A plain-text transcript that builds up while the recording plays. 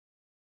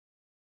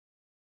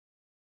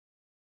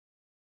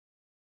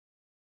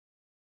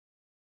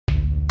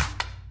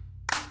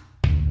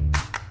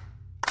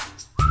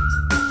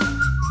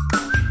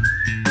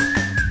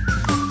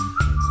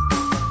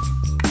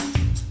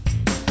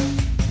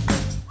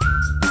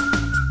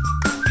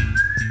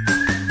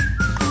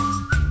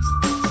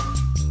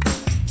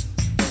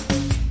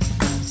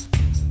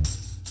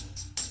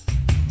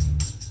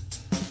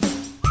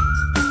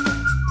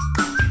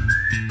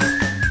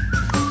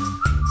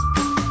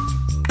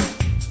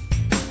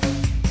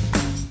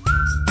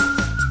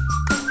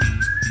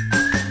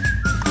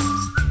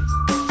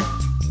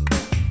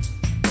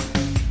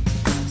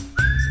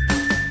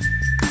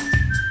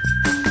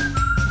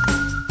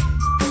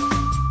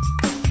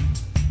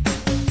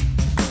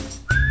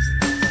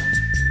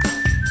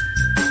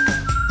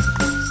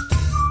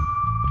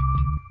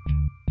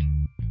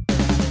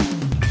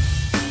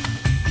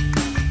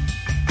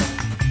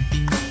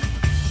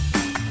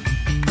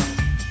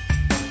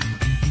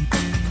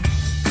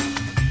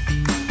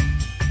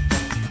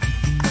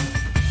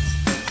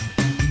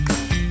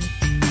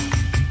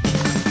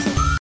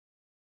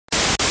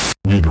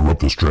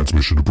this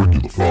transmission to bring you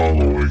the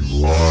following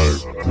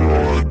live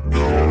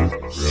broadcast.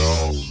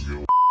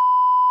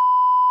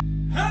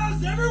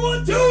 How's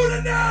everyone doing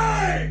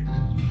tonight?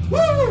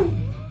 Woo!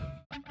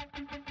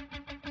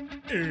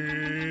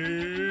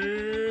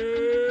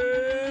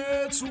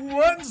 It's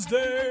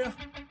Wednesday.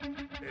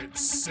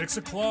 It's 6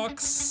 o'clock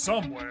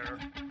somewhere.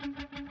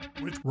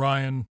 With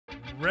Ryan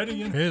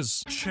ready in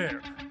his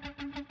chair.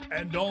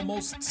 And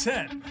almost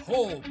 10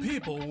 whole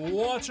people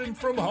watching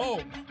from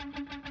home.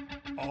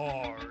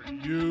 Are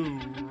you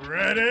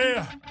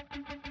ready?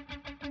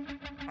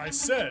 I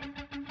said,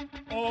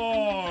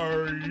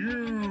 are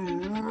you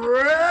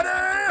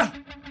ready?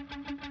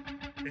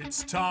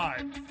 It's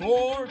time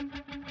for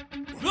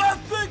the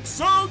Think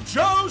So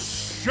Joe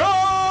Show!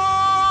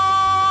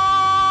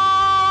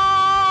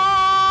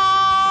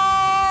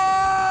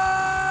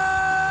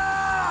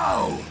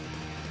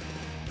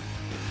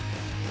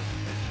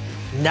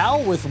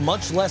 Now with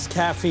much less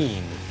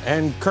caffeine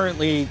and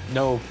currently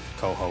no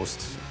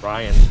co-host,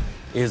 Ryan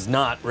is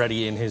not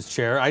ready in his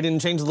chair. I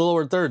didn't change the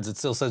lower thirds. It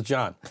still says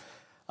John.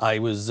 I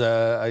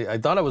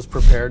thought I was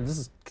prepared.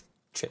 This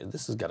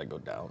has got to go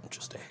down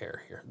just a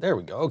hair here. There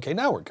we go. Okay,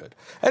 now we're good.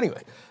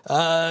 Anyway,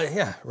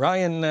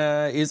 Ryan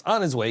is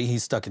on his way.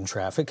 He's stuck in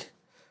traffic.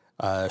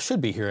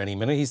 Should be here any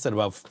minute. He said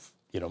about,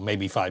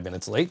 maybe 5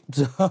 minutes late.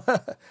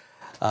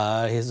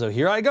 So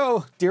here I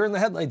go, deer in the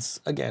headlights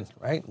again,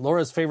 right?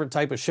 Laura's favorite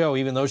type of show,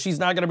 even though she's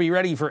not going to be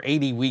ready for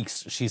 80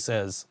 weeks, she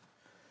says.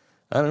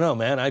 I don't know,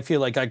 man. I feel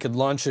like I could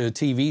launch a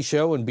TV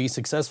show and be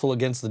successful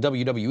against the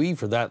WWE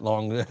for that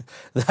long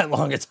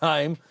a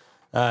time,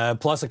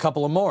 plus a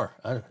couple of more.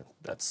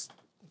 That's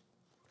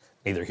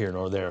neither here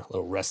nor there. A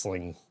little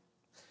wrestling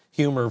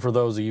humor for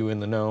those of you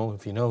in the know.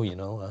 If you know, you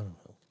know. I don't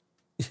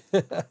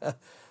know.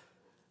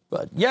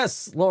 But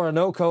yes, Laura,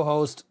 no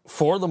co-host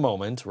for the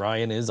moment.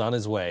 Ryan is on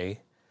his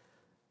way.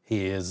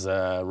 He is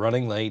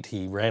running late.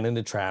 He ran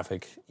into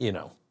traffic,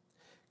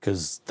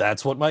 because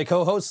that's what my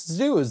co-hosts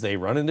do, is they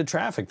run into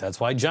traffic. That's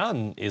why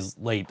John is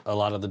late a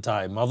lot of the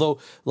time. Although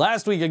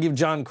last week I give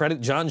John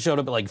credit. John showed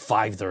up at like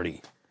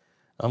 5:30.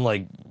 I'm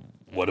like,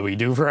 what do we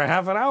do for a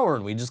half an hour?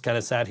 And we just kind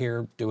of sat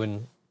here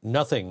doing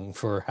nothing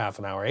for half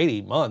an hour.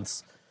 80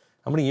 months.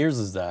 How many years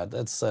is that?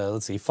 That's,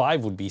 let's see,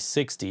 5 would be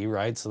 60,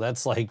 right? So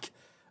that's like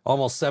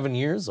almost 7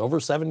 years, over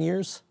 7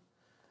 years.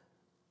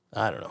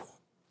 I don't know.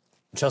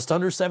 Just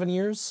under 7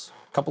 years?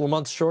 A couple of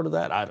months short of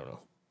that? I don't know.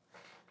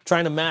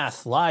 Trying to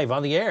math live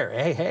on the air.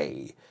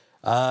 Hey.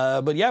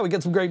 But yeah, we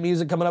got some great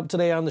music coming up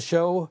today on the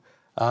show.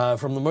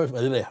 From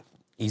the,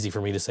 easy for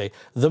me to say,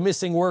 The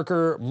Missing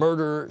Worker,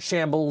 Murder,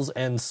 Shambles,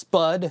 and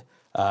Spud.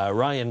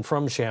 Ryan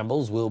from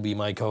Shambles will be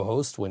my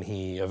co-host when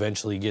he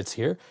eventually gets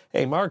here.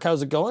 Hey, Mark,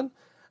 how's it going?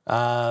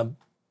 And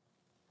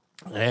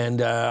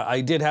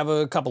I did have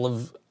a couple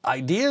of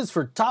ideas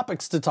for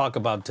topics to talk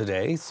about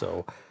today,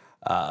 so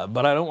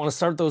but I don't want to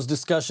start those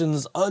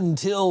discussions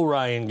until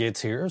Ryan gets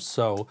here.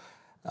 So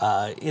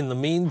in the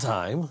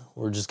meantime,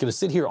 we're just going to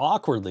sit here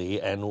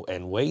awkwardly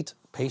and wait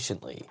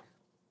patiently.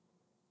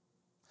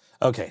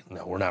 Okay,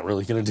 no, we're not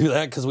really going to do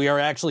that because we are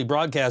actually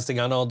broadcasting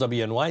on all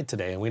WNY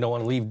today, and we don't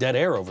want to leave dead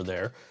air over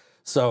there.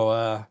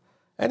 So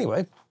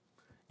anyway,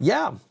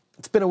 yeah,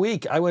 it's been a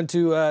week. I went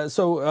to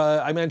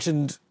I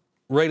mentioned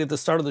right at the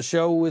start of the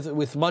show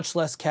with much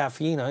less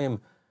caffeine. I'm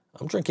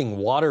drinking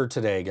water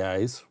today,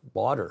 guys.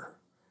 Water.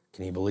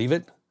 Can you believe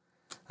it?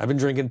 I've been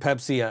drinking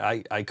Pepsi.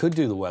 I could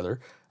do the weather.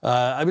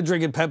 I've been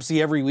drinking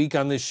Pepsi every week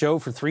on this show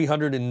for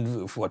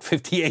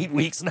 358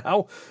 weeks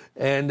now,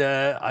 and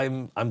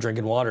I'm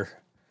drinking water.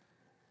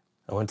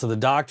 I went to the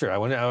doctor. I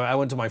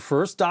went to my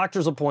first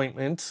doctor's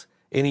appointment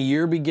in a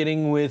year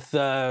beginning with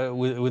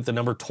the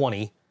number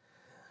 20,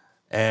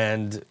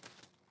 and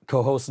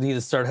co-hosts need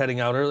to start heading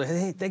out early.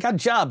 Hey, they got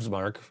jobs,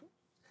 Mark.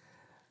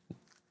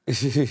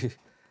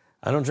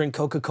 I don't drink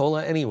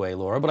Coca-Cola anyway,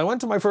 Laura, but I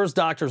went to my first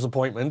doctor's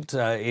appointment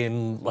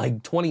in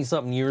like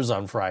 20-something years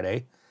on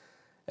Friday.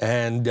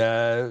 And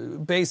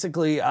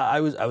basically, I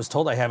was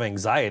told I have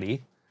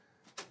anxiety,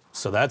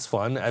 so that's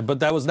fun. But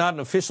that was not an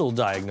official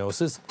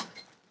diagnosis.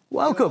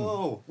 Welcome.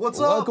 Hello. What's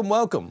up?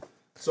 Welcome.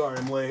 Sorry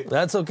I'm late.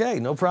 That's okay,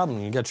 no problem.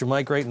 You got your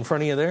mic right in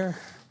front of you there.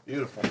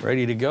 Beautiful.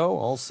 Ready to go,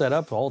 all set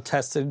up, all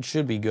tested,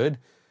 should be good.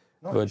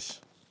 Nice. But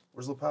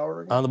where's the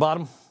power again? on the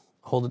bottom,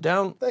 hold it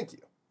down. Thank you.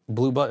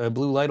 Blue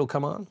light will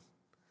come on.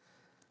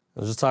 I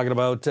was just talking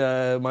about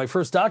my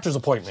first doctor's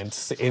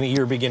appointment in a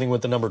year beginning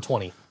with the number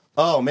 20.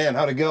 Oh, man,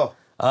 how'd it go?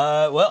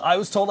 Well, I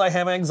was told I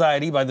have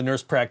anxiety by the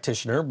nurse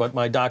practitioner, but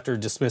my doctor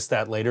dismissed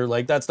that later.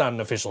 Like, that's not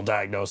an official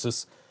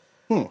diagnosis.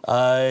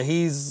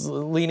 He's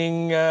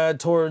leaning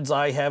towards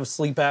I have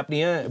sleep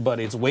apnea,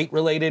 but it's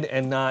weight-related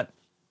and not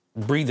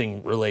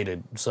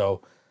breathing-related.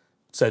 So,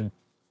 said,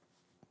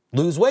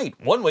 lose weight.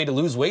 One way to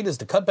lose weight is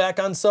to cut back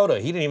on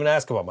soda. He didn't even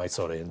ask about my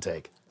soda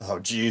intake. Oh,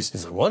 jeez. He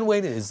said, one way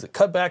is to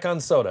cut back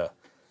on soda.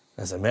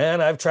 I said,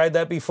 man, I've tried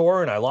that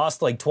before, and I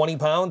lost like 20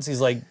 pounds.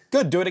 He's like,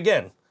 good, do it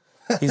again.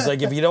 He's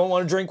like, if you don't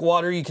want to drink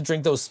water, you can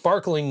drink those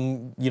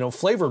sparkling,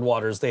 flavored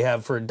waters they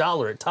have for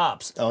 $1 at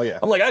Tops. Oh, yeah.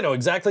 I'm like, I know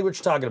exactly what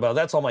you're talking about.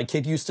 That's all my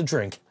kid used to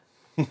drink.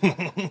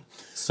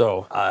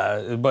 So,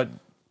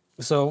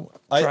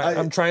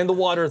 I'm trying the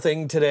water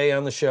thing today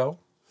on the show.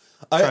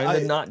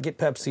 Trying to not get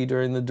Pepsi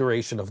during the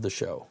duration of the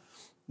show.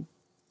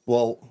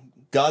 Well,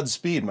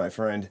 Godspeed, my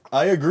friend.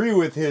 I agree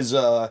with his,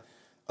 not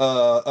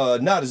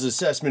his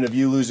assessment of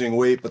you losing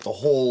weight, but the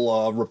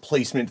whole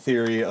replacement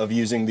theory of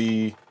using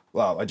the...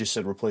 Wow, I just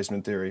said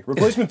replacement theory.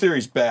 Replacement theory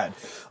is bad.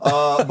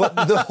 But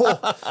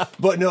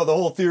the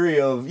whole theory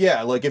of,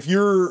 like if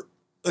you're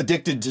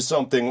addicted to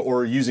something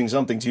or using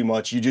something too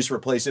much, you just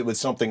replace it with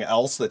something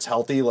else that's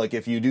healthy. Like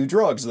if you do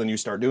drugs, then you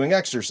start doing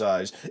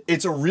exercise.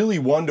 It's a really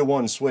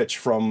one-to-one switch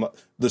from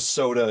the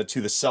soda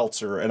to the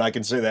seltzer, and I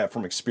can say that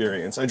from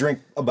experience. I drink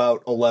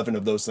about 11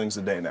 of those things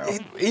a day now.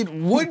 It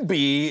would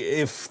be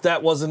if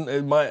that wasn't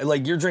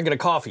you're drinking a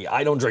coffee.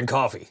 I don't drink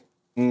coffee.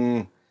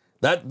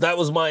 That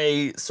was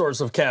my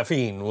source of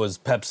caffeine was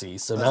Pepsi.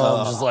 So now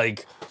I'm just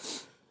like,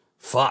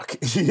 fuck,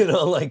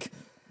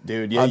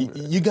 Dude, yeah,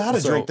 you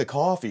gotta drink the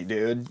coffee,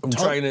 dude.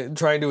 I'm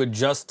trying to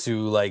adjust to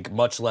like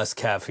much less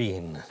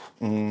caffeine.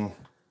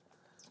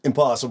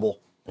 Impossible.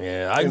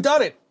 Yeah, I've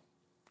done it.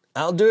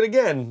 I'll do it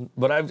again,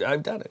 but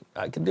I've done it.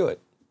 I can do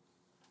it.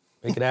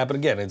 Make it happen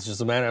again. It's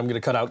just a matter. I'm going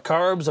to cut out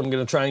carbs. I'm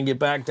going to try and get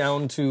back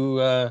down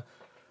to,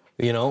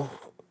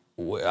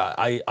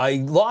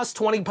 I lost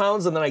 20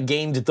 pounds and then I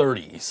gained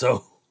 30.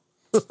 So,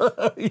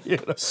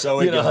 So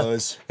it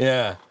goes.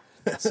 Yeah.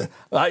 So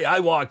I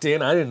walked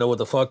in. I didn't know what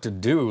the fuck to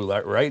do,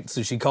 right?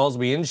 So she calls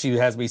me in. She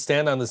has me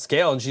stand on the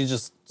scale, and she's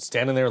just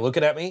standing there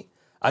looking at me.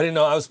 I didn't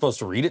know I was supposed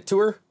to read it to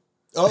her.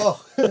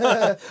 Oh.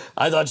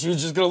 I thought she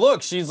was just going to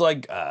look. She's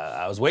like,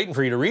 I was waiting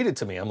for you to read it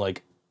to me. I'm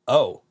like,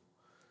 oh.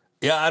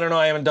 Yeah, I don't know.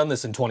 I haven't done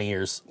this in 20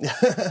 years.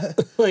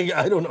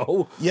 I don't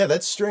know. Yeah,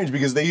 that's strange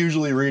because they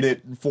usually read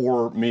it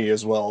for me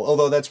as well.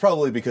 Although that's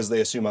probably because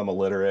they assume I'm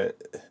illiterate.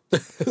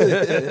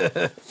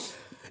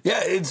 Yeah,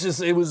 it's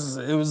just it was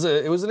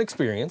an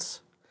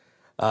experience.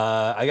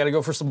 I got to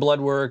go for some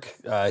blood work.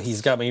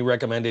 He's got me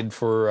recommended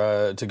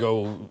for to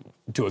go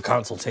to a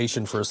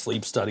consultation for a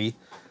sleep study.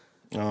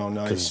 Oh,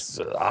 nice.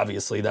 Because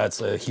obviously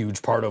that's a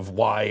huge part of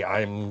why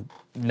I'm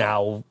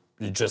now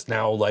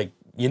like,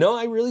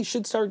 I really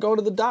should start going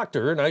to the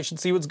doctor and I should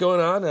see what's going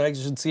on and I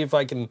should see if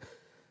I can,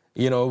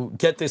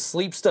 get this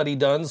sleep study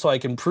done so I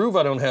can prove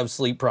I don't have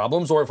sleep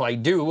problems, or if I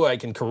do, I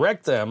can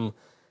correct them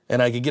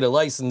and I could get a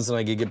license and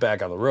I could get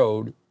back on the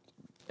road.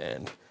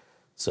 And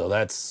so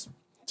that's...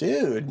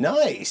 Dude,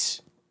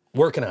 nice.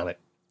 Working on it.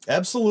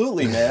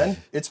 Absolutely, man.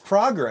 It's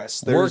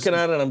progress. Working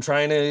on it. I'm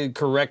trying to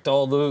correct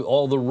all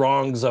the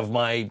wrongs of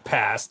my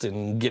past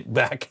and get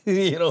back,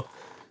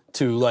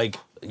 to like,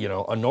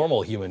 a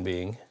normal human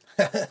being.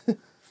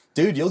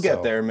 Dude, you'll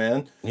get there,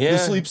 man. Yeah. The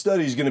sleep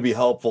study is going to be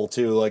helpful,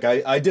 too. Like,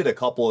 I did a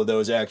couple of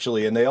those,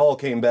 actually, and they all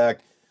came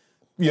back,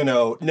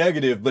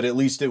 negative, but at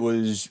least it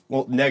was,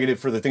 negative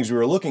for the things we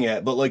were looking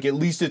at, but, like, at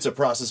least it's a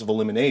process of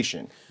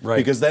elimination. Right.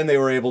 Because then they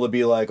were able to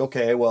be like,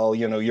 okay, well,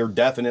 you're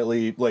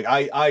definitely, like,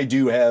 I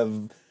do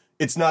have...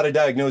 It's not a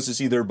diagnosis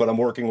either, but I'm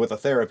working with a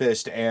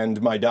therapist and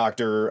my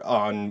doctor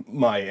on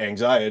my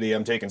anxiety.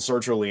 I'm taking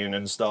sertraline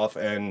and stuff,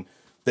 and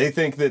they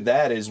think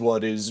that is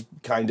what is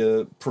kind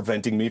of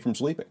preventing me from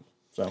sleeping.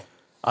 So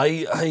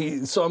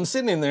so I'm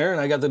sitting in there,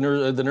 and I got the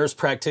nurse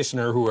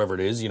practitioner, whoever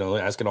it is,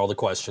 asking all the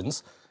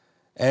questions,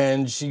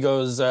 and she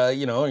goes, are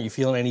you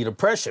feeling any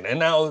depression? And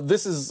now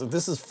this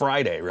is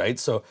Friday, right?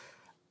 So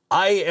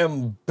I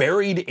am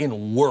buried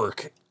in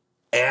work,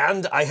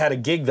 and I had a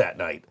gig that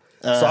night.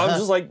 So I'm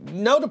just like,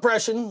 no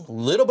depression,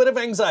 little bit of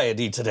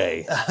anxiety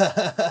today.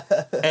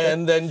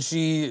 And then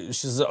she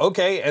says,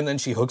 okay. And then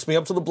she hooks me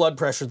up to the blood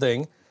pressure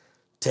thing,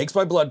 takes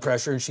my blood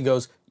pressure, and she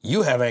goes,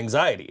 you have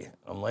anxiety.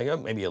 I'm like,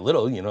 maybe a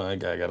little, I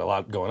got a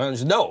lot going on. She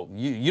says, no,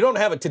 you don't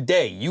have it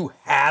today. You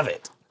have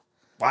it.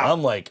 Wow.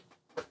 I'm like,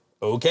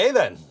 okay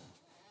then.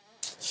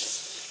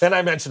 Then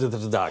I mentioned it to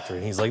the doctor,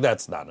 and he's like,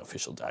 that's not an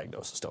official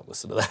diagnosis. Don't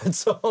listen to that.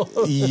 So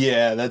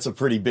yeah, that's a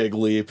pretty big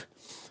leap.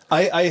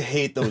 I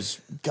hate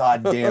those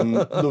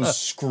those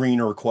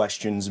screener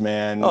questions,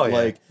 man. Oh,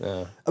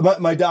 yeah.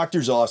 My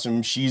doctor's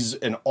awesome. She's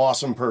an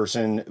awesome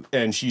person,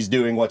 and she's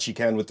doing what she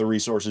can with the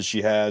resources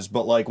she has.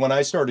 But, like, when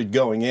I started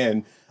going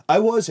in, I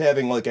was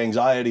having, like,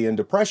 anxiety and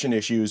depression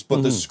issues,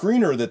 but the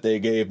screener that they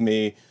gave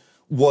me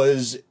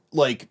was,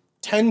 like,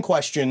 10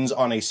 questions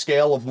on a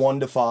scale of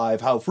 1 to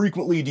 5. How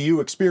frequently do you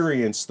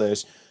experience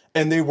this?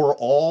 And they were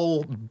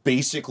all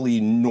basically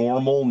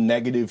normal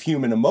negative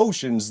human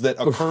emotions that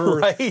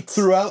occur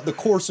throughout the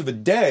course of a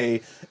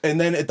day.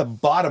 And then at the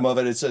bottom of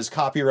it, it says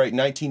copyright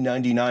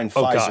 1999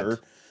 Pfizer. God.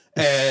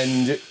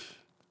 And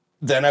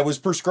then I was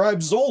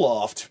prescribed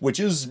Zoloft, which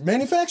is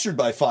manufactured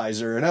by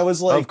Pfizer. And I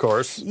was like, of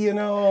course,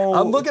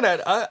 I'm looking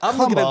at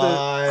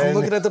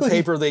the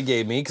paper they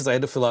gave me because I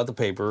had to fill out the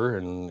paper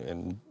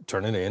and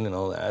turn it in and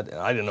all that.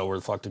 And I didn't know where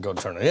the fuck to go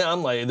to turn it in.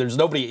 I'm like, there's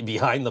nobody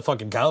behind the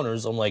fucking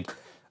counters. I'm like,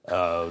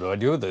 what do I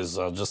do with this?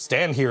 I'll just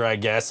stand here, I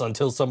guess,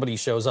 until somebody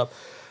shows up.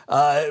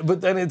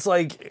 But then it's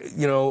like,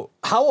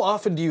 how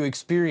often do you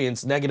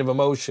experience negative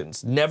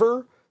emotions?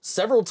 Never,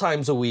 several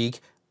times a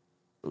week,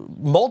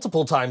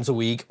 multiple times a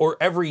week, or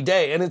every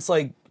day. And it's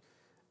like,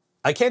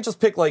 I can't just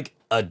pick like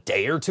a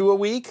day or two a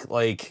week,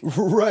 like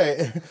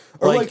Right.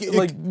 Or like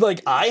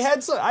I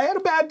had a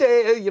bad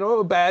day,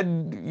 a bad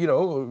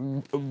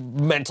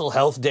mental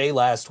health day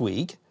last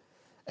week,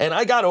 and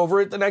I got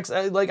over it the next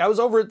I was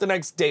over it the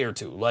next day or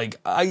two. Like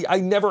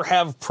I never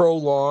have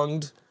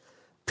prolonged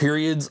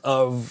periods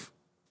of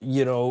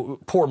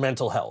poor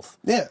mental health.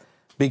 Yeah.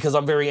 Because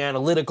I'm very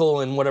analytical,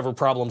 and whatever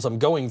problems I'm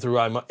going through,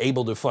 I'm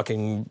able to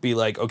fucking be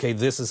like, okay,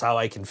 this is how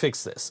I can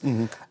fix this.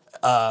 Mm-hmm.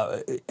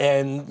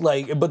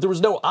 But there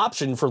was no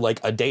option for like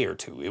a day or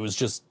two. It was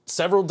just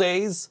several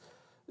days,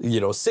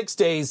 6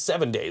 days,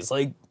 7 days.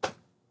 Like,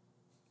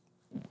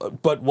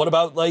 but what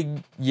about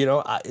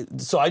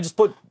so I just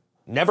put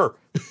never.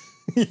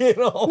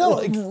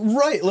 No,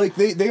 right. Like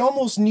they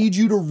almost need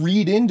you to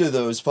read into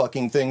those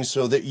fucking things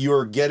so that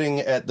you're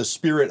getting at the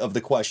spirit of the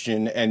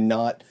question and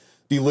not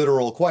the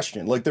literal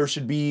question. Like there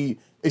should be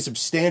a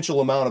substantial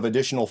amount of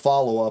additional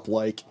follow-up,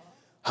 like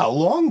how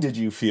long did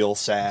you feel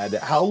sad?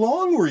 How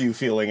long were you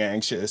feeling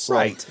anxious?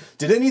 Right. Like,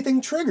 did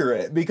anything trigger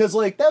it? Because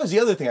like that was the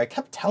other thing. I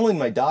kept telling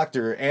my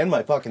doctor and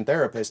my fucking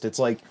therapist, it's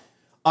like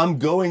I'm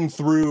going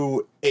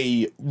through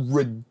a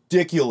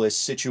ridiculous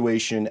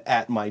situation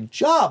at my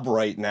job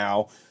right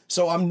now.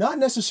 So I'm not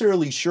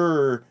necessarily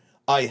sure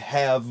I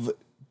have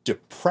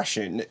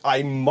depression.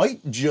 I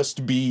might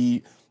just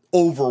be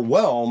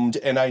overwhelmed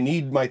and I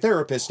need my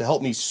therapist to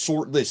help me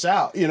sort this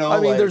out, I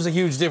mean, there's a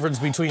huge difference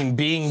between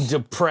being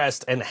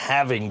depressed and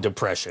having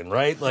depression,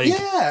 right? Like,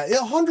 yeah,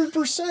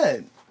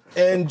 100%.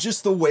 And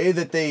just the way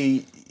that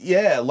they,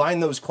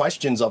 line those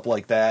questions up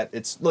like that,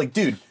 it's like,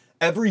 dude,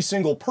 every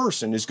single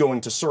person is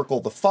going to circle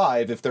the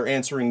 5 if they're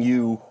answering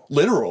you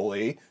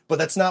literally, but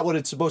that's not what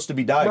it's supposed to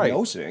be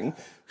diagnosing.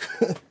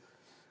 Right.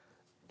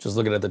 Just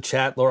looking at the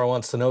chat, Laura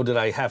wants to know, did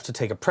I have to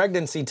take a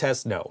pregnancy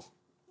test? No.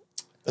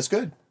 That's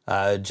good.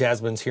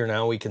 Jasmine's here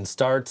now. We can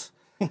start.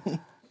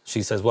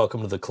 She says,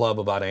 welcome to the club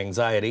about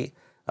anxiety.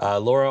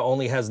 Laura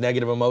only has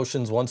negative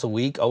emotions once a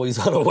week, always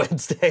on a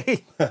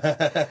Wednesday.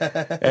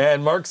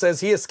 And Mark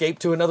says he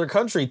escaped to another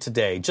country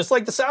today, just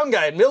like the sound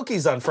guy at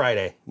Milky's on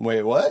Friday.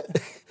 Wait,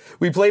 what?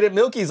 We played at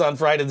Milky's on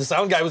Friday. The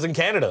sound guy was in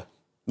Canada.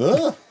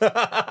 So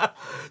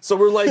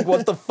we're like,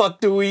 what the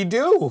fuck do we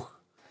do?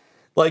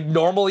 Like,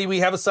 normally we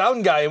have a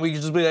sound guy and we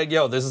could just be like,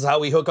 yo, this is how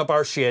we hook up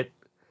our shit.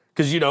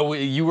 Because,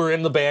 you were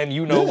in the band,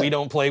 we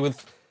don't play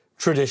with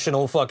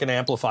traditional fucking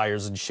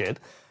amplifiers and shit.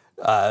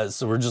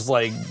 So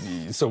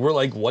we're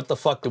like, what the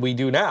fuck do we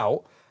do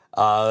now?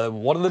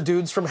 One of the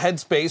dudes from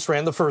Headspace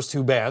ran the first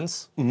 2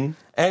 bands. Mm-hmm.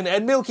 And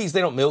at Milky's, they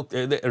don't mic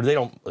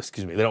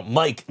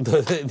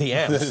the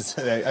amps.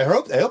 I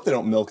hope they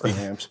don't milk the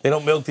amps. They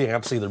don't milk the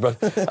amps either, but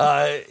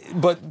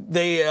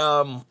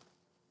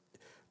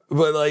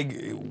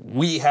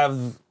we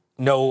have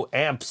no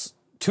amps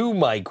to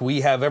mic.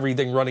 We have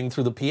everything running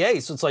through the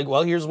PA. So it's like,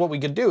 well, here's what we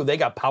could do. They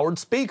got powered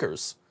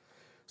speakers.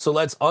 So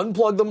let's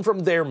unplug them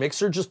from their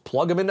mixer, just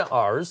plug them into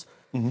ours,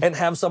 and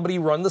have somebody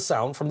run the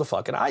sound from the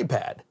fucking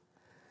iPad.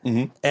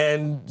 Mm-hmm.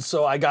 And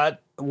so I got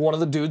one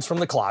of the dudes from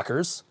the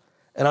Clockers,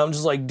 and I'm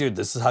just like, dude,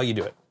 this is how you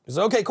do it. He's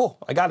like, okay, cool,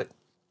 I got it.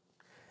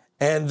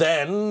 And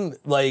then,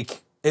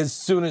 as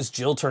soon as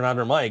Jill turned on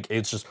her mic,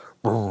 it's just...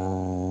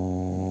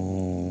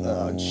 Oh,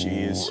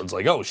 jeez. It's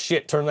like, oh,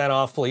 shit, turn that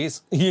off,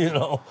 please.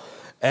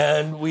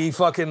 And we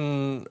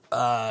fucking...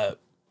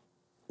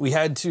 we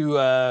had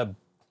to...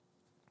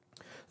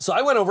 So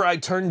I went over, I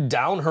turned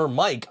down her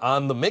mic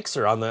on the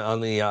mixer on the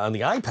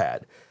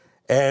iPad,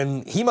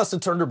 and he must have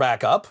turned her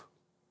back up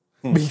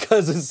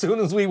because as soon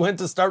as we went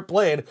to start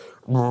playing,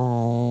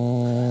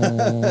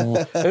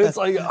 and it's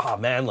like, oh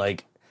man,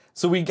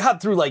 so we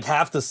got through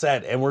half the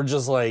set and we're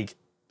just like,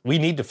 we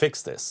need to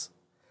fix this.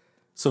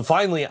 So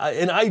finally,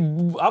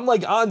 I'm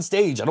on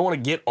stage. I don't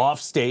want to get off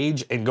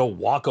stage and go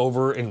walk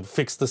over and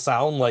fix the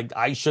sound.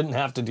 I shouldn't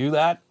have to do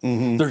that.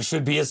 Mm-hmm. There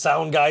should be a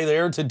sound guy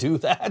there to do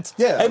that.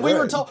 Yeah, and we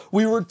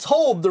were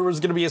told there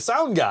was going to be a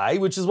sound guy,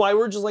 which is why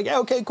we're just like, yeah,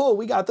 okay, cool,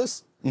 we got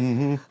this.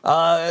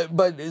 Mm-hmm.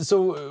 But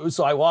so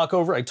I walk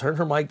over, I turn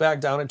her mic back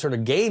down, I turn her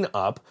gain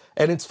up,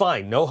 and it's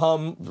fine. No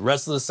hum. The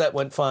rest of the set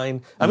went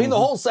fine. I mean, the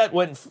whole set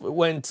went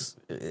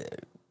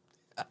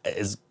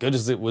as good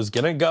as it was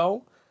gonna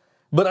go.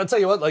 But I'll tell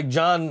you what,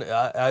 John,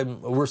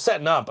 we're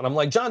setting up, and I'm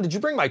like, John, did you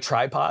bring my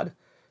tripod?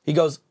 He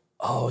goes,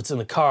 oh, it's in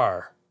the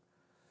car.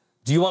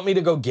 Do you want me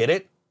to go get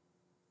it?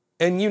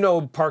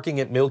 And parking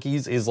at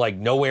Milky's is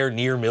nowhere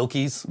near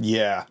Milky's.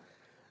 Yeah.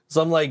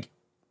 So I'm like,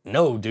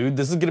 no, dude,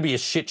 this is going to be a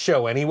shit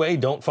show anyway.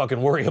 Don't fucking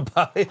worry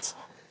about it.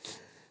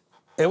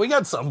 And we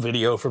got some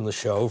video from the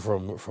show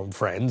from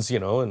friends,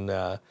 and,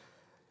 I'm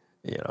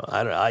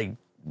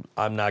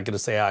not going to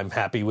say I'm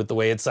happy with the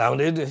way it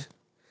sounded.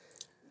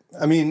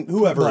 I mean,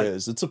 whoever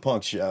is, it's a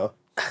punk show.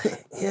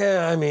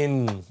 Yeah, I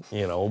mean,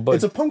 but...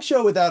 It's a punk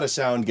show without a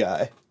sound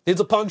guy. It's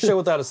a punk show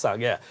without a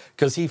sound, yeah.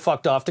 Because he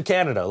fucked off to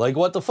Canada.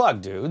 What the fuck,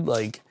 dude?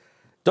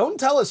 Don't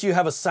tell us you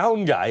have a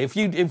sound guy.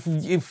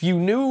 If you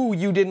knew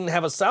you didn't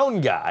have a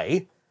sound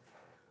guy,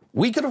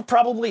 we could have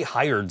probably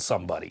hired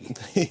somebody.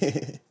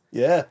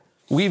 Yeah.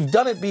 We've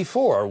done it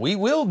before. We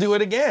will do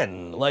it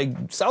again.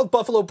 South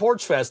Buffalo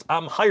Porch Fest,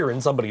 I'm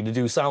hiring somebody to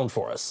do sound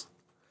for us.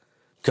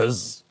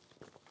 Because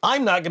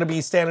I'm not going to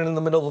be standing in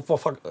the middle of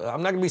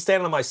I'm not going to be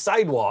standing on my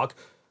sidewalk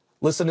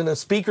listening to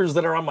speakers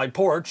that are on my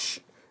porch,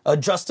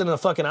 adjusting a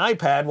fucking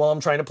iPad while I'm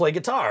trying to play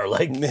guitar.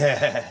 Like,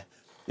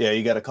 Yeah,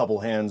 you got a couple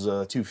hands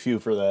too few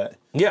for that.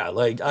 yeah,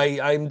 like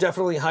I'm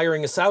definitely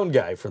hiring a sound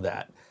guy for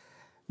that.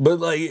 But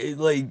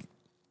like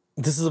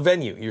this is a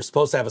venue. You're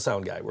supposed to have a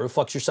sound guy. Where the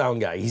fuck's your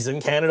sound guy? He's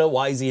in Canada.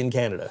 Why is he in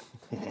Canada?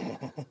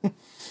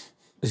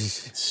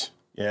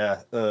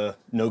 Yeah,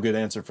 no good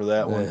answer for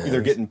that one.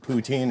 Either getting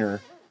poutine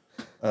or,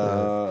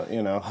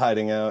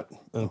 hiding out.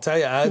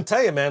 I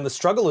tell you, man, the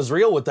struggle is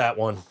real with that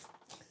one.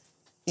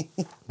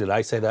 Did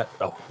I say that?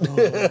 Oh.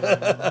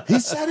 He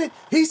said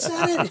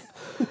it.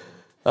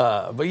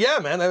 But yeah,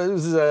 man,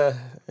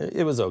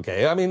 it was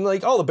okay. I mean,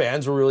 like all the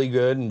bands were really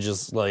good, and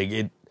just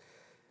like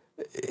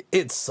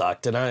it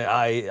sucked. And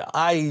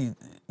I've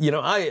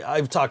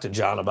talked to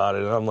John about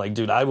it, and I'm like,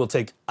 dude, I'll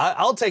take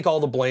all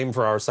the blame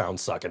for our sound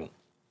sucking.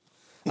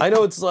 I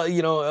know it's like,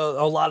 a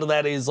lot of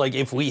that is like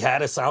if we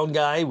had a sound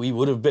guy, we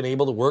would have been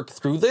able to work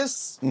through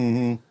this.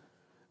 Mm-hmm.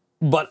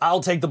 But I'll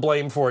take the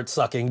blame for it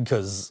sucking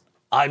because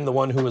I'm the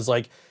one who was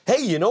like, hey,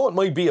 it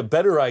might be a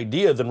better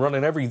idea than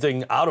running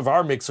everything out of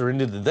our mixer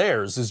into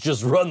theirs is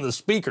just run the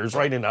speakers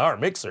right into our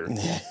mixer.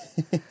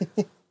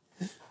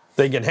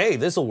 Thinking, hey,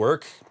 this'll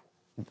work.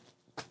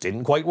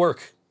 Didn't quite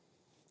work.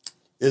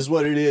 Is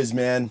what it is,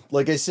 man.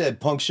 Like I said,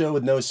 punk show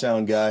with no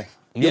sound guy.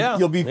 Yeah.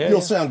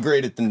 You'll sound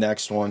great at the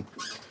next one.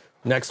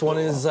 Next one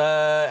is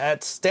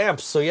at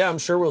Stamps. So yeah, I'm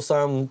sure we'll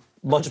sound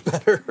much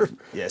better.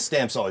 Yeah,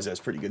 Stamps always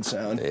has pretty good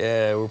sound.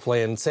 Yeah, we're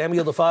playing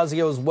Samuel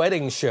DeFazio's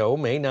wedding show,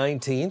 May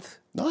 19th.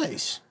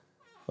 Nice.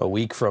 A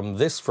week from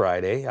this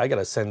Friday. I got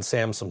to send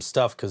Sam some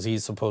stuff because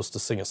he's supposed to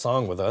sing a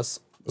song with us.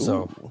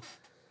 So,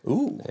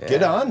 Ooh,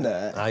 get on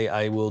that.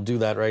 I will do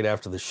that right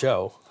after the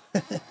show.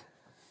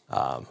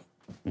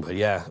 But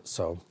yeah,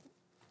 so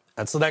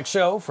that's the next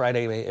show,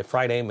 Friday, May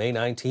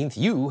 19th.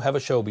 You have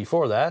a show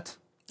before that.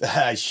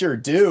 I sure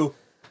do.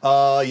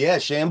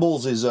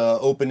 Shambles is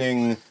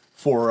opening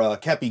for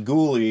Kepi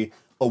Ghoulie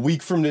a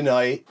week from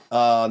tonight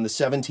on the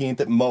 17th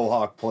at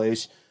Mohawk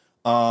Place.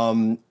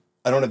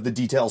 I don't have the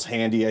details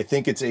handy. I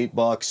think it's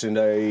 $8 and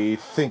I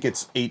think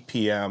it's 8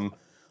 p.m.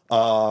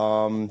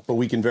 But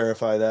we can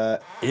verify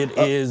that. It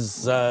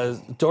is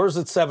doors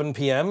at 7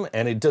 p.m.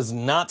 and it does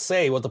not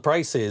say what the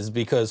price is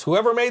because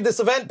whoever made this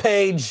event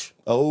page.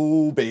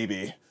 Oh,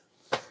 baby.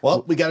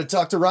 Well, we got to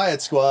talk to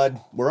Riot Squad.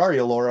 Where are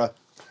you, Laura?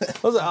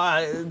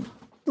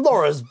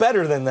 Laura's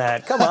better than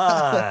that. Come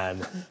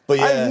on. But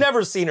yeah. I've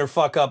never seen her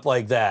fuck up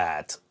like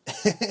that.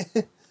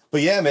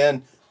 But yeah,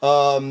 man.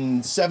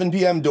 7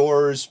 p.m.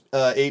 doors,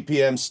 8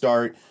 p.m.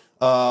 start.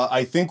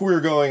 I think we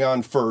were going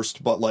on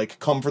first, but like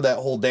come for that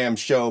whole damn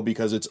show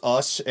because it's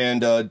us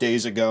and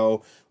Days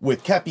Ago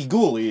with Kepi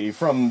Ghoulie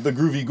from the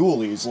Groovy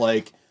Ghoulies.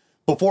 Like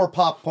before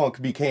pop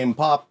punk became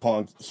pop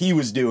punk, he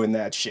was doing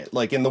that shit,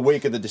 like in the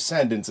wake of the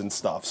Descendants and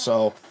stuff.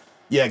 So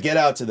yeah, get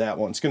out to that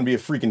one. It's gonna be a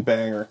freaking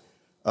banger.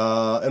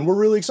 And we're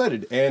really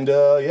excited. And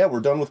we're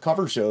done with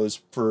cover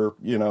shows for,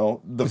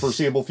 the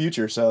foreseeable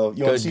future. So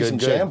you want to see some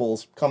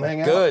Shambles, come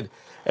hang out. Good.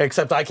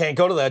 Except I can't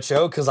go to that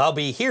show because I'll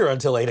be here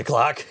until 8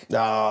 o'clock.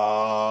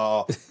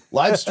 Oh,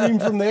 live stream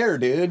from there,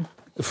 dude.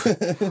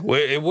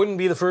 It wouldn't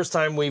be the first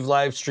time we've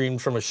live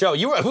streamed from a show.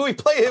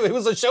 It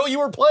was a show you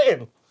were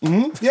playing.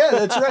 Mm-hmm. Yeah,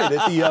 that's right.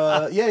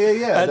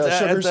 At the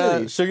Sugar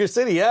City. Sugar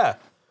City, yeah.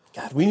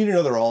 God, we need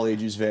another all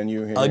ages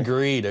venue here.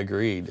 Agreed.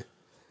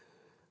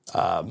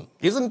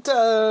 Isn't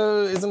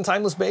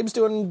Timeless Babes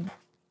doing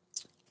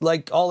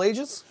like all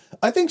ages?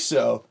 I think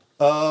so.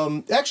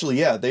 Actually,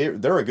 yeah,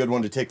 they're a good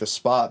one to take the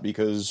spot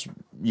because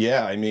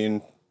I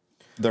mean,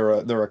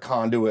 they're a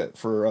conduit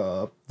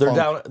for they're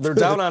punk.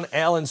 down on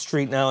Allen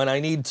Street now, and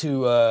I need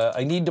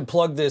to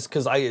plug this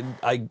because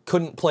I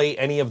couldn't play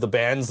any of the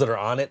bands that are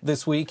on it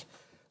this week,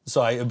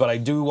 but I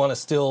do want to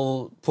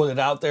still put it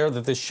out there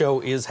that this show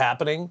is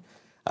happening,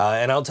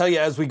 and I'll tell you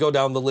as we go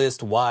down the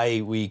list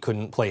why we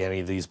couldn't play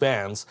any of these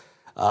bands.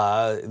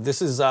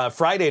 This is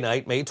Friday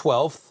night, May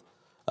 12th.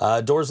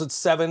 Doors at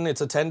 7.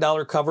 It's a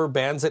 $10 cover.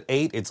 Bands at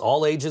 8. It's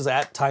all ages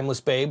at Timeless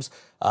Babes.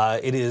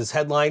 It is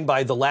headlined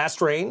by The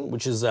Last Rain,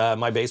 which is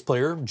my bass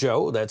player,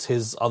 Joe. That's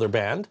his other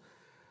band.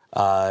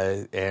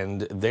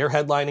 And they're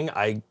headlining.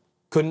 I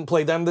couldn't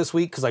play them this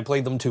week because I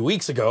played them 2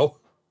 weeks ago.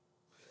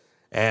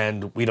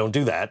 And we don't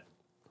do that.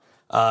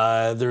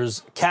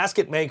 There's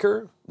Casket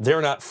Maker.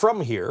 They're not from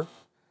here.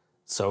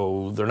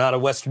 So they're not a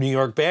Western New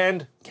York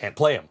band. Can't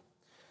play them.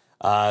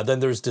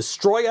 Then there's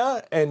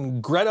Destroya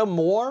and Greta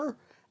Moore.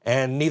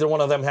 And neither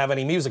one of them have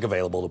any music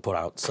available to put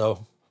out.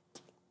 So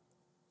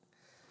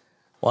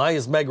why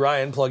is Meg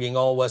Ryan plugging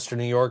all Western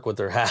New York with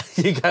their hat?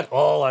 You got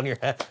all on your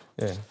hat.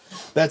 Yeah.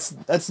 That's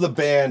the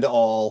band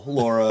all,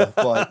 Laura.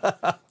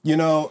 But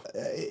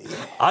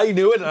I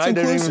knew it, and I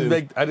inclusive.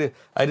 didn't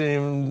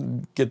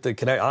even get the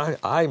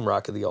connect. I'm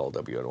rocking the all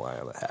WNY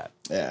on the hat.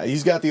 Yeah,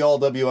 he's got the all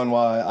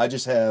WNY. I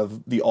just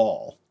have the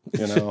all.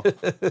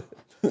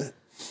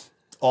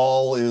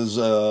 All is,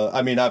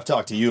 I've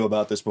talked to you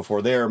about this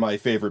before. They're my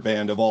favorite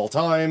band of all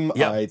time.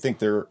 Yep. I think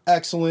they're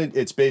excellent.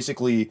 It's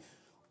basically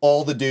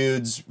all the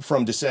dudes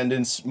from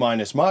Descendants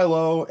minus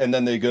Milo, and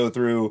then they go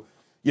through,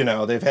 you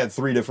know, they've had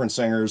 3 different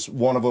singers.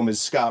 One of them is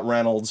Scott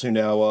Reynolds, who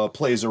now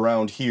plays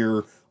around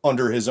here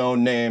under his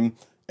own name,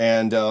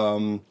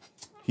 and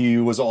he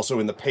was also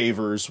in the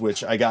Pavers,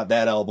 which I got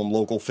that album,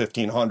 Local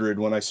 1500,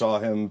 when I saw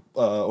him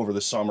over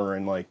the summer,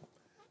 and like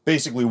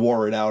basically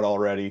wore it out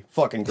already.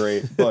 Fucking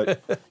great.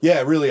 But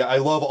yeah, really, I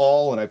love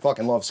all, and I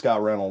fucking love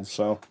Scott Reynolds.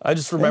 So I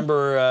just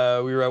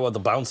remember we were at the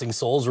Bouncing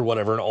Souls or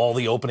whatever, and all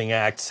the opening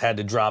acts had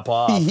to drop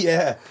off.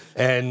 yeah.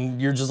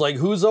 And you're just like,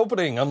 who's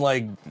opening? I'm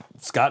like,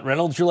 Scott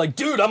Reynolds. You're like,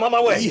 dude, I'm on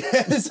my way.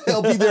 Yes,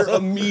 I'll be there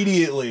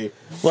immediately.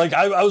 Like,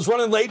 I was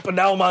running late, but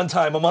now I'm on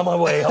time. I'm on my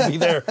way. I'll be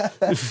there.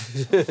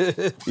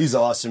 He's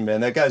awesome,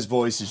 man. That guy's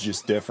voice is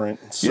just different.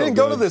 You didn't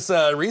go to this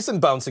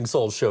recent Bouncing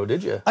Souls show,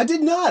 did you? I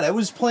did not. I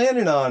was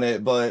planning on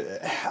it, but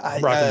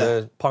Rocking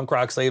the Punk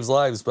Rock Saves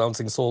Lives,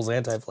 Bouncing Souls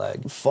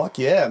anti-flag. fuck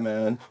yeah,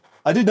 man.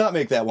 I did not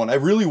make that one. I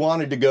really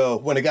wanted to go.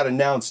 When it got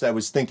announced, I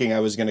was thinking I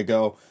was going to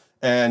go.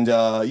 And,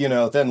 you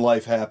know, then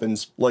life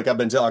happens. Like I've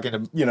been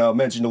talking, you know,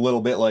 mentioned a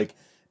little bit, like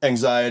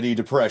anxiety,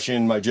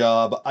 depression, my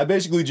job. I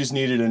basically just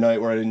needed a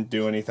night where I didn't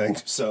do anything.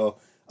 So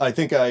I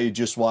think I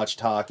just watched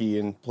hockey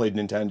and played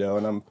Nintendo,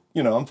 and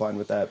I'm fine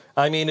with that.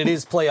 I mean, it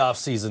is playoff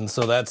season,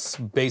 so that's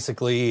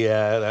basically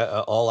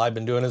all I've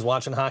been doing is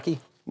watching hockey.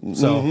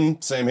 So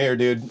Same here,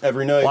 dude.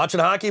 Every night.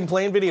 watching hockey and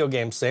playing video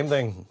games, same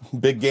thing.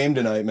 Big game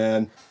tonight,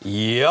 man.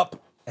 Yep.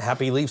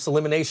 Happy Leafs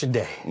Elimination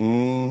Day.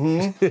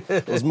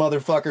 Those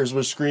motherfuckers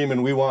were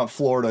screaming, "We want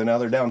Florida." Now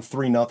they're down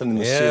 3-0 in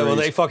the Yeah, series. well,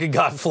 they fucking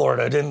got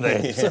Florida, didn't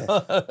they?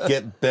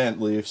 Get bent,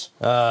 Leafs.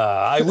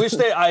 I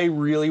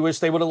really wish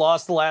they would have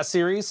lost the last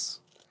series.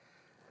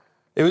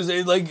 It was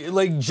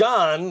like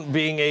John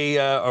being a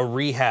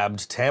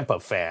rehabbed Tampa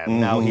fan.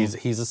 Now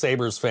he's a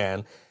Sabres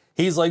fan.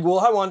 He's like, well,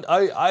 I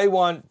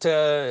want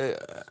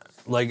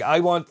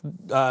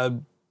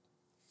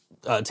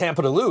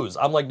Tampa to lose.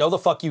 I'm like, no, the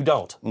fuck you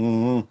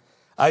don't.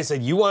 I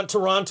said, you want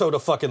Toronto to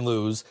fucking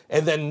lose,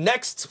 and then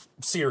next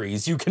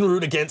series you can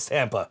root against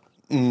Tampa.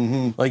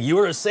 Like, you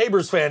are a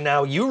Sabres fan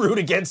now, you root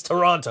against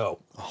Toronto.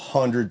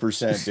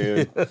 100%,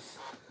 dude.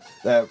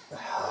 That,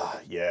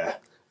 yeah.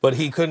 But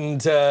he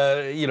couldn't,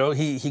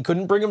 he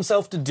couldn't bring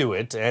himself to do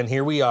it, and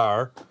here we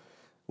are.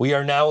 We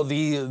are now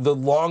the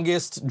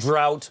longest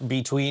drought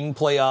between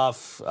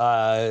playoff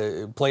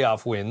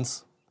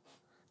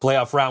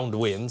round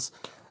wins,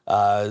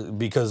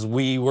 because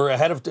we were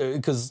ahead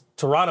because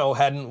Toronto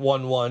hadn't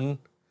won one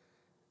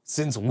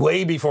since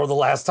way before the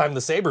last time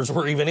the Sabres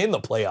were even in the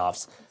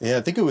playoffs. Yeah,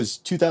 I think it was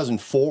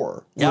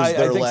 2004. Yeah, I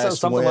think so,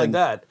 something win. like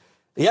that.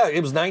 Yeah,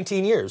 it was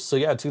 19 years. So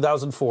yeah,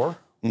 2004.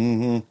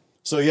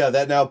 So yeah,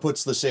 that now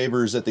puts the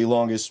Sabres at the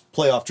longest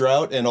playoff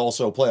drought and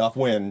also playoff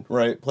win,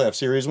 right? Playoff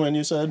series win,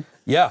 you said?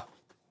 Yeah.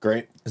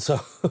 Great. So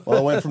Well,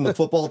 I went from the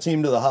football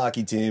team to the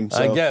hockey team. So.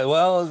 I get,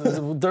 well,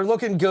 they're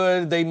looking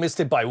good. They missed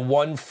it by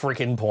 1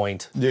 freaking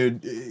point. Dude,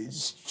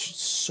 it's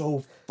just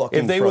so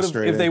fucking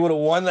frustrating. If they would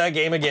have won that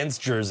game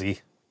against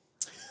Jersey,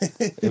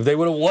 they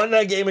would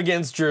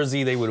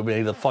have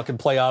made the fucking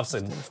playoffs,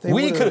 and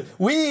we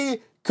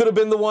could have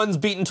been the ones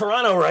beating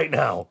Toronto right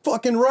now.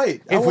 Fucking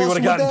right. If we would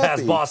have gotten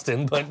past be?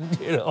 Boston, but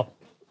you know.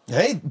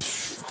 Hey,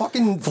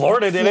 fucking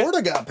Florida did it.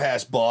 Florida got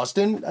past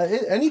Boston.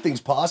 Anything's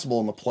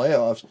possible in the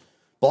playoffs.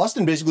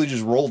 Boston basically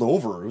just rolled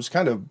over. It was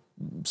kind of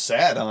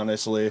sad,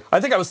 honestly. I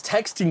think I was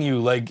texting you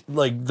like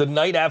the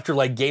night after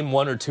like game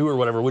 1 or 2 or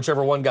whatever,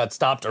 whichever one got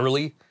stopped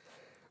early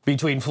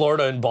between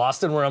Florida and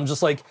Boston, where I'm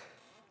just like,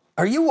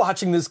 are you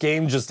watching this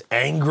game just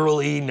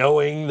angrily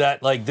knowing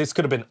that like this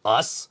could have been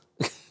us?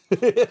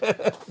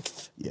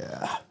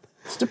 Yeah.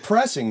 It's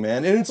depressing,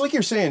 man. And it's like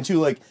you're saying, too,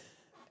 like,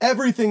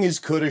 everything is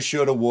coulda,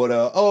 shoulda,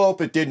 woulda. Oh,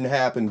 it didn't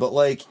happen. But,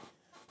 like,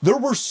 there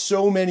were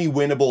so many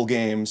winnable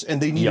games, and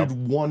they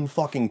needed 1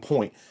 fucking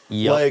point.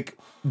 Like,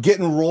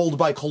 getting rolled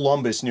by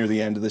Columbus near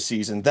the end of the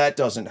season, that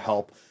doesn't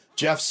help.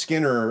 Jeff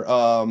Skinner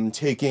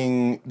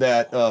taking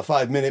that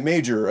 5-minute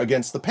major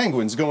against the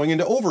Penguins going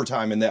into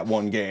overtime in that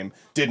one game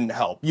didn't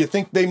help. You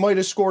think they might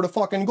have scored a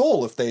fucking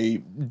goal if they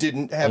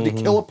didn't have to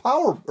kill a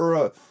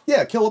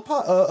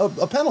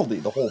penalty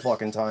the whole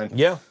fucking time.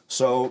 Yeah.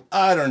 So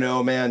I don't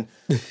know, man.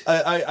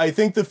 I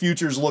think the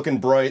future's looking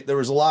bright. There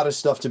was a lot of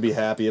stuff to be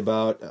happy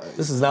about.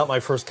 This is not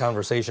my first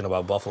conversation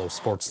about Buffalo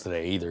sports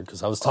today either,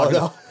 because I was talking.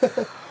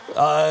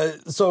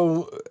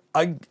 So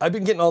I've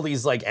been getting all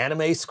these like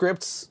anime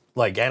scripts.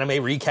 Like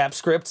anime recap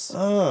scripts,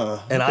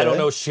 and I don't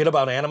know shit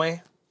about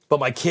anime, but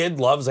my kid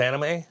loves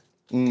anime.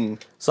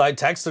 So I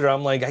texted her.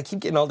 I'm like, I keep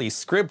getting all these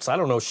scripts. I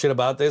don't know shit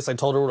about this. I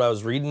told her what I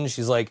was reading.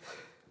 She's like,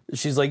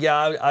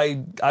 yeah,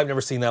 I've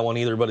never seen that one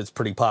either, but it's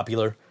pretty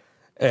popular.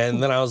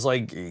 And then I was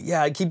like,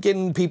 yeah, I keep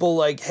getting people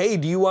like, hey,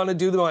 do you want to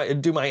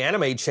do my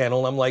anime channel?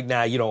 And I'm like,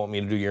 nah, you don't want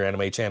me to do your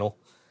anime channel.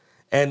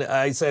 And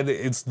I said,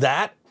 it's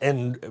that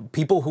and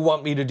people who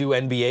want me to do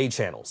NBA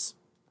channels.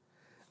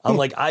 I'm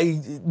like,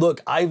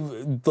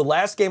 the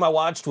last game I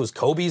watched was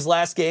Kobe's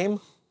last game,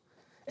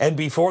 And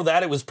before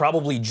that, it was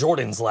probably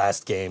Jordan's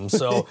last game.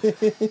 So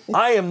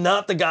I am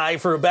not the guy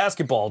for a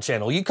basketball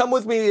channel. You come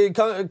with me,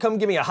 come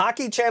give me a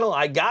hockey channel,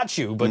 I got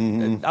you. But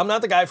I'm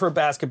not the guy for a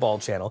basketball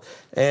channel.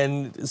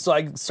 And so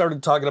I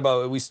started talking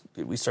about, we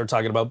started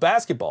talking about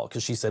basketball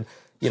because she said,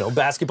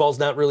 basketball's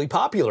not really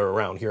popular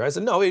around here. I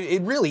said, no,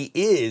 it really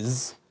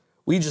is.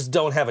 We just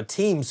don't have a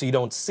team, so you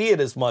don't see it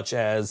as much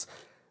as,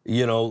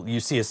 you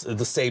see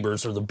the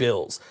Sabres or the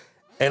Bills.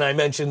 And I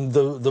mentioned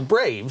the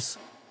Braves.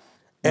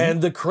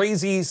 And the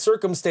crazy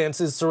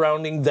circumstances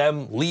surrounding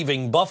them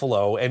leaving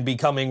Buffalo and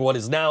becoming what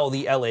is now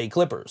the LA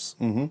Clippers.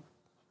 Mm-hmm.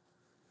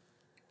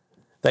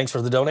 Thanks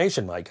for the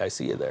donation, Mike. I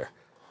see you there.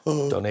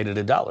 Donated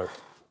 $1.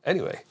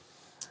 Anyway.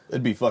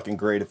 It'd be fucking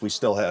great if we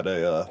still had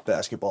a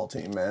basketball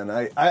team, man.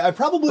 I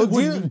probably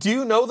would. Do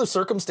you know the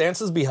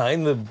circumstances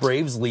behind the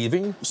Braves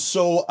leaving?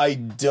 So I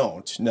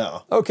don't,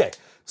 no. Okay.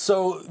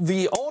 So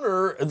the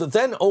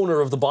then owner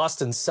of the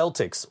Boston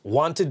Celtics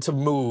wanted to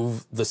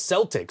move the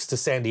Celtics to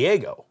San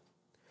Diego.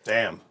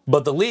 Damn.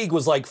 But the league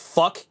was like,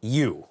 fuck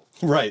you.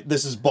 Right,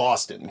 this is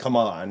Boston, come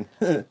on.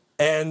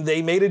 And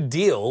they made a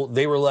deal.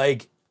 They were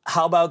like,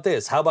 how about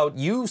this? How about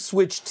you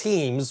switch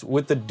teams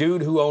with the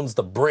dude who owns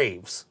the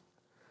Braves?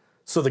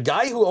 So the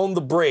guy who owned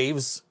the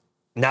Braves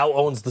now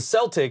owns the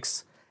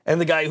Celtics,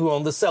 and the guy who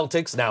owned the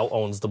Celtics now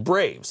owns the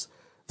Braves.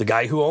 The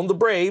guy who owned the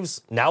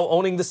Braves, now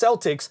owning the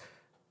Celtics,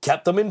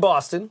 kept them in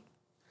Boston.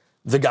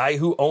 The guy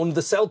who owned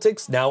the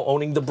Celtics, now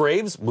owning the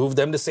Braves, moved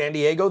them to San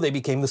Diego. They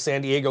became the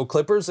San Diego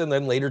Clippers, and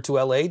then later to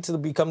LA to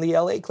become the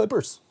LA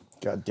Clippers.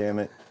 God damn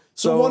it.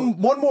 So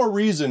one more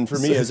reason for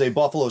me as a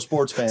Buffalo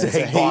sports fan to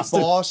hate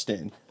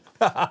Boston.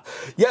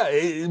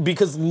 Yeah,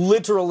 because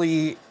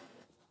literally,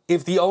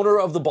 if the owner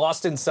of the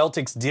Boston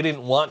Celtics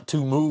didn't want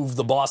to move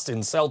the Boston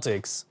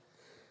Celtics,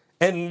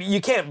 and you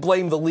can't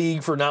blame the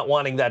league for not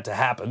wanting that to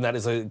happen. That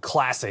is a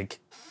classic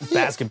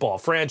basketball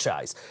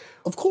franchise.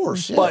 Of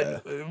course, yeah.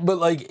 But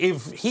like,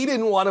 if he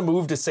didn't want to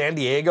move to San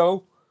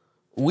Diego,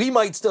 we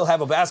might still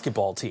have a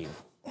basketball team.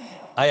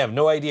 I have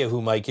no idea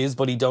who Mike is,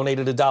 but he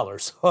donated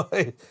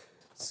 $1.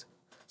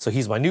 So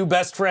he's my new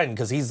best friend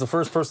because he's the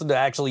first person to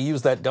actually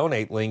use that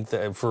donate link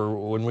for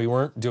when we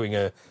weren't doing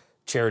a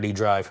charity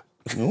drive.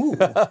 Ooh,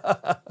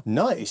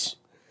 nice.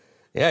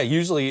 Yeah,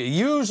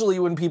 usually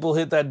when people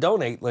hit that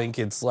donate link,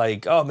 it's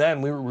like, oh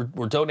man,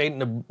 we're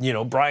donating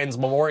to Brian's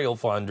Memorial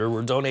Fund, or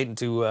we're donating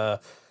to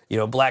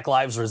Black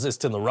Lives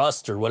Resisting the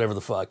Rust, or whatever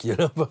the fuck,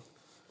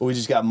 We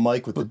just got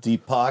Mike with the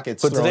deep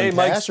pockets but throwing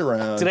cash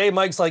around. Today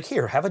Mike's like,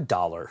 here, have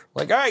 $1.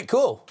 Like, all right,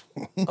 cool,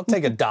 I'll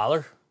take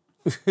 $1.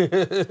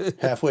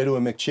 Halfway to a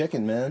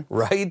McChicken, man.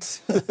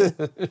 Right?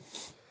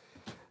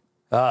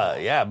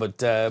 Yeah,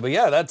 but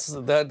yeah,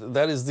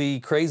 that is the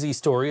crazy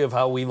story of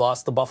how we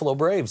lost the Buffalo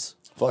Braves.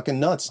 Fucking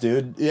nuts,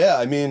 dude. Yeah,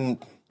 I mean,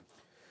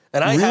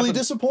 and really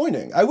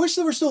disappointing. I wish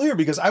they were still here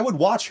because I would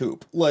watch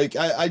hoop. Like,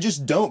 I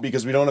just don't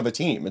because we don't have a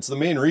team. It's the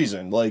main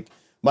reason. Like,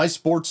 my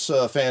sports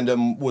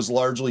fandom was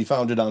largely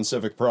founded on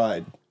civic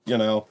pride,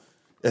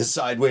 as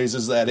sideways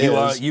as that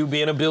is. You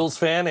being a Bills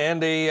fan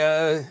and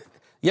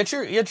yet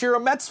you're a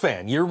Mets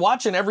fan. You're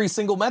watching every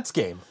single Mets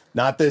game.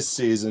 Not this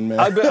season, man.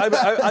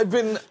 I've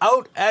been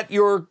out at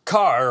your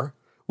car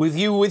with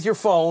you with your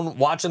phone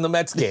watching the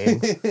Mets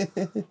game.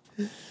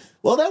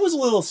 Well, that was a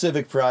little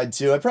civic pride,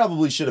 too. I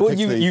probably should have picked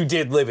you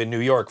did live in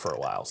New York for a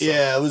while. So.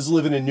 Yeah, I was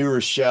living in New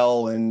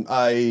Rochelle, and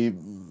I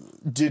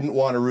didn't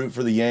want to root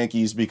for the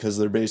Yankees because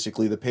they're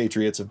basically the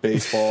Patriots of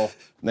baseball.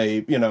 They,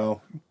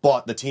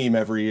 bought the team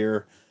every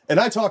year. And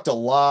I talked a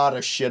lot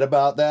of shit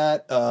about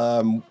that.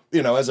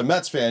 As a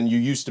Mets fan, you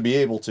used to be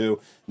able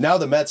to. Now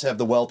the Mets have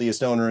the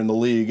wealthiest owner in the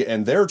league,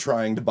 and they're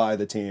trying to buy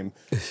the team.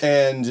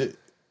 And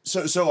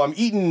so I'm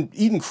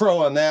eating crow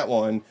on that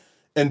one.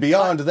 And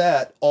beyond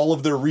that, all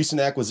of their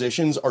recent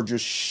acquisitions are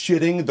just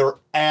shitting their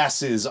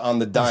asses on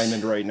the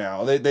diamond right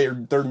now.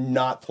 They're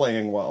not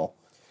playing well.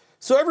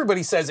 So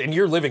everybody says, and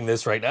you're living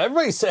this right now,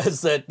 everybody says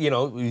that,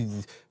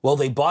 well,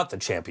 they bought the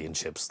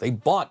championships. They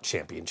bought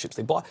championships.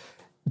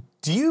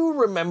 Do you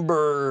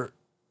remember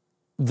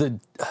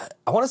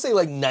I want to say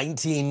like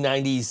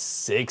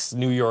 1996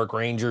 New York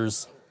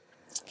Rangers,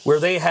 where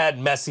they had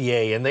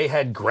Messier and they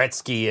had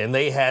Gretzky and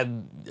they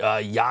had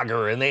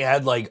Jagr and they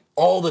had like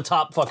all the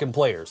top fucking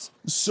players.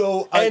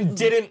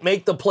 Didn't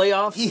make the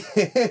playoffs?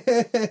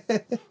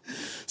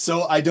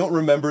 So I don't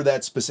remember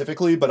that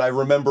specifically, but I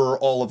remember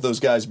all of those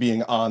guys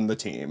being on the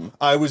team.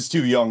 I was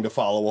too young to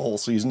follow a whole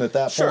season at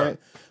that point.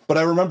 But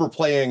I remember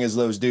playing as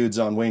those dudes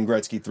on Wayne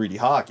Gretzky 3D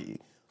hockey.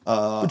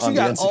 But you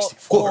got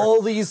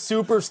all these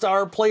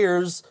superstar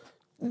players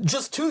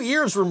just 2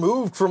 years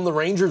removed from the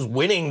Rangers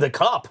winning the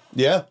cup.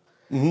 Yeah.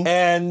 Mm-hmm.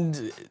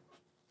 And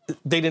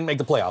they didn't make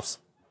the playoffs.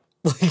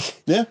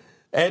 Yeah.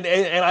 And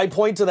I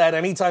point to that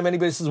anytime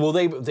anybody says, well,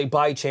 they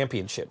buy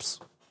championships.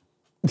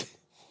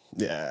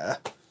 Yeah.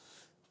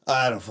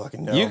 I don't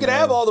fucking know. You can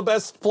have all the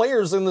best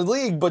players in the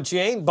league, but you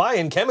ain't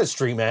buying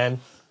chemistry,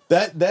 man.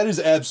 That is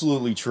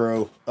absolutely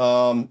true.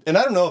 And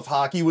I don't know if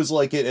hockey was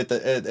like it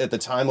at the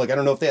time. Like, I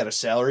don't know if they had a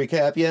salary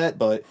cap yet,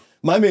 but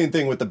my main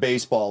thing with the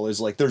baseball is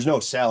like there's no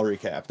salary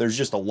cap. There's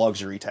just a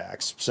luxury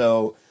tax.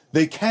 So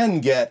they can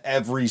get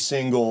every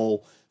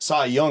single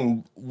Cy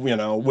Young,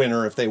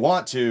 winner if they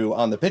want to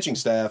on the pitching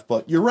staff.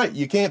 But you're right,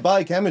 you can't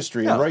buy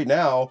chemistry. No. And right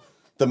now,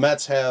 the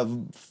Mets have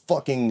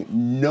fucking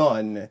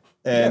none.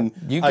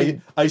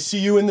 And I see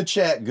you in the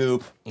chat,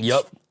 Goop.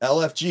 Yep.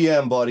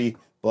 LFGM, buddy.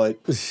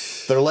 But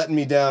they're letting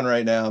me down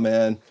right now,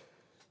 man.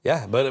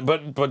 Yeah,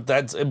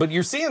 but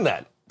you're seeing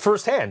that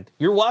firsthand.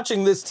 You're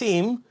watching this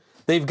team.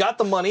 They've got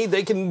the money.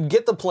 They can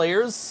get the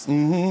players.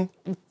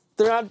 Mm-hmm.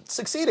 They're not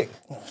succeeding.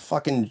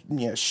 Fucking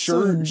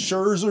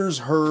Scherzer's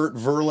hurt.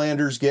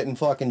 Verlander's getting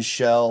fucking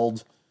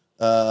shelled.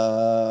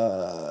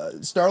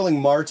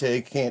 Starling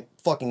Marte can't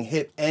fucking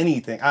hit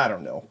anything. I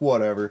don't know.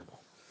 Whatever.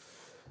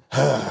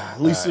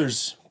 At least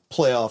there's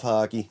playoff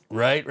hockey.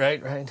 Right.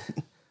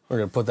 We're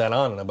going to put that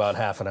on in about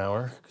half an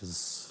hour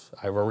because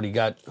I've already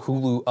got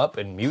Hulu up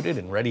and muted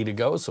and ready to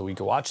go so we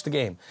can watch the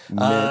game.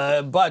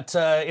 But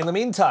in the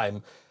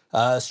meantime,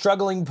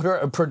 Struggling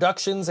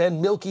Productions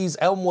and Milky's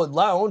Elmwood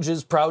Lounge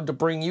is proud to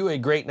bring you a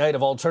great night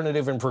of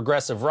alternative and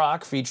progressive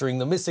rock featuring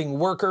The Missing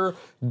Worker,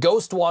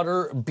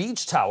 Ghostwater,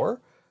 Beach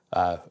Tower.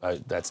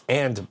 That's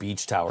and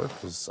Beach Tower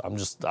because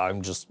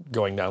I'm just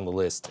going down the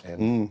list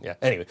and yeah.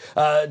 Anyway,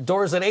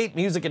 doors at 8,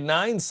 music at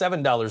 9,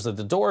 $7 at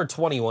the door,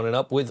 21 and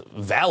up with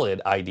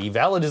valid ID.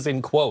 Valid is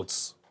in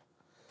quotes,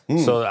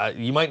 so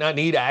you might not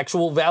need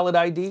actual valid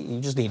ID.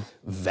 You just need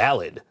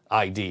valid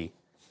ID.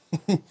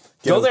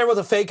 Go there with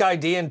a fake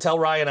ID and tell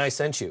Ryan I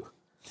sent you.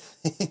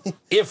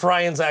 If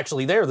Ryan's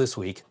actually there this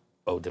week.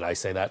 Oh, did I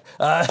say that?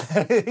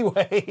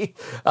 Anyway,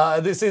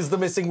 this is The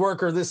Missing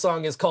Worker. This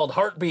song is called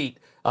Heartbeat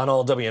on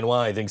All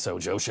WNY Think So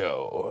Joe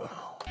Show.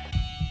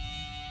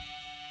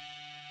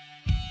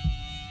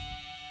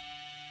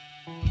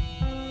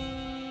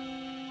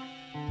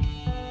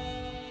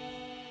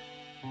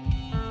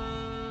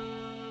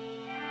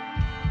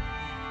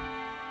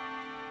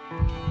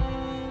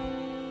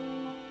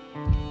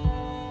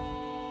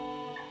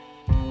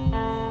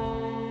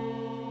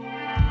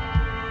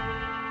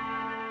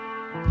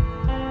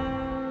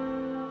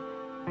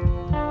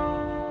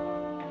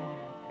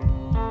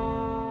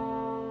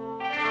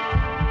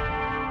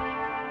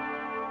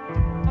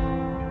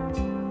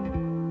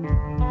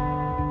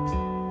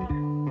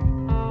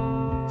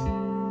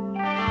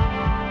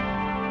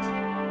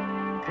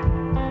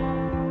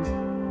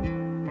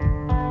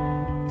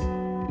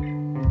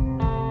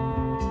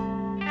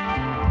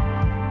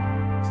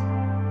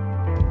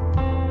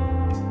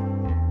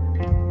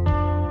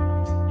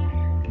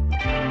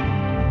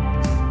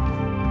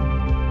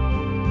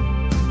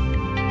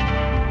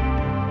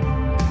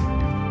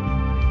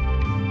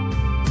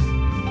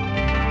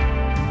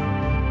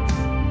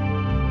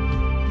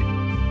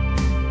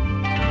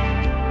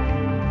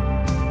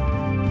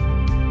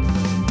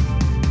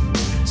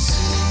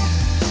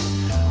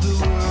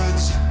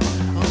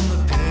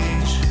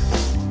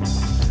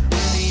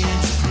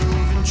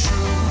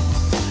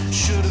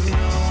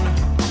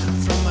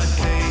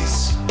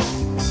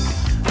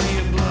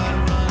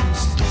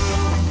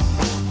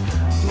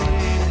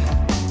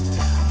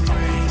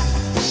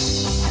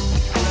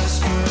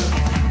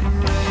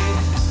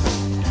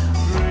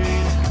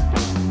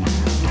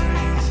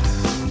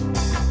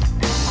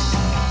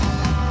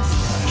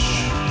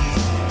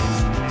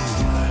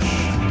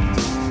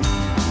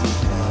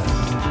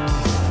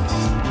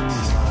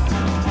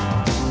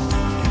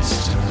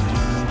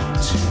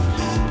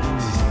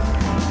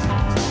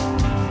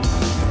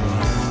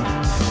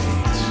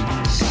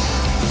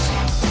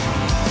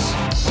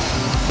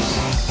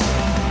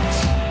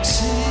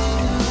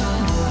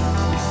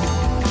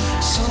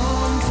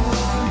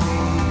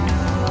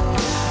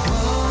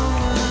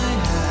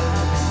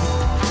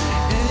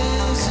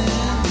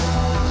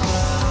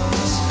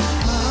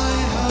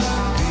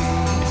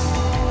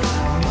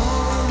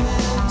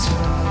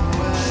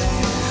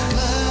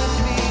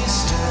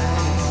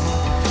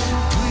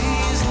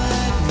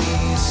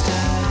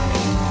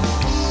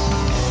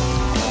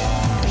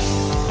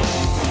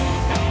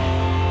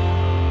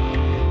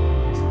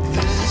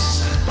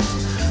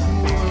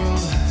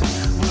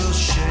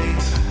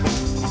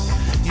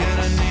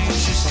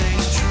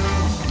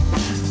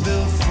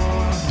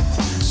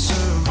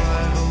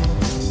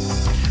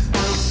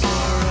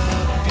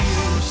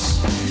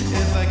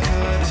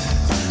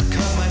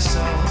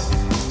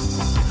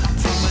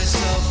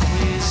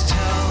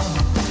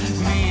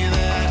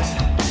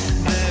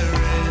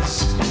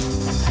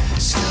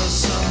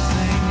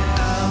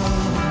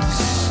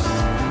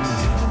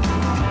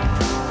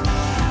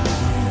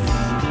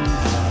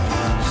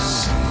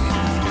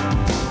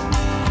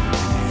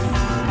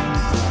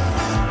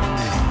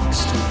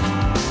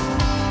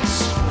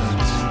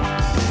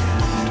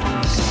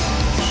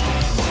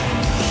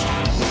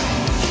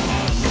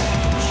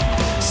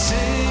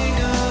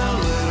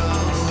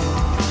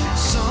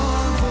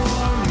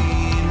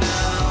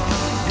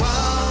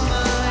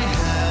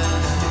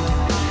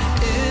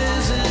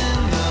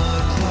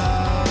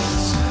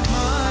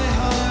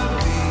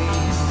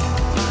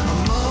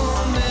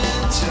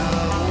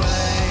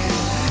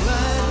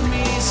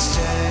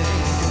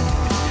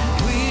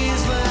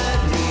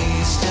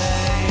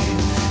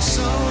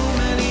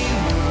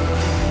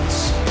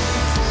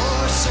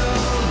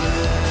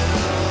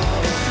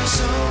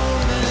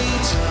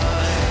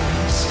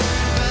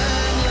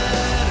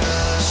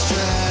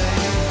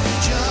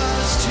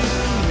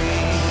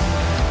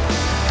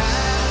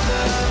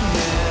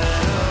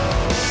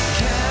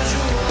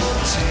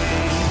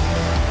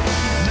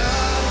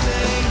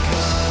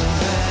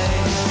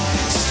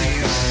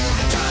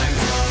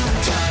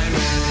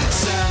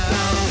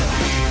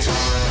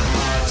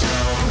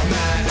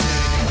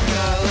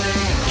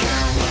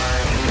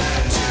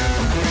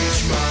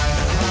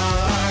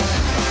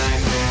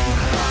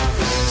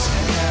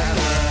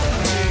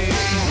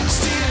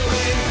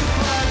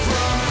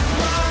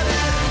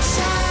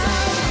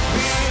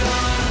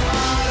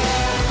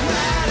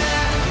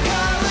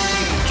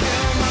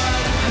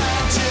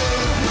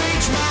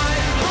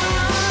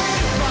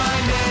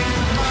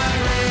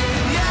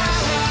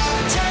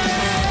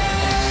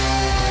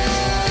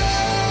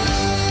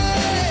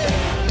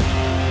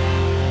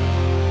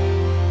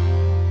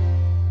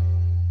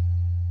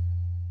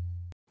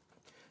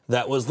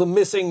 That was The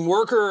Missing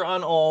Worker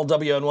on all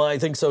WNY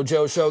Think So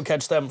Joe show.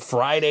 Catch them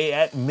Friday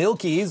at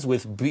Milky's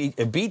with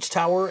Beach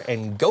Tower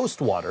and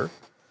Ghostwater.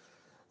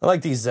 I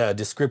like these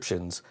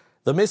descriptions.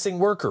 The Missing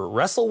Worker,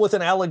 wrestle with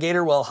an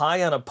alligator while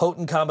high on a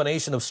potent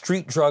combination of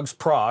street drugs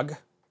prog.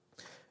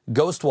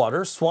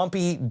 Ghostwater,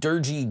 swampy,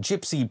 dirgy,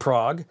 gypsy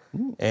prog.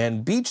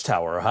 And Beach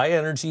Tower, high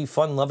energy,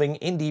 fun-loving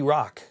indie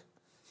rock.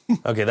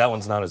 Okay, that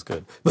one's not as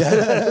good.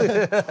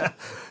 But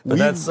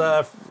that's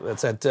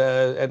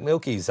at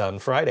Milky's on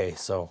Friday,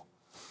 so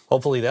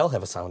hopefully they'll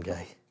have a sound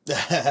guy.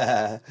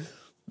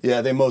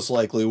 Yeah, they most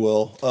likely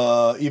will.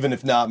 Even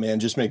if not, man,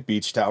 just make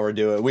Beach Tower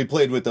do it. We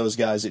played with those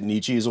guys at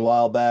Nietzsche's a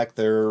while back.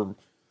 They're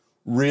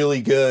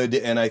really good,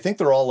 and I think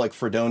they're all like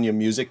Fredonia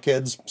music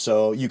kids,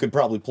 so you could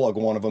probably plug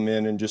one of them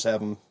in and just have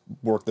them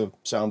work the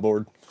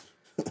soundboard.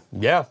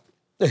 Yeah.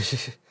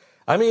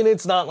 I mean,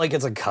 it's not like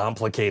it's a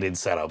complicated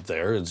setup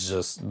there. It's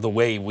just the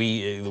way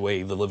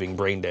the Living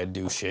Brain Dead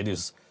do shit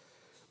is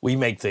we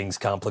make things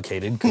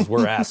complicated because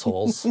we're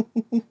assholes.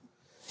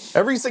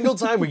 Every single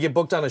time we get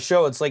booked on a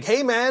show, it's like,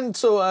 hey, man,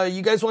 so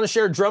you guys want to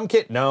share a drum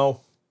kit? No.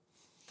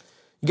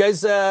 You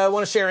guys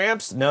want to share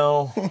amps?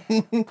 No.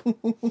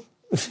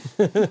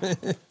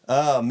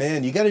 Oh,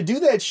 man, you got to do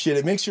that shit.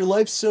 It makes your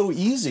life so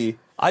easy.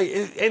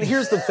 And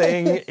here's the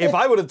thing. If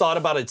I would have thought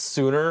about it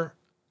sooner,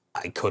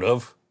 I could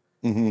have.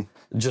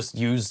 Just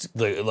used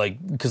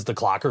because the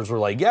clockers were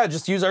like, yeah,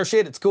 just use our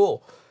shit, it's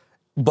cool.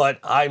 But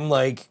I'm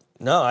like,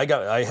 no,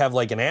 I have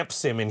like an amp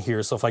sim in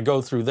here, so if I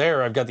go through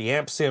there, I've got the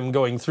amp sim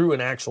going through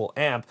an actual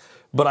amp.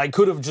 But I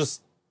could have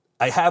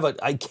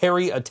I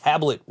carry a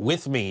tablet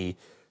with me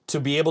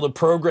to be able to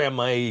program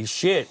my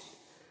shit,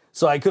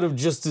 so I could have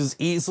just as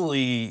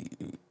easily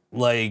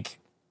just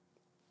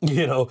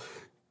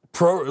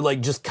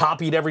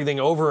copied everything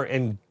over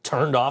and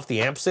turned off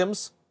the amp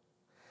sims.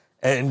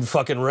 And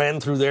fucking ran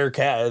through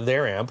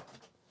their amp.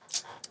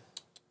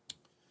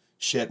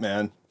 Shit,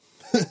 man.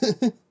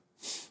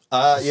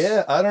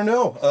 Yeah, I don't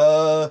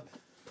know.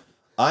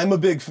 I'm a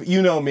big,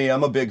 you know me,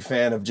 I'm a big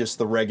fan of just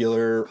the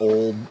regular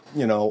old,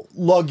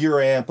 lug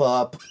your amp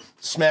up,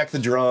 smack the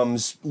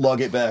drums,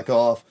 lug it back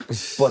off.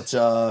 But,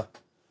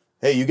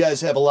 hey, you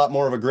guys have a lot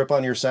more of a grip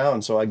on your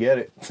sound, so I get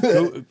it.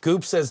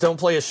 Goop says, don't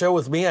play a show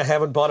with me. I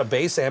haven't bought a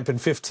bass amp in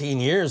 15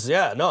 years.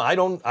 Yeah, no, I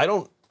don't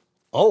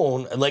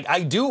own,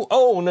 I do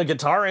own a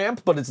guitar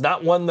amp, but it's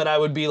not one that I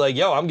would be like,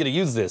 yo, I'm gonna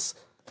use this.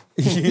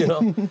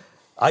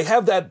 I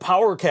have that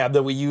power cab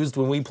that we used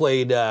when we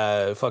played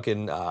what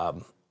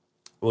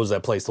was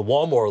that place, the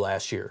Walmore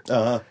last year.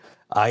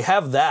 I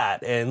have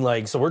that,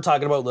 and so we're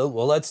talking about,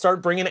 well, let's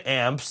start bringing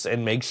amps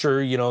and make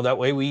sure, that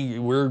way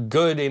we're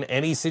good in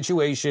any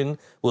situation.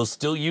 We'll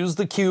still use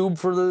the cube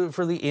for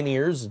the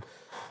in-ears.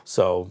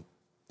 So,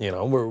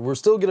 we're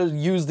still gonna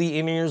use the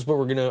in-ears, but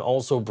we're gonna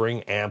also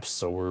bring amps,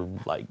 so we're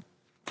like,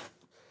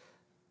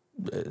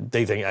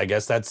 they think, I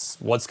guess that's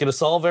what's going to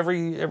solve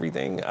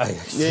everything.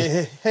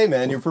 Yeah, hey,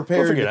 man, you're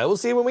prepared. We'll figure it out. We'll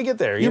see when we get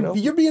there,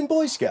 You're being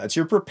Boy Scouts.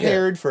 You're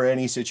prepared for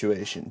any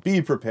situation.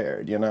 Be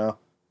prepared,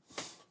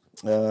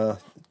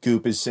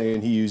 Goop is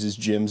saying he uses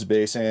Jim's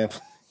bass amp.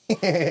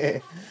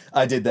 I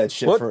did that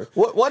shit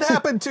What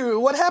happened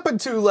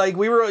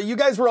to, you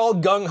guys were all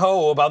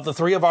gung-ho about the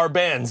three of our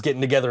bands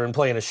getting together and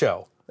playing a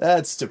show.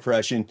 That's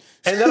depression.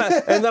 And then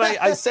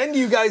I send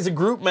you guys a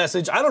group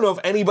message. I don't know if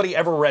anybody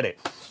ever read it.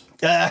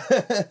 Yeah,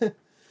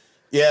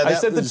 I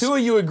sent the two of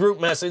you a group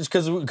message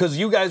because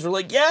you guys were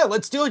like, yeah,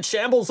 let's do it.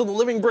 Shambles and the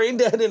Living Brain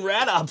Dead and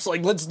Rat Ops.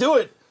 Let's do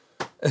it.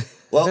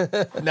 Well,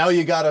 now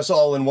you got us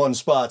all in one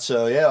spot.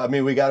 So, yeah,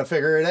 we got to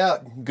figure it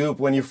out. Goop,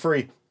 when you're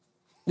free.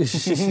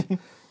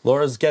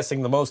 Laura's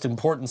guessing the most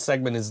important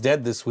segment is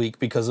dead this week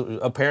because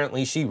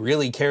apparently she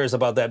really cares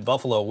about that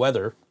Buffalo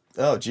weather.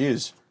 Oh,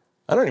 jeez.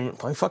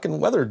 My fucking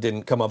weather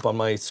didn't come up on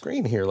my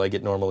screen here like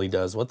it normally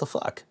does. What the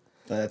fuck?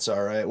 That's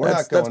all right.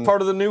 That's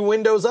part of the new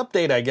Windows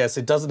update, I guess.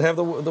 It doesn't have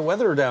the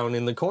weather down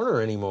in the corner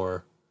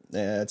anymore.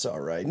 Yeah, that's all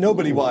right.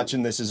 Nobody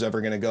watching this is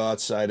ever going to go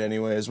outside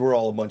anyways. We're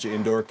all a bunch of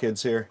indoor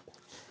kids here.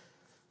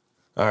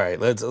 All right,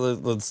 let's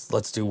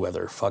do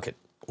weather. Fuck it.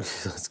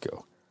 Let's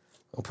go.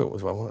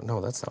 No,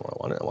 that's not what I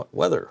wanted. I want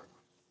weather.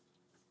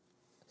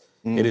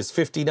 It is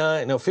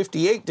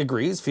 58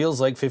 degrees.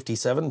 Feels like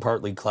 57,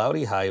 partly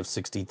cloudy. High of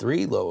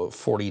 63, low of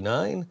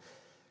 49.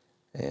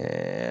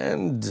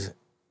 And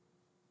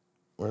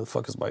where the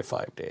fuck is my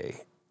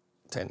 5-day,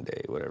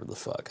 10-day, whatever the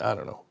fuck? I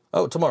don't know.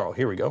 Oh, tomorrow.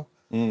 Here we go.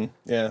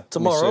 Yeah.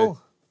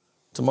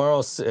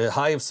 Tomorrow's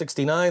high of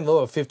 69, low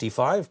of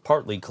 55,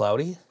 partly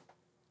cloudy.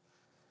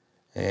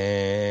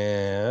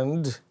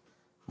 And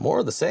more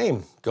of the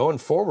same. Going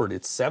forward,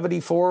 it's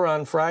 74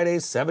 on Friday,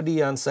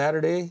 70 on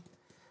Saturday.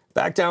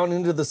 Back down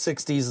into the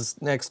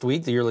 60s next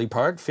week, the early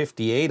part.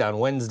 58 on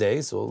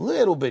Wednesday, so a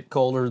little bit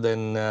colder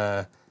than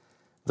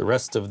the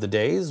rest of the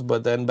days,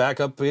 but then back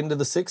up into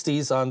the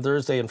 60s on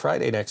Thursday and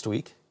Friday next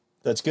week.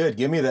 That's good.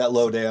 Give me that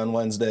low day on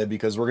Wednesday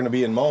because we're going to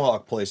be in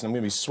Mohawk Place and I'm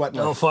going to be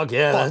sweating my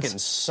fucking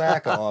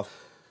sack off.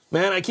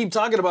 Man, I keep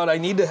talking about I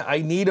need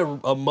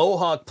a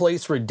Mohawk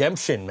Place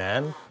redemption,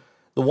 man.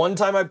 The one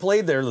time I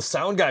played there, the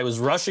sound guy was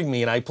rushing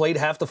me, and I played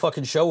half the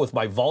fucking show with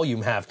my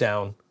volume half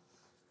down.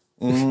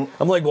 I'm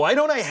like, why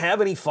don't I have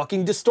any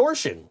fucking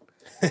distortion?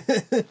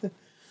 And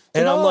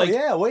I'm like,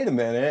 yeah, wait a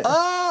minute.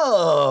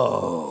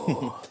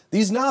 oh.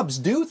 These knobs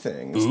do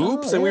things.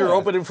 Oops. Oh, And we were yeah.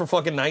 opening for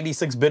fucking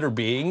 96 Bitter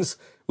Beings,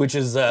 which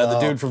is the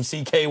dude from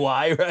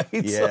CKY, right?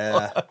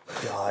 Yeah. So,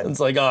 God. it's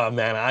like, oh,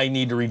 man, I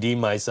need to redeem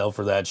myself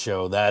for that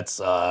show. That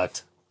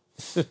sucked.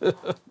 Yeah,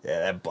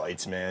 that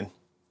bites, man.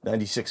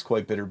 96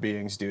 Quite Bitter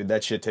Beings, dude.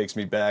 That shit takes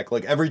me back.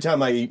 Like, every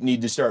time I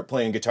need to start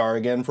playing guitar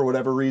again for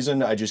whatever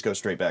reason, I just go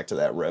straight back to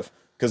that riff.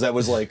 Because that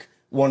was, like,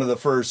 one of the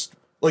first...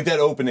 Like, that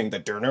opening,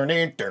 that...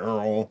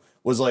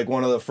 was, like,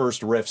 one of the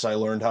first riffs I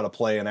learned how to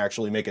play and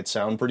actually make it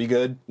sound pretty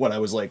good when I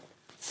was, like,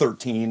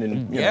 13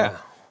 and, you know,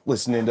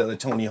 listening to the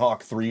Tony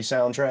Hawk 3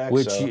 soundtrack.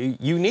 Which so.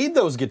 you need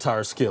those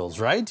guitar skills,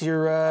 right? You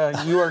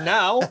are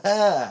now...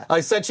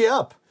 I set you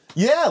up.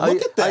 Yeah,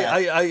 look at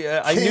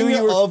that. I King knew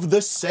you were of the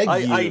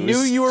Seguse. I knew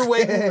you were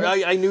waiting.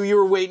 I knew you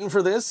were waiting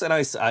for this, and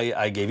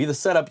I gave you the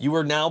setup. You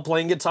are now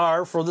playing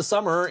guitar for the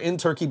summer in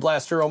Turkey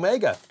Blaster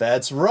Omega.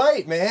 That's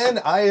right, man.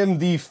 I am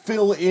the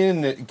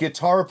fill-in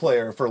guitar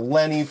player for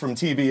Lenny from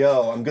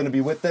TBO. I'm going to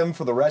be with them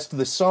for the rest of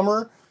the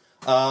summer.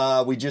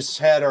 We just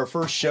had our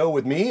first show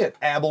with me at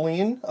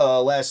Abilene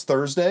last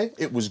Thursday.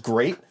 It was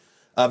great.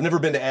 I've never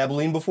been to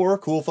Abilene before.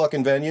 Cool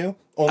fucking venue.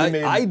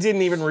 I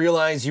didn't even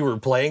realize you were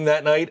playing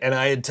that night, and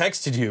I had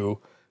texted you,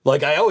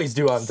 like I always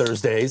do on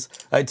Thursdays.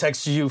 I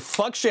texted you,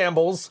 fuck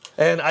Shambles,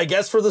 and I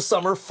guess for the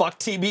summer, fuck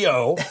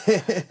TBO.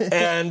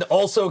 And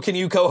also, can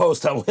you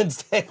co-host on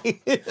Wednesday?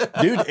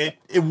 Dude,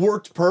 it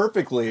worked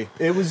perfectly.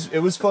 It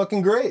was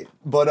fucking great.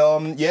 But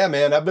yeah,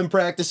 man, I've been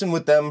practicing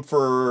with them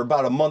for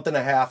about a month and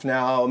a half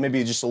now,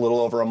 maybe just a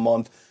little over a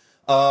month.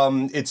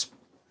 It's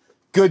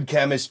good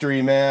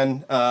chemistry,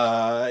 man.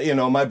 You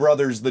know, my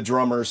brother's the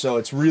drummer, so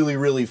it's really,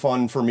 really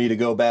fun for me to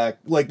go back.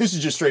 Like, this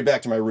is just straight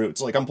back to my roots.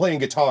 Like, I'm playing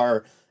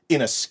guitar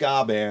in a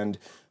ska band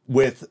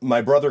with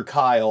my brother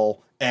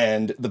Kyle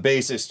and the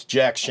bassist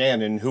Jack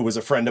Shannon, who was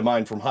a friend of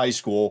mine from high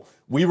school.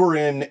 We were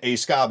in a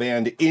ska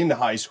band in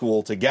high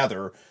school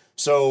together.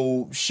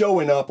 So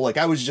showing up, like,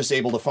 I was just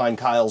able to find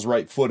Kyle's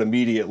right foot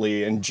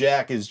immediately, and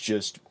Jack is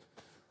just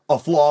a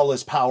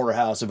flawless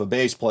powerhouse of a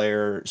bass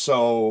player.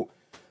 So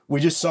we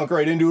just sunk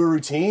right into a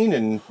routine,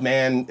 and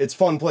man, it's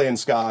fun playing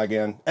ska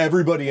again.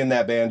 Everybody in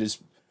that band is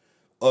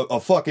a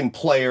fucking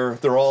player.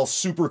 They're all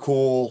super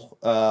cool.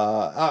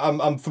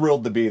 I'm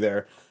thrilled to be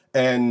there.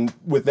 And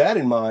with that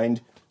in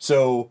mind,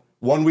 so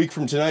 1 week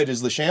from tonight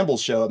is the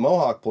Shambles show at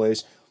Mohawk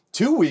Place.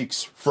 2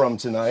 weeks from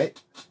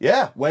tonight,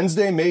 yeah,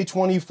 Wednesday, May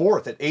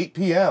 24th at 8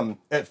 p.m.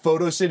 at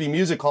Photo City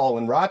Music Hall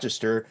in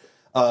Rochester.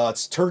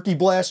 It's Turkey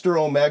Blaster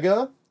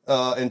Omega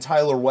and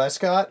Tyler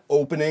Westcott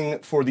opening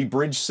for the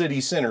Bridge City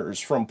Sinners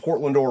from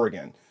Portland,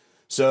 Oregon.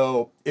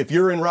 So if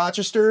you're in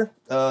Rochester,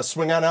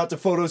 swing on out to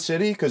Photo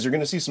City, because you're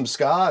going to see some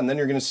ska, and then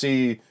you're going to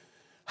see,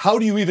 how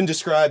do you even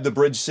describe the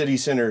Bridge City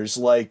Sinners?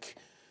 Like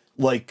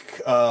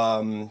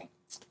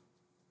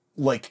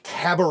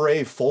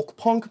cabaret folk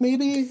punk,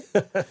 maybe?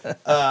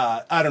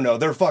 I don't know.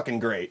 They're fucking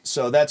great.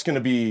 So that's going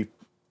to be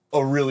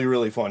a really,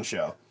 really fun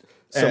show.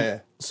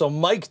 So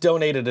Mike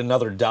donated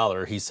another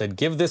 $1. He said,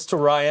 give this to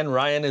Ryan.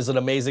 Ryan is an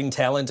amazing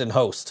talent and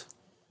host.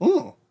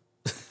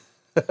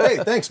 Hey,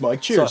 thanks,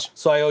 Mike. Cheers.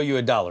 So I owe you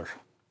 $1.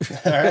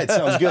 All right,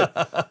 sounds good.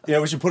 You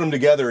know, we should put them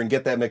together and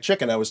get that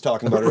McChicken I was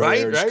talking about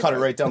earlier. Just cut it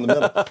right down the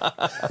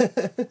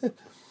middle.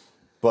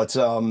 But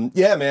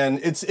yeah,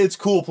 man, it's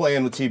cool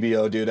playing with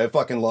TBO, dude. I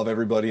fucking love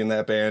everybody in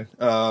that band.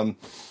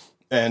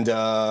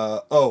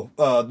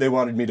 They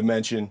wanted me to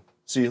mention,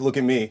 see, look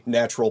at me,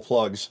 natural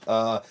plugs,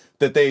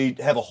 that they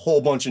have a whole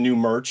bunch of new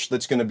merch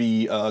that's going to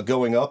be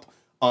going up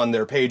on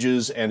their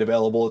pages and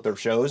available at their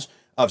shows.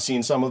 I've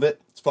seen some of it.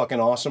 It's fucking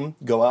awesome.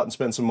 Go out and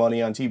spend some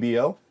money on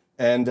TBO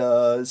and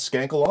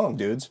skank along,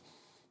 dudes.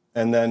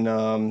 And then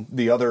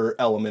the other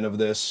element of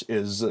this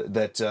is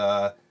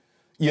that,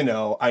 you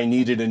know, I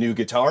needed a new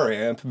guitar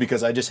amp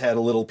because I just had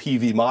a little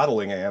PV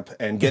modeling amp,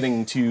 and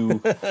getting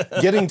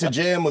to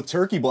jam with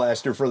Turkey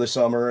Blaster for the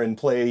summer and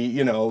play,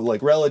 you know,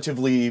 like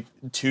relatively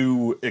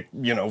two,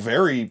 you know,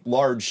 very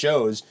large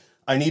shows,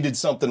 I needed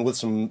something with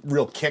some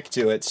real kick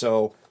to it.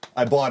 So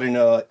I bought an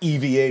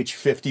EVH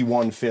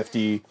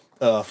 5150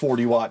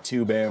 40-watt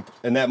tube amp,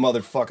 and that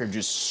motherfucker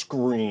just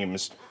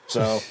screams.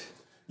 So,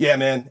 yeah,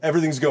 man,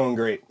 everything's going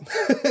great.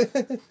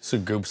 So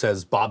Goop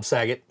says, Bob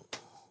Saget.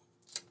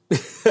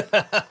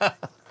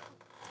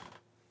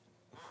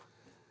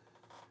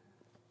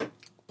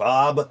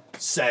 Bob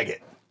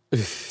Saget.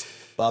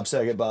 Bob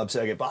Saget, Bob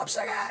Saget, Bob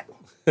Saget.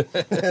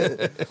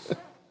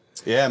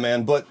 Yeah,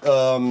 man. But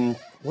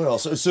what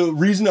else? So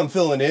reason I'm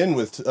filling in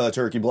with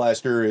Turkey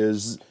Blaster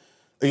is,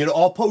 you know,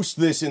 I'll post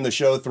this in the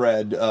show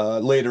thread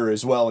later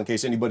as well in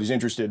case anybody's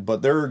interested.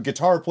 But their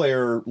guitar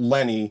player,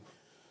 Lenny,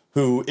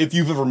 who, if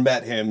you've ever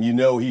met him, you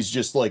know he's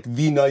just like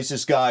the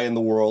nicest guy in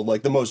the world,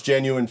 like the most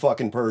genuine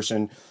fucking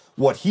person.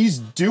 What he's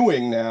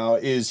doing now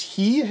is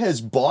he has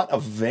bought a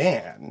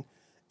van,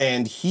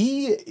 and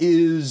he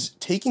is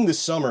taking the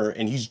summer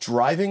and he's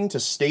driving to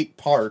state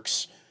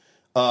parks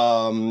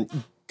going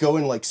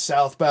like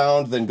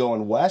southbound, then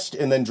going west,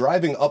 and then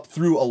driving up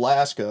through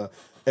Alaska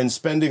and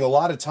spending a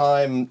lot of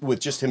time with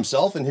just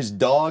himself and his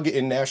dog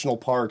in national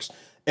parks,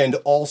 and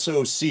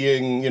also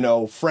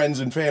seeing, friends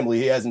and family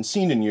he hasn't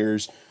seen in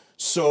years.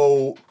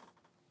 So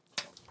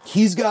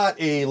he's got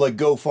a like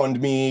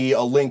GoFundMe,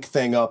 a link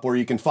thing up where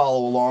you can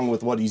follow along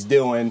with what he's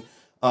doing.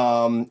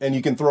 And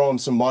you can throw him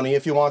some money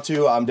if you want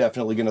to. I'm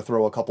definitely going to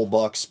throw a couple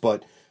bucks,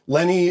 but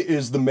Lenny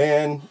is the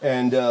man,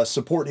 and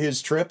support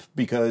his trip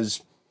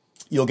because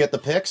you'll get the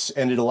pics,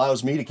 and it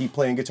allows me to keep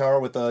playing guitar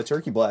with a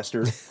Turkey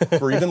Blaster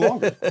for even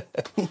longer.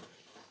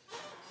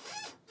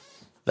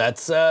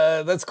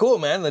 That's cool,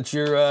 man, that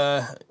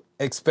you're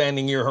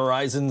expanding your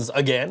horizons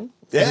again.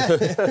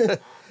 Yeah.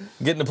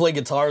 Getting to play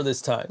guitar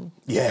this time.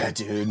 Yeah,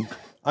 dude.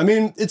 I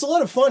mean, it's a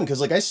lot of fun because,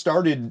 like, I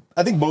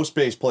think most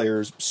bass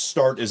players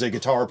start as a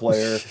guitar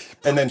player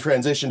and then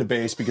transition to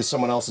bass because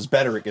someone else is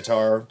better at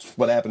guitar. It's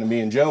what happened to me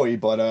and Joey.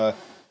 But,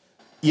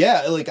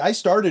 yeah, like, I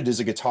started as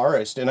a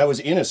guitarist and I was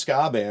in a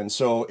ska band.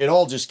 So it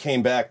all just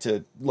came back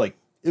to, like,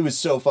 it was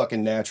so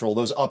fucking natural.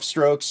 Those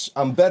upstrokes,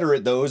 I'm better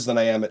at those than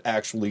I am at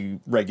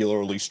actually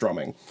regularly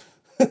strumming.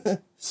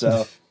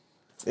 So,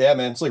 yeah,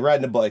 man, it's like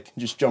riding a bike.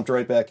 Just jumped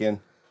right back in.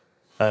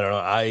 I don't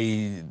know.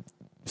 I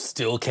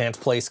still can't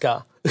play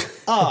ska.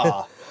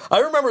 Ah. I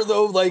remember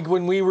though, like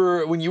when you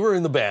were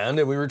in the band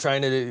and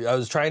I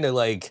was trying to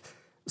like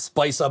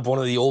spice up one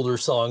of the older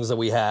songs that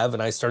we have,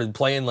 and I started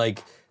playing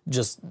like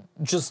just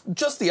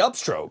the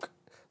upstroke,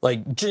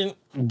 like jin,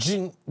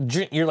 jin,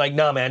 jin. You're like,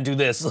 nah, man, do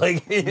this,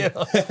 like,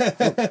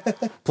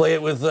 play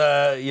it with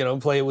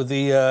with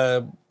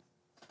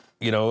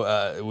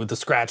the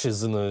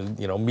scratches and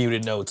the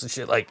muted notes and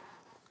shit, like.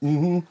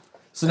 Mm-hmm.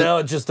 So now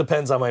it just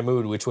depends on my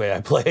mood which way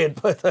I play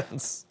it, but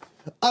that's.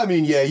 I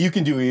mean, yeah, you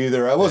can do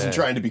either. I wasn't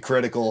trying to be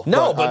critical.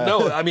 No,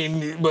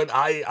 but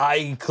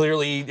I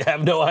clearly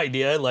have no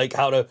idea, like,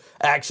 how to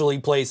actually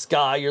play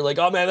ska. You're like,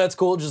 oh, man, that's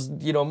cool. Just,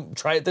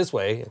 try it this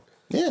way.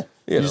 Yeah.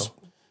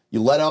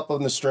 You let up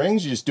on the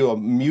strings, you just do a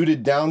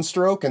muted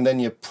downstroke, and then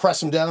you press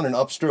them down and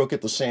upstroke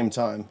at the same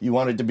time. You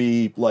want it to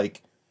be,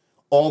 like,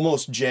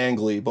 almost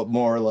jangly, but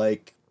more,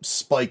 like,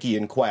 spiky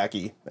and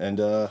quacky. And,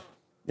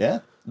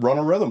 run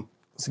a rhythm.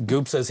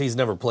 Goop says he's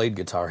never played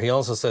guitar. He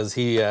also says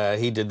he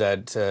did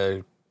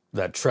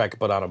that trek,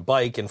 but on a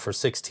bike, and for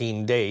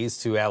 16 days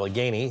to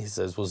Allegheny, he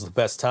says was the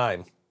best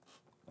time.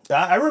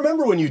 I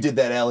remember when you did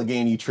that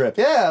Allegheny trip.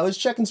 Yeah, I was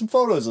checking some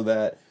photos of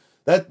that.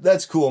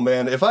 That's cool,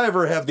 man. If I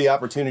ever have the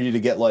opportunity to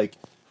get like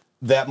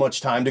that much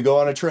time to go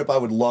on a trip, I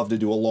would love to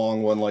do a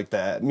long one like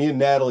that. Me and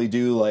Natalie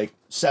do like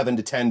 7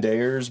 to 10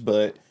 days,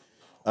 but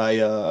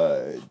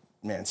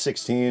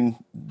 16.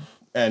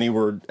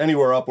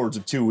 Anywhere upwards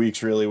of 2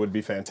 weeks really would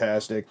be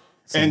fantastic.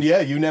 And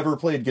yeah, you never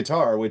played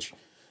guitar, which,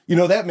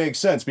 that makes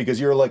sense because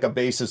you're like a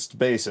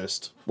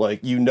bassist. Like,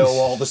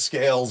 all the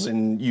scales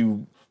and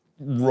you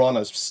run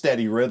a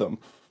steady rhythm.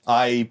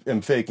 I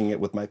am faking it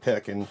with my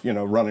pick and,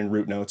 running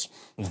root notes.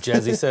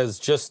 Jazzy says,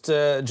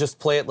 just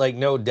play it like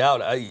No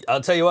Doubt.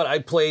 I'll tell you what, I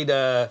played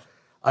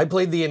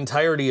the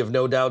entirety of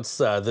No Doubt's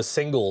the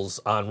singles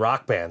on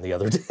Rock Band the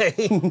other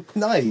day.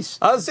 Nice.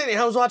 I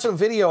was watching a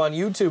video on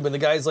YouTube, and the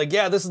guy's like,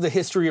 yeah, this is the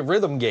history of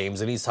rhythm games,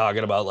 and he's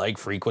talking about like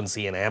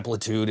frequency and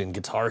amplitude and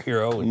Guitar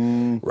Hero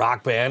and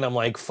Rock Band. I'm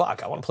like,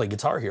 fuck, I want to play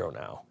Guitar Hero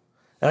now.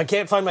 And I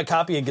can't find my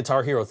copy of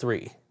Guitar Hero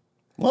 3.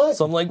 What?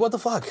 So I'm like, what the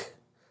fuck?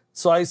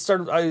 So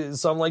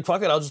I'm like,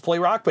 fuck it, I'll just play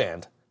Rock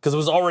Band. Because it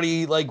was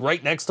already like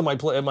right next to my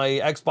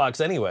Xbox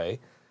anyway.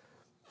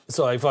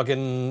 So I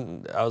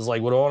was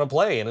like, what do I want to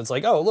play? And it's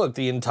like, oh, look,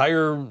 the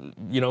entire,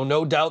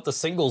 No Doubt the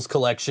singles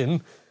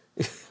collection.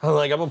 I'm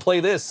like, I'm going to play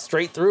this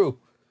straight through.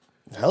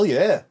 Hell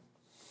yeah.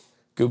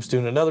 Goop's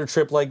doing another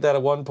trip like that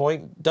at one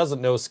point.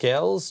 Doesn't know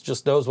scales,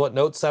 just knows what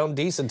notes sound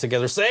decent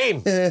together.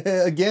 Same.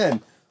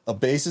 Again, a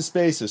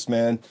bassist,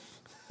 man.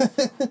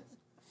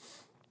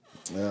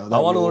 Yeah, I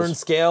want to learn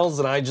scales,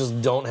 and I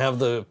just don't have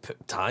the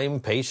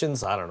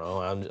patience. I don't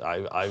know.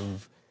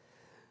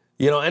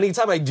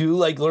 Anytime I do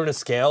like learn a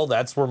scale,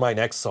 that's where my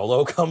next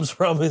solo comes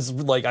from. Is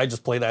like I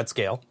just play that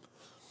scale.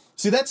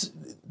 See, that's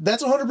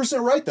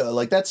 100% right though.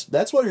 Like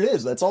that's what it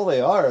is. That's all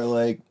they are.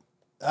 Like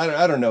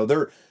I don't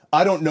know.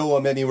 I don't know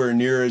them anywhere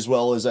near as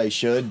well as I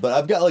should, but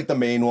I've got like the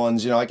main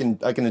ones. I can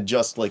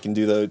adjust like and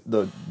do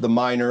the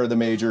minor, the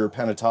major,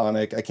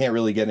 pentatonic. I can't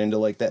really get into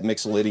like that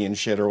Mixolydian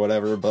shit or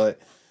whatever. But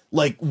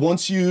like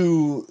once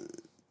you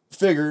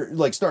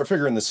start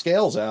figuring the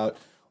scales out,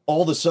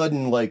 all of a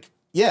sudden like.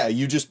 Yeah,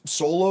 you just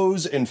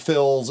solos and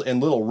fills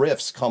and little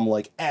riffs come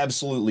like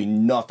absolutely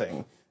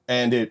nothing.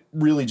 And it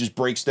really just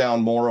breaks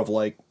down more of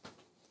like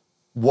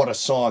what a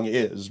song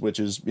is,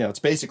 which is, it's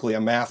basically a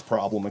math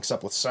problem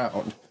except with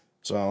sound.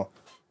 So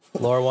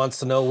Laura wants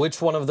to know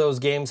which one of those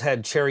games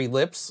had Cherry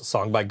Lips,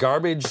 song by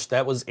Garbage.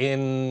 That was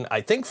in, I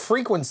think,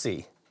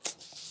 Frequency.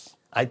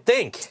 Might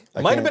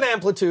have been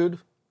Amplitude.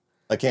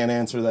 I can't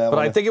answer that but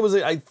one. I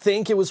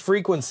think it was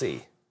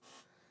Frequency.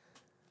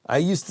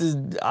 I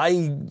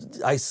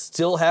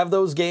still have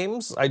those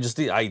games. I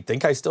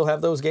think I still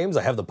have those games.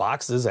 I have the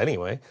boxes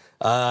anyway.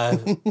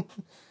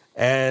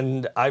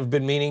 And I've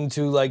been meaning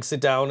to like sit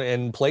down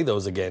and play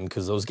those again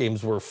because those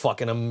games were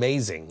fucking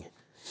amazing.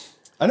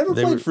 I never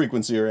played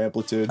Frequency or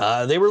Amplitude.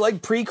 They were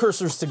like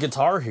precursors to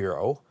Guitar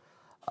Hero.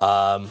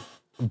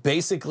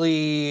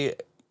 Basically,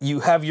 you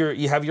have your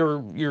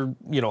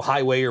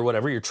highway or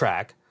whatever, your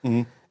track,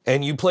 and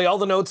you play all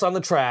the notes on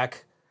the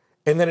track,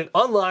 and then it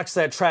unlocks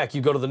that track.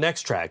 You go to the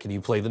next track and you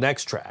play the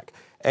next track,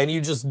 and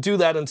you just do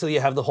that until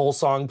you have the whole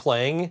song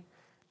playing.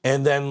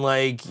 And then,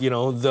 like,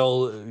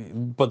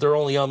 but they're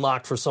only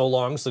unlocked for so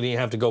long, so then you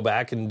have to go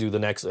back and do the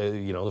next,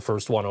 the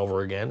first one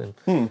over again.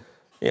 And,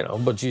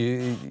 but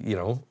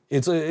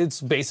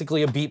it's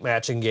basically a beat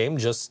matching game,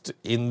 just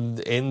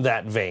in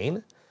that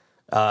vein.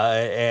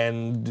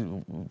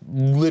 And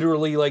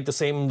literally, like, the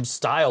same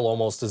style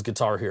almost as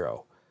Guitar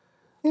Hero.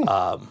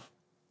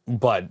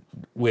 But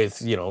with,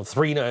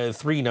 three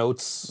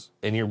notes,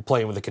 and you're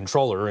playing with a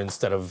controller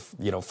instead of,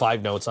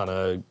 5 notes on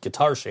a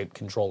guitar-shaped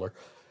controller.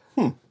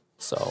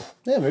 So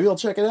yeah, maybe I'll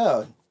check it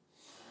out.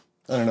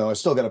 I don't know. I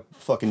still got to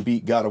fucking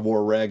beat God of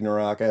War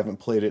Ragnarok. I haven't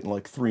played it in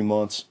like 3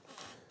 months.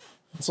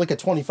 It's like a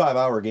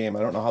 25-hour game. I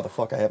don't know how the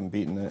fuck I haven't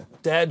beaten it.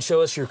 Dad,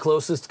 show us your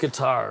closest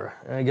guitar.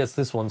 I guess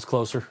this one's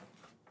closer.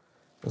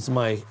 This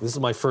is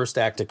my first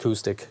act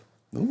acoustic.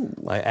 Ooh.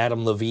 My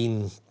Adam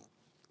Levine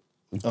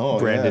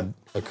branded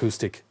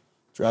acoustic.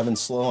 Driving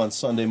slow on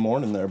Sunday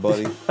morning there,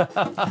 buddy.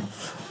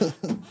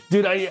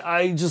 Dude,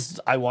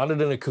 I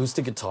wanted an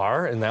acoustic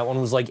guitar, and that one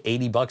was like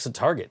 $80 at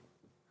Target.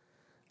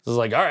 So I was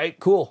like, all right,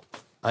 cool.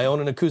 I own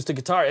an acoustic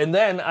guitar. And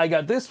then I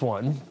got this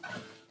one,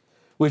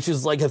 which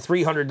is like a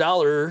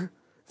 $300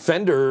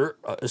 Fender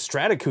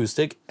Strat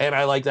acoustic, and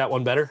I like that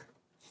one better.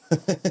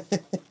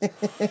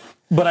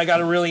 But I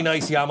got a really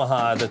nice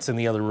Yamaha that's in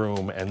the other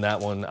room, and that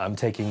one I'm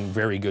taking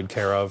very good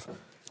care of.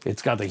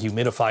 It's got the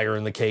humidifier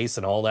in the case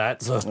and all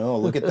that. So. Oh,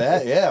 look at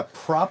that. Yeah,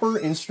 proper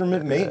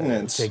instrument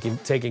maintenance.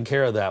 Taking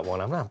care of that one.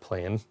 I'm not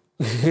playing.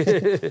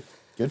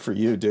 Good for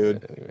you,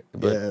 dude.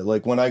 Yeah,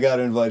 like when I got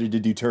invited to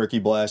do Turkey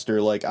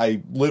Blaster, like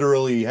I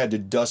literally had to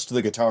dust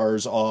the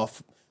guitars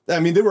off. I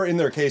mean, they were in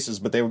their cases,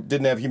 but they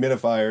didn't have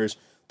humidifiers.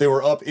 They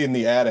were up in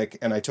the attic,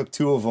 and I took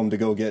 2 of them to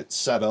go get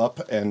set up,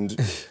 and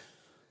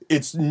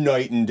it's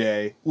night and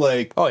day.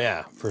 Like, oh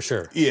yeah, for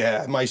sure.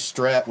 Yeah, my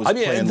Strat was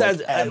playing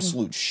like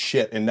absolute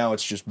shit, and now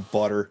it's just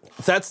butter.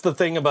 That's the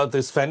thing about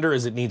this Fender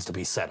is it needs to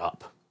be set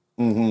up.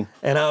 Mm-hmm.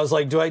 And I was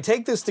like, do I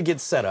take this to get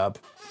set up?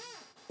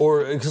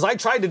 Or, because I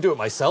tried to do it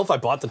myself. I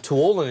bought the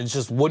tool, and it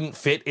just wouldn't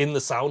fit in the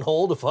sound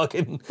hole to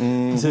fucking,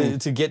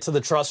 to get to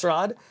the truss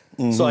rod.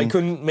 Mm-hmm. So I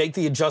couldn't make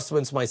the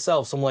adjustments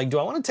myself. So I'm like, do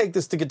I want to take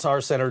this to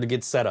Guitar Center to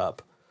get set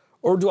up?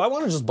 Or do I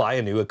want to just buy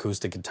a new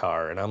acoustic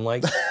guitar? And I'm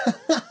like...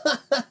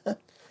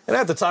 And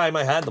at the time,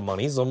 I had the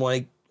money, so I'm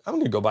like, I'm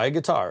going to go buy a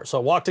guitar. So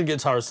I walked to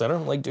Guitar Center.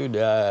 I'm like, dude,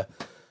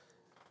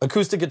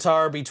 acoustic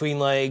guitar between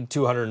like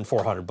 $200 and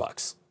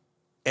 $400.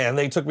 And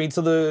they took me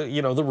to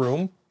the, the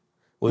room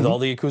with all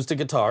the acoustic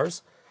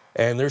guitars.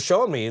 And they're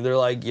showing me, they're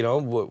like, they're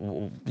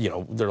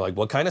like,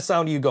 what kind of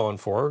sound are you going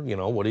for?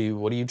 What are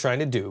you trying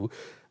to do?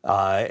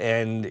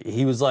 And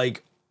he was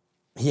like,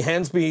 he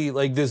hands me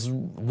like this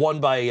one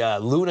by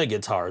Luna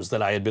guitars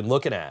that I had been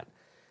looking at.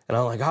 And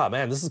I'm like, oh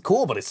man, this is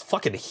cool, but it's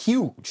fucking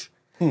huge.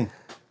 And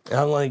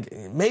I'm like,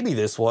 maybe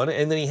this one.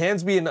 And then he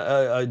hands me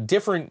a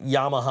different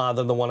Yamaha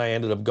than the one I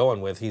ended up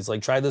going with. He's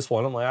like, try this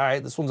one. I'm like, all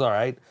right, this one's all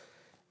right.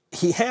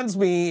 He hands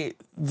me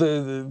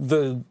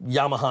the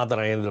Yamaha that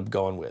I ended up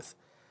going with.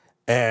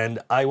 And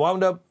I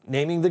wound up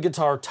naming the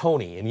guitar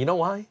Tony. And you know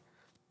why?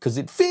 Because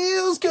it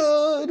feels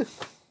good.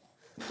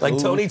 Like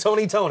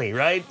Tony,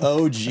 right?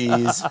 Oh,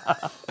 geez.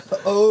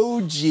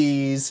 Oh,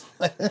 geez.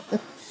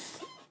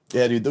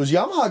 Yeah, dude, those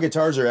Yamaha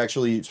guitars are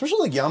actually,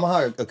 especially like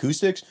Yamaha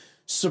acoustics,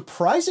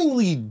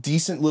 surprisingly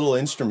decent little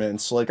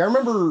instruments. Like I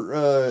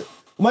remember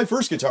my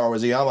first guitar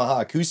was a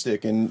Yamaha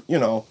acoustic, and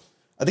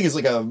I think it's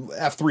like a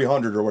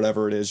F300 or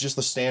whatever it is, just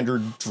the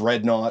standard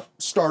Dreadnought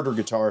starter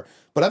guitar.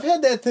 But I've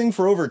had that thing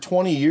for over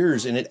 20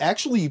 years, and it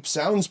actually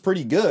sounds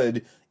pretty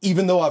good,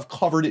 even though I've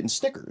covered it in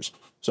stickers.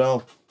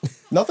 So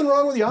nothing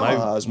wrong with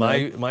Yamahas.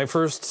 My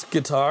first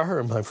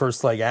guitar, my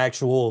first like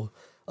actual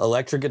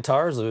electric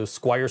guitar is a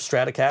Squier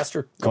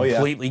Stratocaster,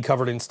 completely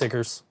covered in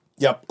stickers.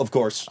 Yep, of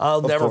course.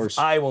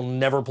 I will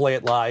never play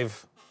it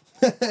live.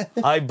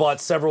 I bought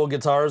several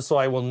guitars, so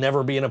I will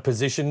never be in a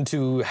position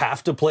to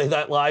have to play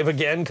that live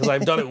again, because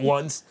I've done it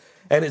once.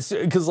 And it's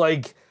because,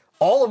 like,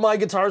 all of my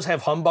guitars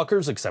have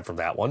humbuckers except for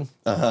that one.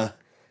 Uh-huh.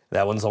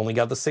 That one's only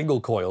got the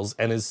single coils.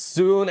 And as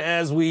soon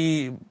as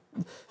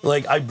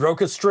I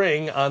broke a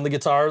string on the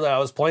guitar that I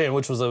was playing,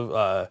 which was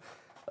a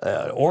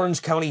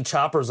Orange County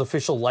Choppers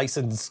official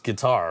licensed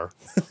guitar.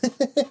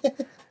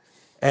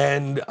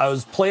 And I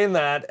was playing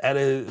that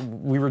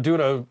we were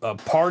doing a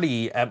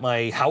party at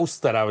my house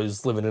that I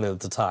was living in at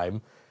the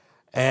time.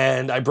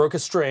 And I broke a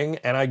string,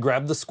 and I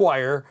grabbed the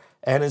Squier,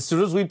 And as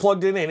soon as we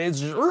plugged it in,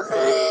 it's just,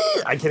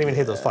 I can't even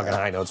hit those fucking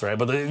high notes, right?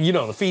 But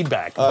the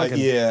feedback.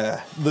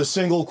 Yeah, the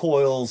single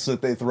coils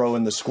that they throw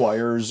in the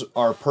Squires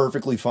are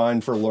perfectly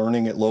fine for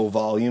learning at low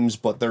volumes,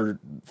 but they're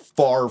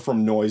far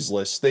from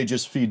noiseless. They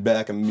just feed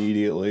back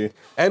immediately.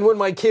 And when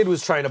my kid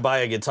was trying to buy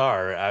a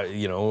guitar,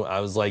 I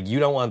was like, you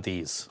don't want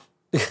these.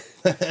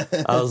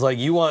 I was like,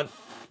 you want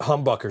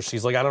humbuckers.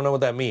 She's like, I don't know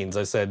what that means.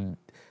 I said,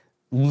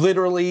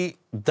 literally,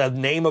 the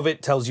name of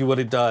it tells you what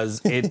it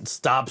does. It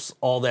stops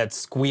all that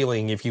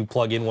squealing if you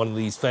plug in one of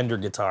these Fender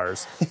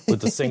guitars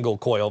with the single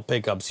coil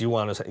pickups. You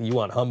want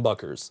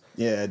humbuckers.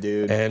 Yeah,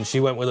 dude. And she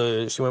went with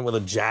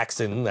a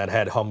Jackson that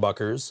had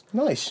humbuckers.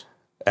 Nice.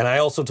 And I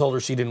also told her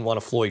she didn't want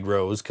a Floyd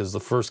Rose because the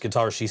first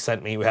guitar she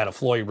sent me had a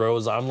Floyd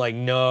Rose. I'm like,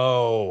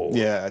 no.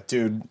 Yeah,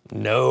 dude.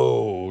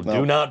 No,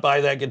 do not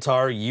buy that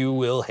guitar. You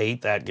will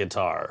hate that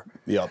guitar.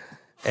 Yep.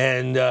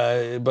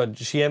 And but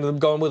she ended up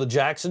going with a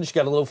Jackson. She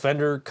got a little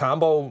Fender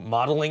combo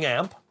modeling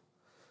amp,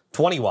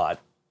 20 watt.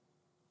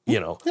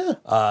 Yeah.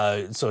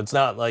 So it's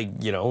not like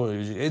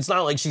it's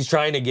not like she's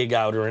trying to gig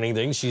out or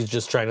anything. She's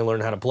just trying to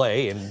learn how to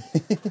play. And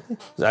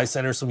I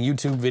sent her some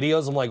YouTube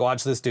videos. I'm like,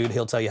 watch this dude.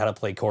 He'll tell you how to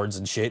play chords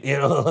and shit.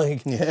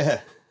 Yeah.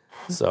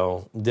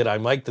 So did I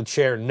mic the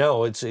chair?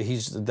 No.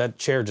 That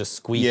chair just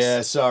squeaks.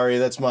 Yeah, sorry,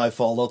 that's my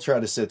fault. I'll try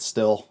to sit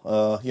still.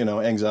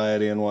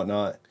 Anxiety and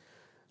whatnot.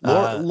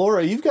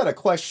 Laura, you've got a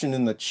question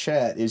in the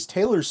chat. Is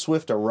Taylor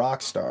Swift a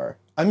rock star?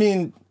 I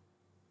mean,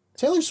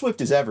 Taylor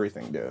Swift is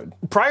everything, dude.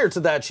 Prior to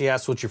that, she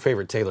asked what your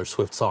favorite Taylor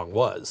Swift song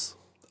was.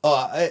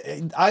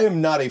 I am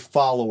not a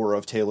follower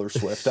of Taylor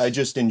Swift. I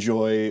just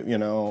enjoy,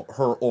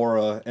 her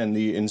aura and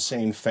the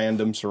insane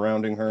fandom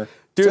surrounding her.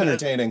 It's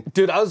entertaining.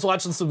 Dude, I was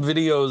watching some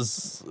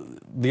videos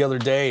the other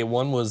day.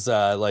 One was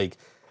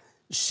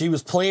she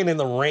was playing in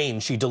the rain.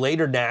 She delayed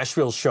her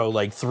Nashville show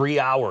like 3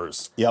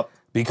 hours. Yep.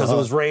 Because it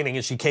was raining,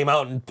 and she came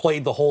out and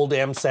played the whole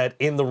damn set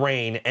in the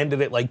rain,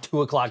 ended at like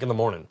 2:00 in the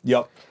morning.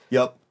 Yep.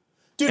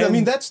 Dude, I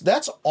mean,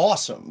 that's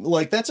awesome.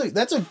 Like, that's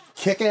a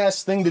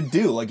kick-ass thing to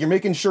do. Like, you're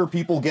making sure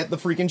people get the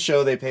freaking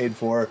show they paid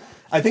for.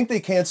 I think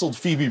they canceled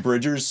Phoebe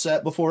Bridgers'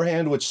 set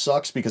beforehand, which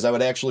sucks because I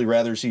would actually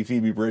rather see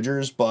Phoebe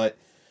Bridgers, but,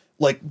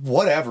 like,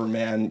 whatever,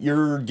 man.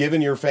 You're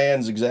giving your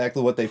fans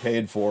exactly what they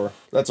paid for.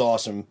 That's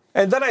awesome.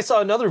 And then I saw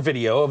another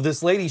video of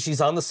this lady.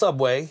 She's on the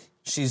subway.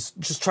 She's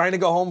just trying to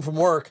go home from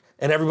work,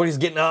 and everybody's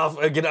getting out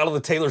of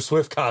the Taylor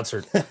Swift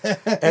concert,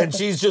 and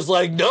she's just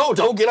like, "No,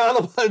 don't get on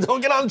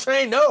the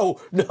train, no,"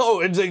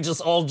 and they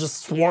just all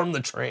swarm the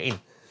train.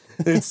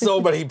 It's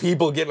so many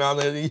people getting on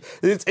the.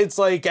 It's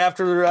like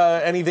after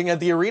anything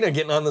at the arena,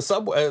 getting on the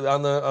subway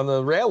on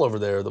the rail over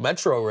there, the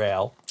Metro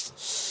rail.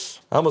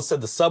 I almost said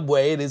the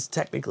subway. It is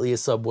technically a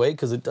subway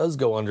because it does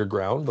go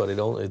underground, but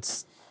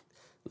it's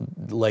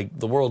like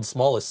the world's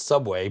smallest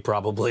subway,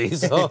 probably.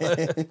 So.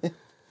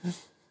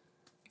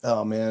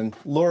 Oh, man.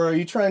 Laura, are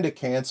you trying to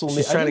cancel me?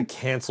 She's trying to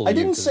cancel you. I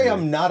didn't say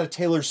I'm not a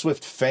Taylor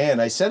Swift fan.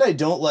 I said I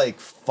don't,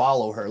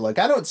 follow her. Like,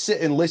 I don't sit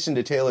and listen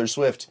to Taylor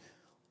Swift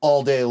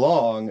all day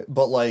long,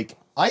 but,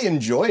 I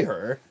enjoy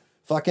her.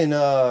 Fucking,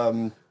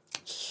 You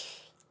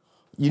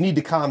Need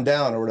to Calm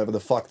Down, or whatever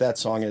the fuck that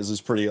song is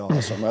pretty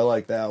awesome. I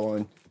like that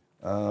one.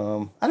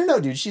 I don't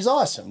know, dude. She's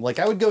awesome.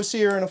 I would go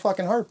see her in a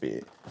fucking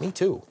heartbeat. Me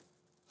too.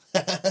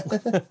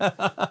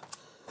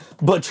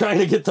 But trying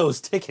to get those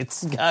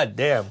tickets,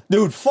 goddamn.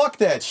 Dude, fuck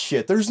that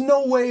shit. There's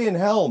no way in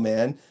hell,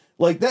 man.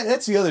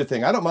 That's the other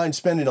thing. I don't mind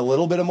spending a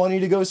little bit of money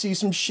to go see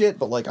some shit,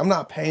 but I'm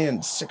not paying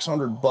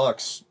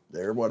 $600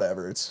 or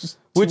whatever. It's just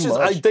which is,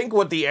 I think,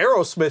 what the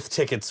Aerosmith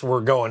tickets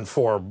were going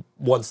for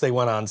once they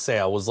went on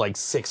sale was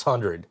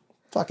 $600.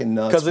 Fucking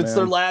nuts, because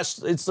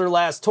it's their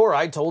last tour.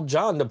 I told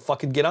John to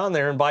fucking get on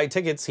there and buy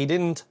tickets. He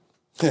didn't.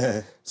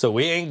 So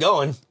we ain't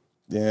going.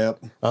 Yep.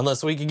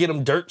 Unless we could get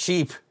them dirt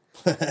cheap.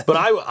 But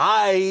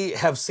I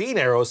have seen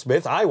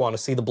Aerosmith. I want to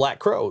see the Black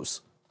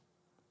Crowes.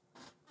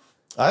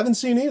 I haven't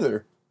seen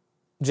either.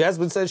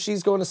 Jasmine says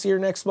she's going to see her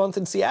next month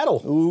in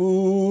Seattle.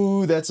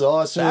 Ooh, that's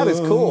awesome. That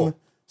is cool.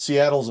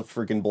 Seattle's a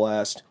freaking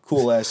blast.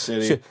 Cool ass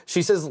city.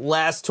 She says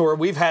last tour.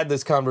 We've had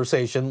this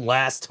conversation.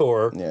 Last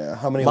tour. Yeah.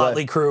 How many?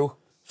 Motley Crue.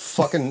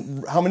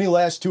 Fucking. How many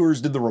last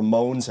tours did the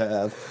Ramones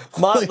have?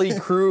 Motley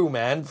Crue,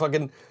 man.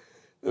 Fucking.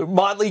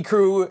 Motley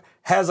Crue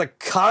has a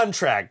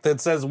contract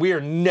that says we are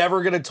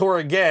never going to tour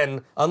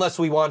again unless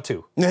we want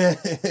to.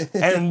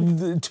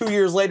 And 2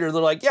 years later,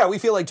 they're like, yeah, we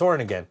feel like touring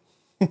again.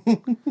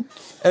 And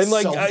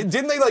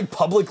didn't they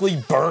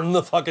publicly burn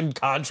the fucking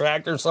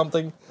contract or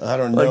something? I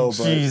don't know,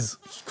 but geez.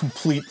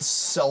 Complete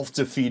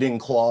self-defeating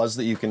clause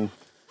that you can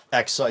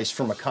excise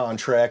from a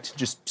contract.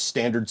 Just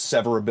standard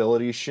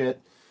severability shit.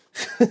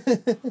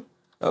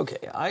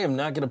 Okay, I am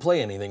not going to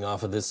play anything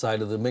off of this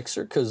side of the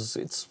mixer because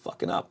it's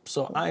fucking up.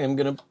 So I am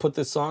going to put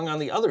this song on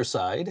the other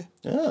side.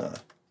 Yeah.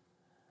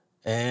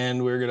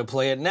 And we're going to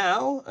play it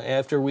now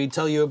after we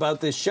tell you about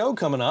this show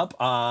coming up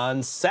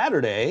on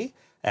Saturday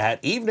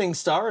at Evening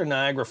Star in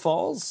Niagara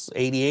Falls,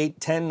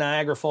 8810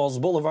 Niagara Falls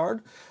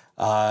Boulevard.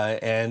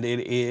 And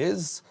it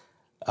is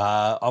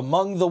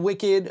Among the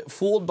Wicked,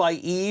 Fooled by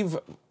Eve,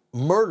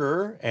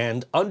 Murder,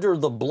 and Under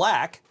the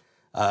Black.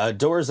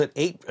 Doors at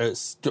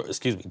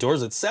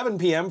 7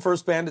 p.m.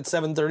 First band at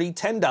 7:30.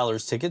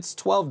 $10 tickets,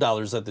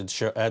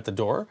 $12 at the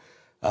door.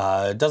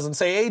 It doesn't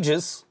say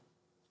ages,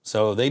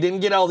 so they didn't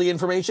get all the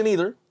information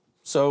either.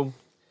 So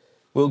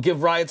we'll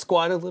give Riot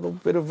Squad a little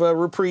bit of a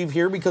reprieve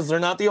here because they're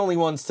not the only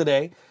ones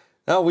today.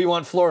 Oh, we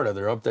want Florida.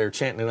 They're up there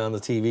chanting it on the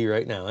TV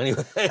right now.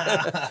 Anyway,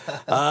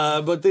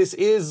 but this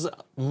is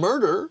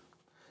Murder,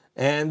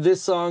 and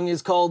this song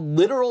is called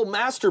Literal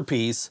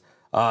Masterpiece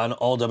on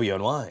All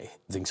WNY.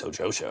 Think So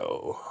Joe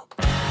Show.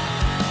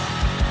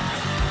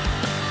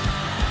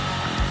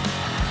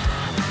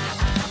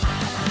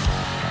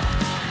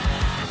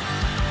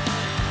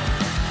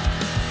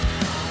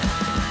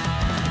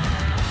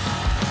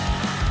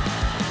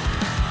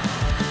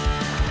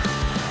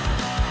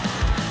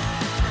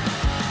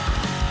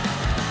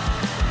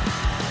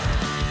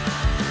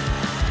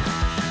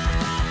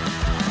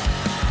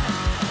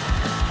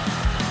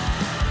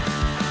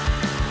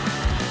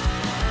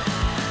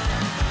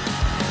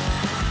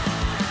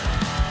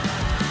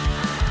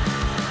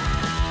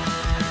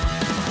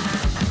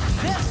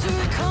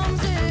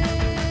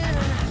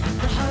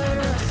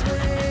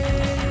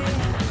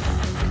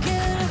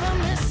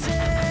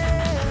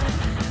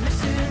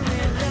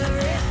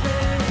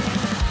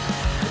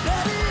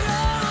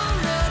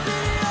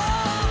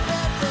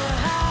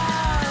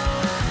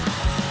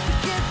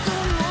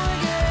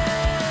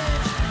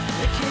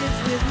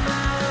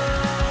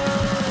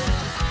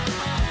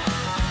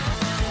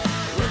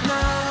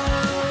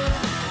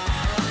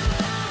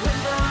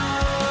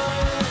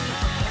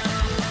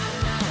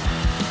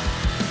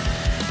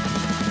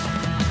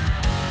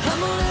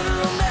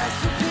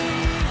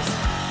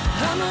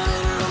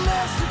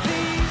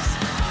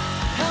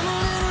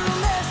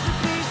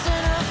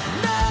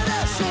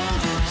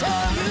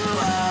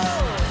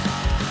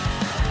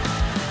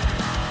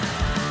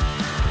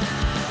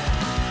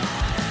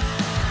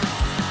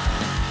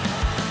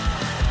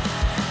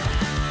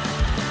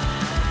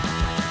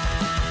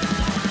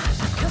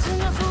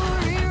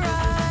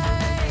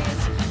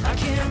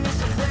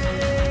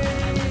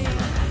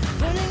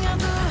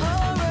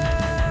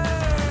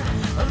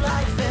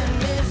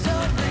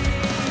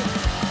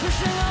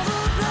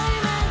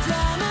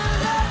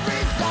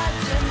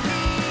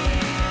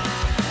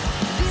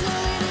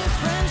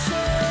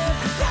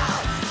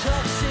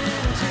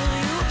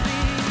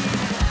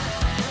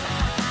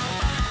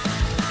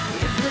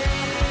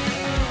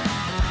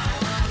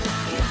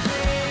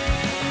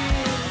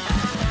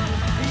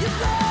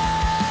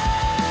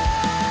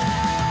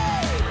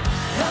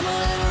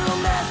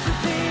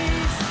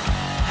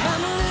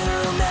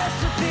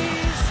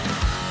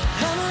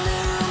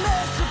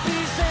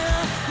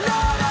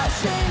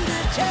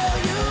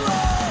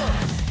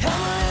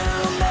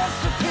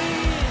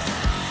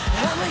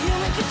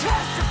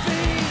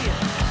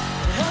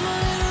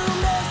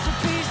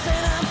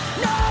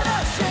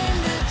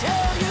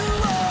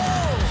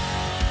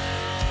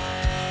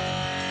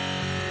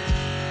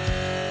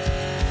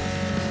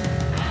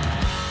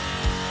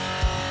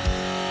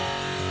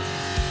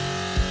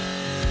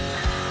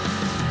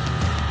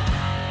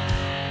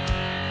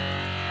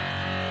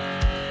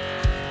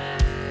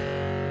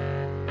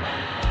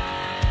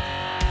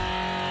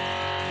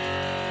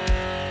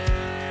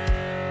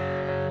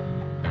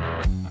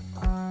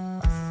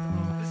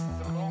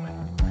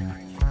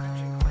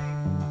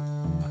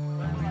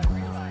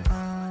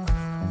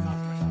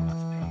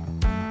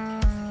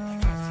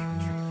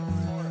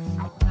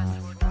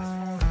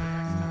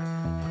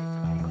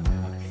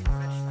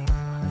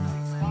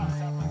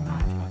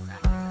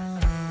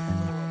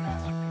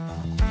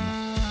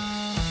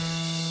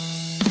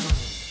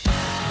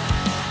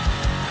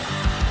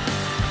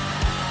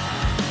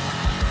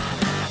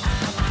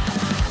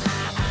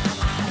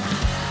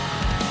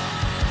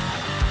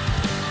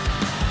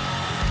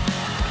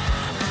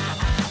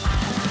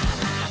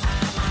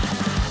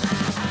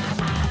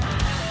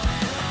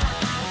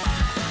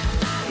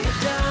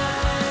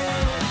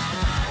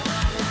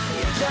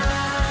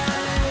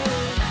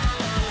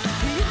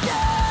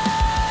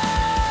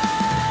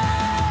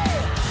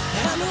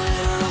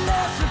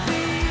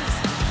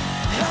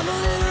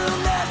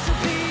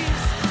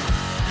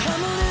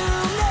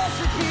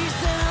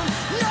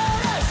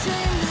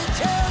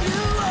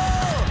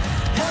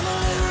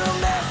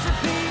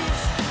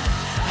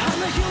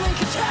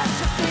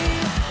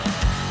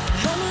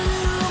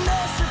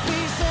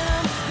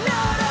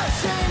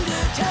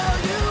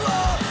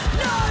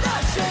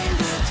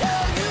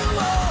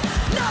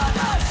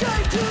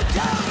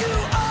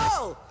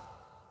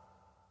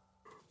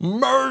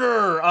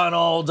 Murder on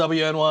All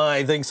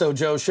WNY. Think So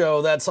Joe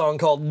Show. That song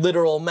called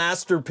Literal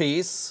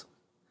Masterpiece.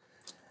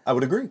 I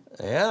would agree.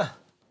 Yeah.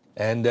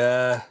 And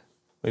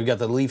we've got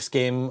the Leafs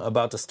game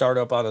about to start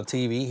up on the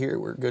TV here.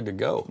 We're good to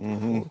go.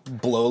 Mm-hmm.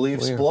 Blow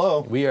Leafs,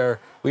 blow. We are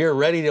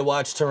ready to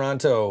watch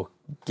Toronto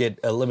get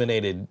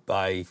eliminated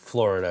by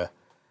Florida.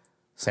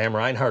 Sam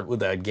Reinhart with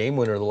that game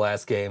winner the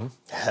last game.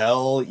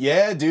 Hell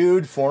yeah,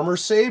 dude. Former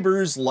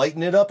Sabres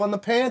lighting it up on the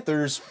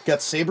Panthers.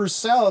 Got Sabres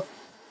South.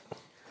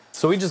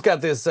 So we just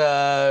got this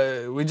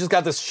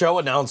show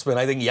announcement,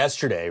 I think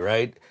yesterday,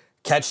 right?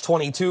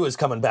 Catch-22 is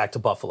coming back to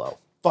Buffalo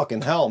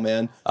Fucking hell,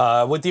 man.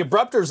 with the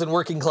Abrupters and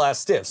Working Class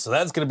Stiffs. So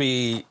that's going to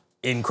be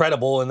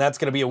incredible, and that's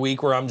going to be a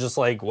week where I'm just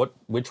like,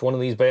 which one of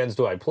these bands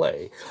do I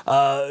play?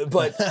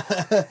 But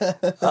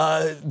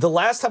the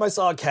last time I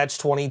saw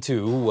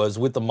Catch-22 was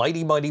with the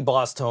Mighty Mighty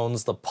Boss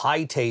Tones, the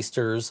Pie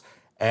Tasters,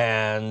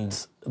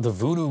 and the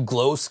Voodoo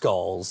Glow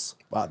Skulls.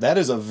 Wow, that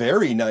is a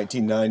very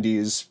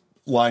 1990s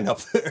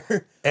lineup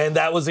there. And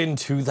that was in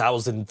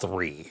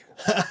 2003.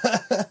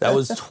 That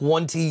was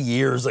 20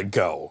 years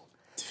ago.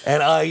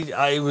 And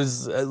I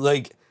was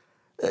like,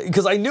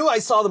 because I knew I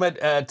saw them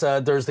at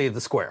Thursday at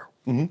the Square.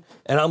 Mm-hmm.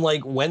 And I'm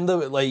like, when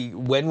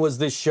was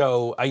this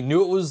show? I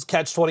knew it was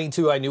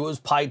Catch-22. I knew it was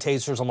Pie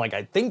Tasters. I'm like,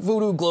 I think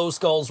Voodoo Glow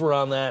Skulls were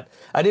on that.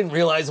 I didn't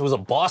realize it was a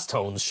Boss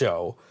Tones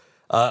show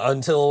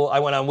until I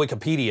went on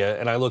Wikipedia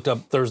and I looked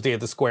up Thursday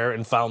at the Square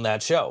and found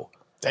that show.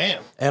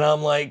 Damn. And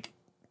I'm like,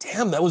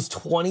 damn, that was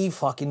 20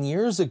 fucking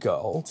years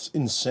ago. It's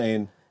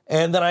insane.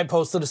 And then I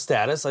posted a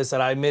status. I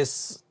said, I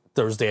miss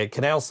Thursday at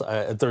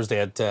Thursday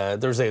at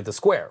the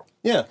Square.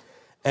 Yeah.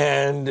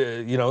 And,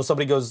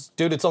 somebody goes,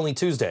 dude, it's only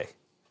Tuesday.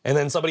 And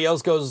then somebody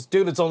else goes,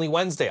 dude, it's only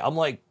Wednesday. I'm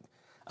like,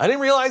 I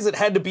didn't realize it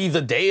had to be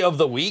the day of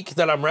the week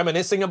that I'm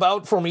reminiscing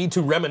about for me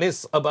to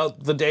reminisce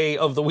about the day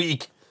of the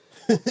week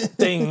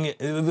thing,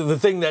 the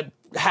thing that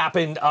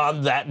happened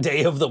on that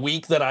day of the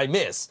week that I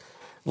miss.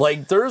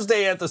 Like,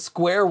 Thursday at the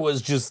Square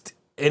was just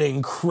an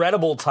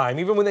incredible time,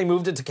 even when they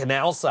moved it to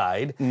Canal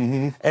Side.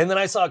 Mm-hmm. And then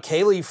I saw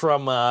Kaylee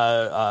from,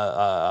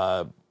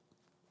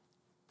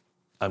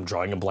 I'm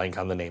drawing a blank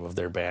on the name of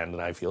their band,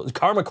 and I feel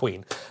Karma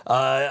Queen.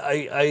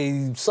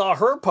 I saw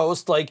her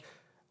post, like,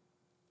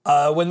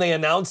 when they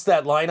announced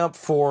that lineup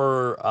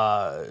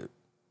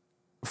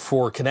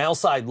for Canal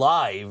Side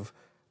Live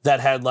that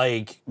had,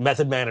 like,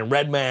 Method Man and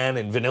Redman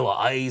and Vanilla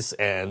Ice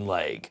and,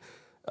 like,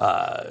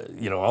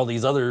 all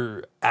these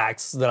other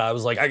acts that I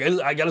was like,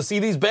 I got to see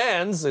these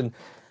bands. And,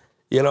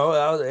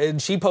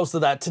 and she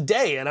posted that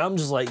today. And I'm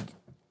just like,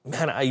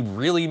 man, I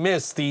really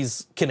miss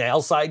these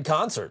Canal Side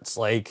concerts.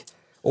 Like,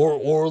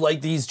 or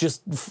like these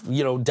just,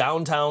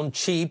 downtown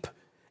cheap,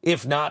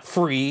 if not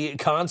free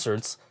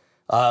concerts.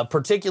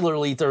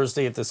 Particularly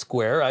Thursday at the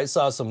Square. I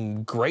saw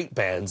some great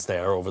bands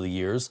there over the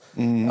years.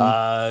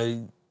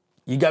 Mm-hmm.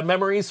 You got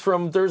memories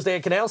from Thursday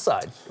at Canal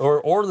Side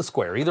or the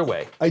Square, either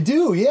way. I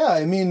do, yeah.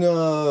 I mean,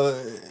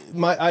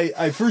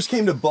 I first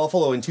came to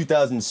Buffalo in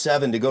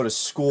 2007 to go to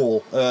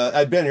school.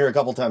 I'd been here a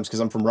couple times because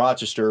I'm from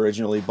Rochester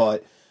originally,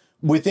 but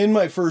within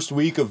my first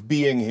week of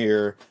being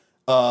here,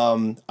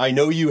 I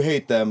know you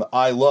hate them.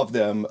 I love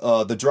them.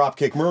 The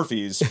Dropkick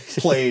Murphys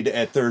played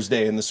at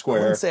Thursday in the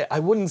Square. I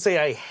wouldn't say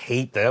I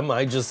hate them.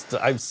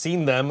 I've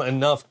seen them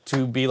enough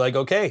to be like,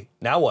 okay,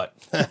 now what?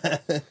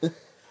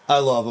 I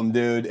love them,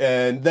 dude.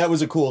 And that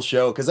was a cool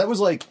show because that was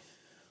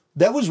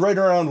right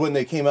around when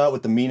they came out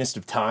with The Meanest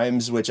of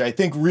Times, which I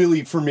think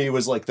really for me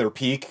was like their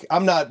peak.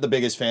 I'm not the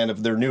biggest fan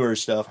of their newer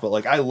stuff, but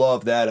like I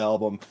love that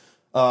album.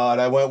 And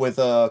I went with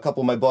a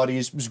couple of my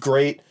buddies. It was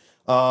great.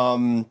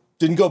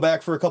 Didn't go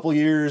back for a couple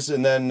years,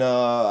 and then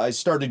I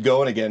started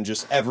going again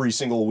just every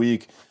single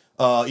week.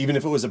 Even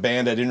if it was a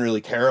band I didn't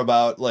really care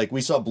about. Like,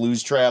 we saw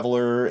Blues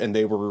Traveler, and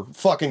they were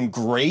fucking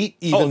great,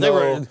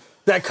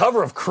 that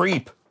cover of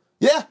Creep.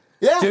 Yeah.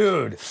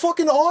 Dude.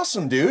 Fucking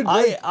awesome, dude.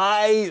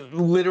 I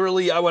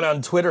went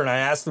on Twitter and I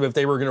asked them if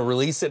they were going to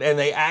release it, and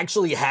they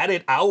actually had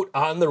it out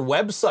on their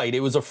website. It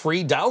was a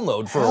free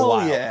download for a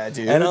while. Yeah,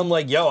 dude. And I'm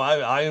like, yo,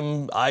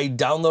 I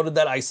downloaded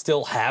that. I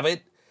still have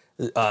it.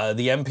 The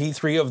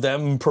MP3 of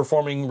them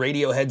performing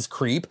Radiohead's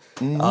Creep.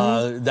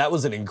 Mm-hmm. That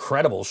was an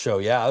incredible show.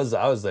 Yeah, I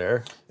was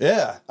there.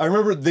 Yeah. I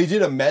remember they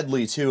did a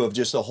medley, too, of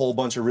just a whole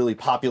bunch of really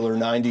popular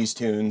 90s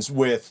tunes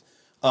with...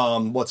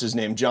 what's his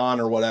name, John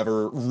or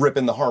whatever,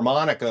 ripping the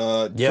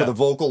harmonica for the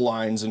vocal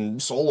lines and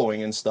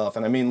soloing and stuff.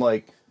 And I mean,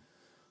 like,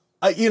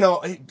 I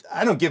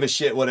don't give a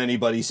shit what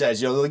anybody says.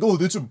 They're like, oh,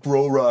 that's a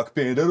bro rock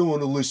band. I don't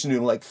want to listen to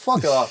him. Like,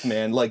 fuck off,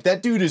 man. Like,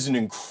 that dude is an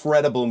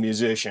incredible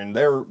musician.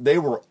 They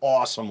were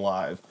awesome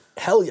live.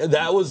 Hell yeah,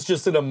 that was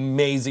just an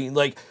amazing,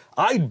 like,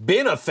 I'd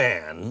been a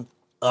fan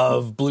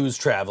of Blues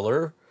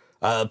Traveler.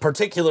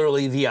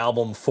 Particularly the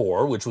album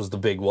 4, which was the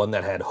big one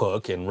that had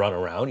Hook and Run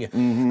Around.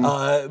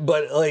 Mm-hmm.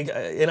 But like,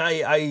 and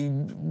I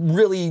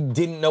really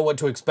didn't know what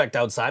to expect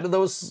outside of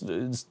those,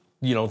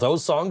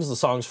 those songs, the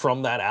songs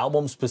from that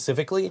album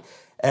specifically.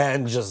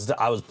 And just,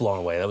 I was blown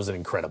away. That was an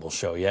incredible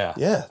show. Yeah.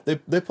 Yeah.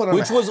 They put on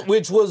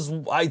which was,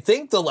 I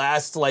think, the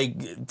last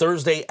like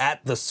Thursday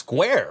at the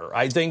Square.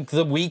 I think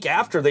the week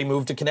after they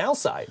moved to Canal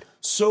Side.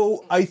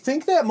 So I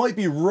think that might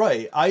be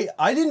right.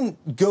 I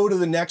didn't go to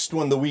the next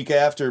one the week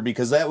after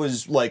because that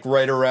was like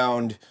right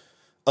around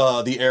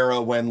the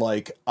era when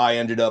like I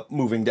ended up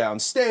moving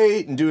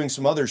downstate and doing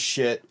some other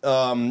shit.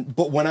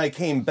 But when I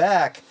came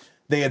back,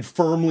 they had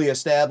firmly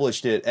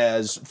established it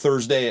as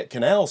Thursday at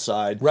Canal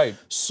Side. Right.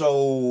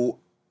 So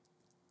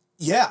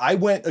yeah, I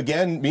went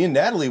again. Me and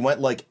Natalie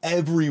went like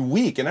every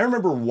week. And I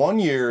remember one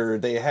year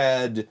they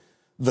had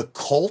The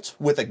Cult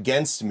with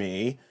Against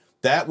Me.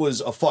 That was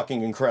a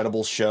fucking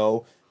incredible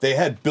show. They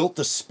had Built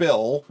to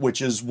Spill,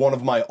 which is one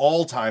of my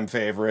all-time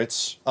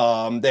favorites.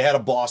 They had a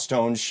Boss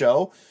Tones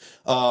show.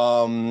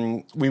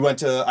 We went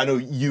to, I know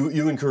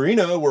you and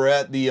Karina were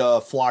at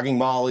the Flogging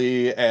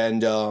Molly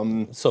and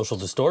Social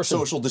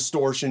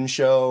Distortion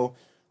show.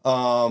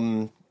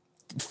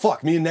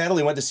 Fuck, me and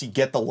Natalie went to see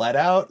Get the Let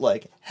Out.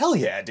 Like, hell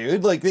yeah,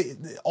 dude. Like,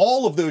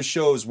 all of those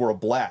shows were a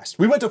blast.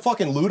 We went to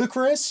fucking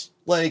Ludacris.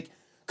 Like,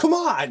 come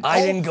on.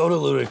 I didn't go to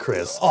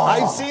Ludacris.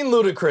 I've seen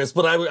Ludacris,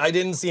 but I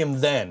didn't see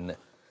him then.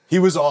 He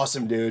was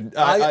awesome, dude.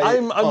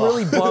 I'm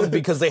really bummed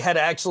because they had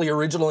actually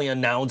originally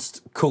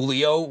announced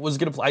Coolio was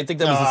going to play. I think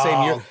that was the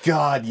same year. Oh,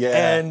 God,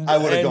 yeah. And I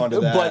would have gone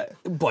to that.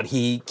 But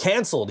he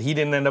canceled. He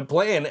didn't end up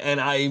playing,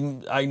 and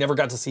I never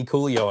got to see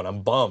Coolio, and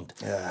I'm bummed.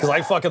 Because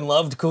I fucking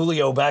loved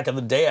Coolio back in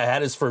the day. I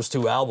had his first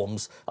 2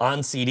 albums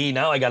on CD.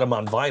 Now I got him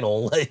on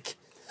vinyl. Like,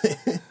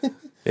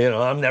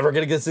 I'm never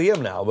going to get to see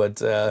him now.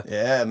 But,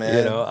 yeah,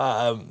 man.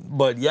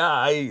 But yeah,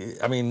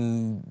 I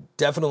mean,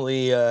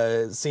 definitely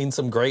seen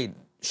some great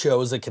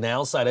shows at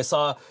Canal Side. I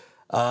saw,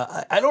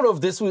 I don't know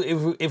if this was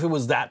if it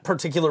was that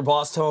particular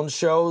Boss Tones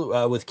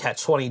show with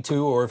Catch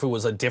 22 or if it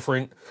was a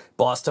different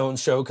Boss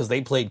Tones show because they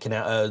played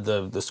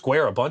the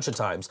Square a bunch of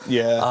times.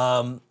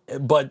 Yeah.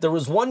 But there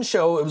was one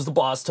show, it was the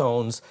Boss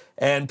Tones,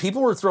 and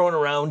people were throwing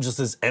around just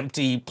this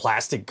empty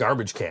plastic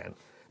garbage can.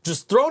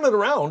 Just throwing it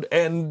around,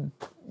 and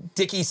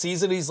Dickie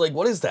sees it, he's like,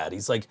 what is that?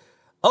 He's like,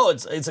 oh,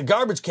 it's a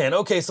garbage can.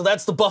 Okay, so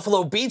that's the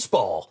Buffalo Beach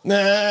Ball.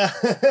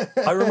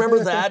 I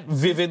remember that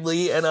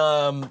vividly, and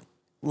I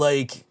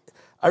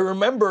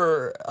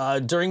remember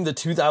during the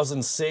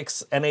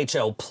 2006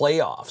 NHL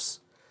playoffs,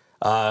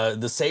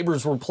 the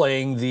Sabres were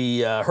playing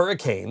the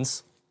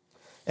Hurricanes,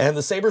 and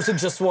the Sabres had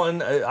just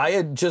won. I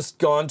had just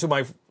gone to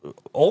my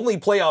only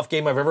playoff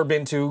game I've ever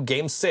been to,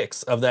 Game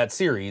 6 of that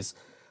series,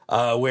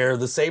 where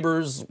the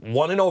Sabres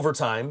won in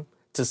overtime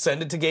to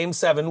send it to Game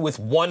 7 with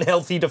one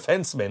healthy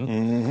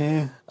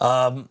defenseman.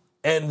 And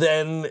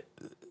then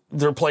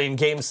they're playing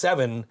Game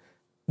 7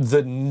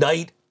 the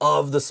night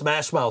of the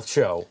Smash Mouth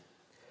show.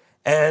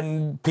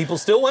 And people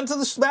still went to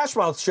the Smash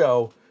Mouth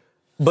show,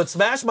 but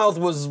Smash Mouth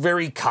was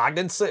very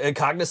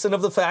cognizant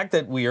of the fact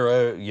that we're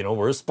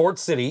a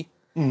sports city,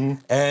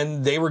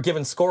 and they were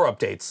giving score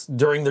updates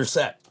during their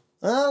set.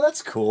 Oh,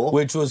 that's cool.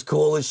 Which was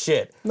cool as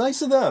shit.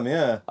 Nice of them,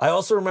 yeah. I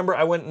also remember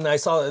I went and I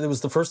saw, it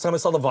was the first time I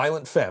saw the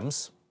Violent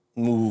Femmes.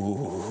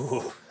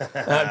 Ooh.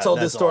 I've told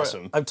this story.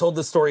 Awesome. I've told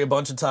this story a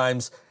bunch of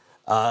times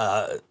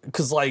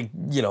because,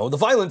 the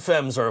Violent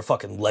Femmes are a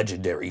fucking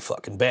legendary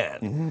fucking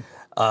band.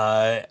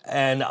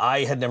 And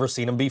I had never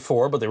seen them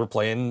before, but they were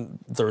playing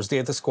Thursday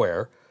at the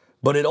Square.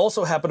 But it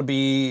also happened to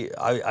be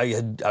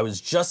I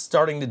was just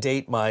starting to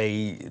date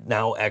my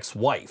now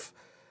ex-wife,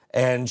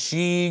 and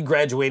she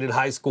graduated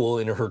high school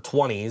in her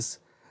 20s.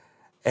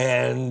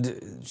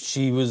 And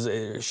she was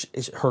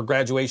her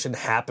graduation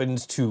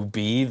happened to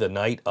be the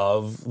night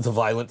of the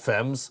Violent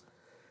Femmes,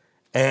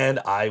 and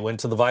I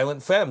went to the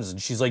Violent Femmes,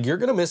 and she's like, "You're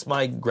gonna miss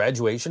my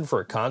graduation for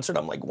a concert?"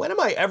 I'm like, "When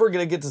am I ever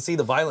gonna get to see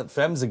the Violent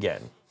Femmes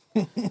again?"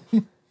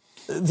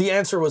 The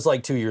answer was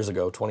like 2 years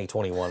ago,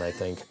 2021, I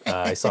think.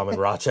 I saw him in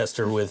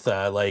Rochester with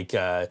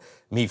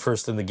Me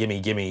First and the Gimme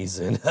Gimmes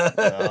and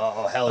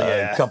Oh, hell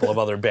yeah. a couple of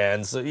other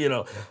bands,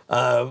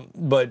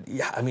 But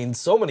yeah, I mean,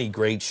 so many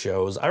great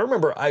shows. I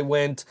remember I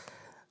went,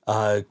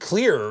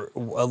 Clear,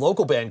 a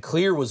local band,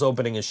 Clear was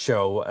opening a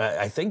show,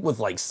 I think with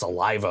like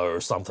Saliva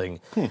or something.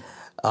 And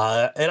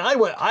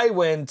I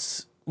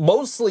went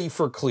mostly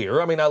for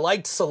Clear. I mean, I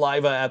liked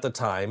Saliva at the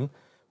time,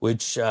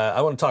 which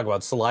I want to talk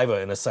about Saliva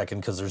in a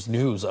second because there's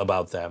news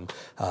about them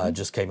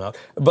just came out.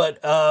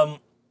 But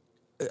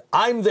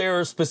I'm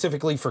there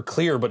specifically for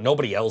Clear, but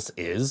nobody else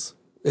is.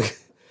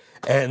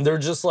 And they're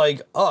just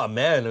like, oh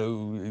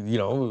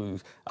man,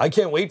 I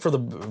can't wait for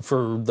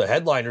the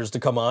headliners to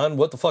come on.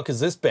 What the fuck is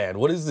this band?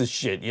 What is this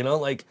shit?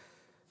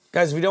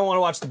 Guys, if you don't want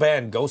to watch the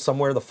band, go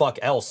somewhere the fuck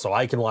else so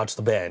I can watch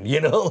the band.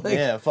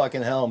 Yeah,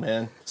 fucking hell,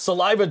 man.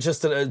 Saliva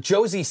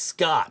Josie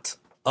Scott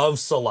of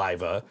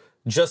Saliva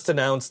just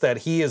announced that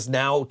he is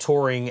now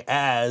touring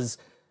as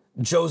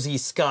Josie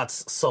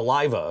Scott's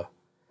Saliva,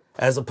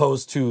 as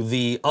opposed to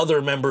the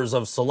other members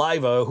of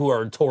Saliva who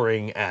are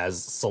touring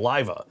as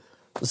Saliva.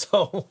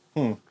 So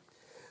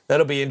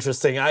that'll be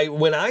interesting.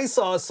 When I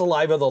saw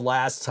Saliva the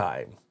last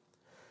time,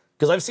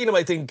 because I've seen him,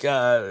 I think,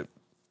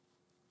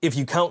 if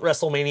you count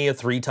WrestleMania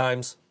 3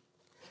 times,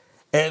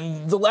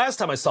 and the last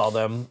time I saw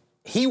them,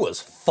 he was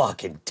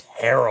fucking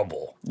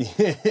terrible.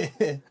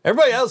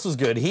 Everybody else was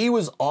good. He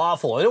was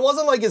awful. And it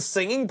wasn't like his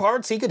singing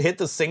parts. He could hit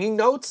the singing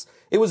notes.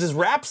 It was his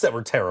raps that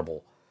were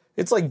terrible.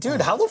 It's like,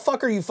 dude, how the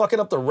fuck are you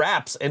fucking up the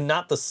raps and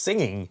not the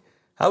singing?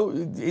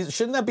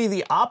 Shouldn't that be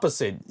the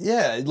opposite?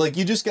 Yeah, like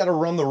you just got to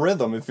run the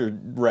rhythm if you're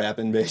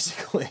rapping,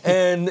 basically.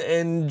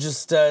 And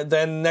just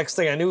then next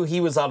thing I knew,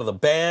 he was out of the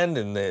band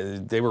and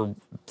they were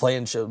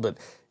playing shows. But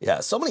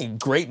yeah, so many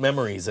great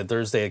memories at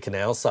Thursday at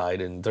Canal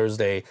Side and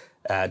Thursday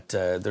at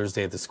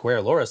the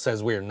Square. Laura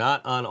says we're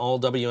not on all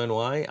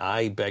WNY.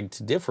 I beg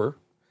to differ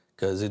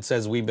because it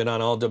says we've been on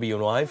all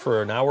WNY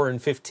for an hour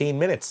and 15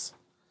 minutes.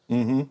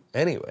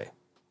 Anyway.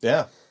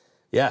 Yeah.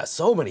 Yeah,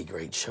 so many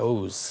great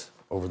shows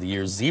over the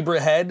years.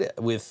 Zebrahead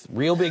with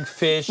Real Big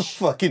Fish.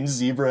 Fucking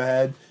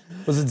Zebrahead.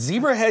 Was it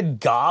Zebrahead,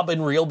 Gob,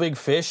 and Real Big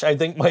Fish? I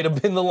think might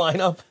have been the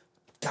lineup.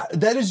 God,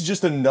 that is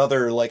just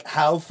another, like,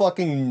 how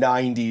fucking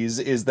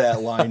 90s is that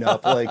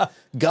lineup? Like,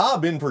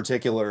 Gob in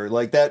particular,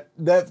 like,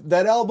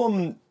 that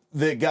album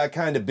that got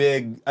kind of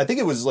big, I think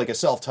it was, like, a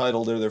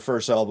self-titled or their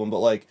first album, but,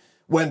 like,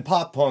 when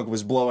pop punk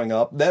was blowing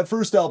up, that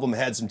first album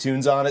had some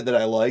tunes on it that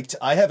I liked.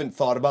 I haven't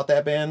thought about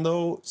that band,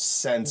 though,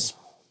 since,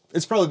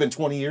 it's probably been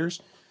 20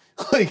 years.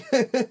 Like,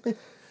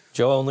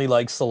 Joe only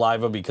likes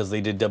Saliva because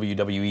they did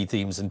WWE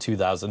themes in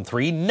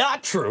 2003.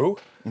 Not true.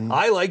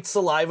 I liked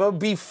Saliva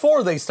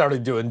before they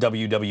started doing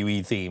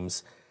WWE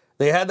themes.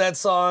 They had that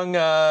song,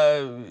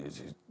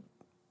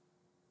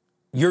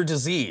 Your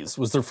Disease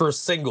was their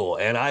first single,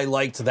 and I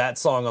liked that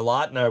song a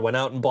lot, and I went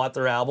out and bought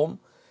their album.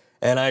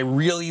 And I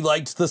really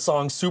liked the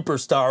song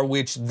Superstar,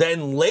 which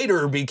then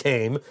later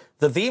became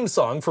the theme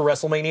song for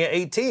WrestleMania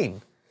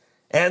 18.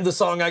 And the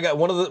song I got,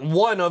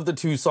 one of the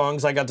two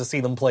songs I got to see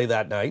them play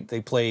that night.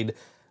 They played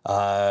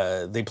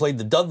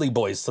the Dudley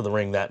Boys to the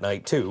ring that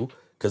night too,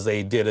 because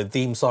they did a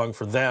theme song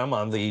for them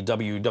on the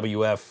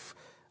WWF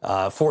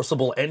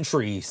Forcible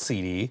Entry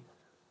CD.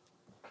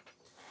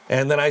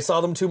 And then I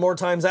saw them 2 more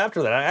times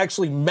after that. I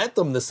actually met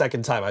them the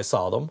second time I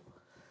saw them,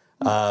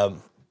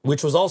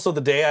 which was also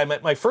the day I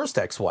met my first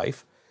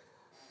ex-wife.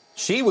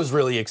 She was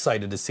really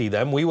excited to see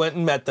them. We went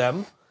and met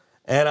them.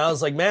 And I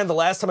was like, man, the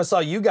last time I saw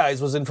you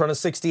guys was in front of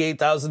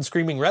 68,000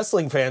 screaming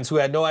wrestling fans who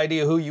had no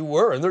idea who you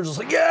were. And they're just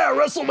like, yeah,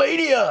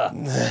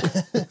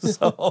 WrestleMania.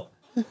 So,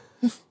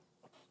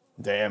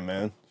 damn,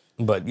 man.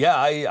 But yeah,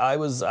 I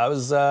was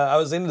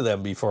into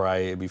them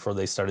before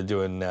they started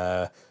doing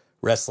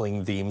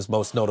wrestling themes.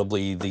 Most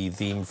notably, the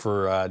theme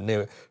for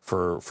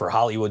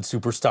Hollywood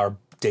superstar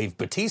Dave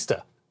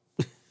Bautista.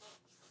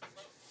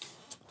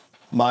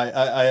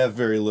 I have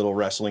very little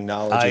wrestling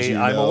knowledge, as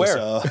I'm aware.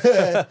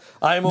 So.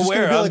 I'm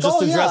aware. I'm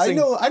just addressing.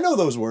 Yeah, I know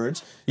those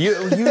words.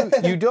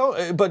 You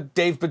don't. But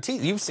Dave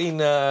Bautista, you've seen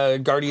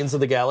Guardians of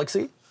the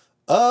Galaxy?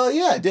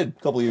 Yeah, I did a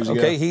couple years ago.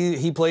 Okay,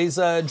 he plays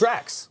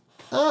Drax.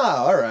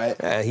 Ah, all right.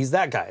 Yeah, he's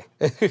that guy.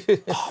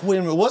 Oh, wait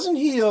a minute, wasn't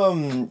he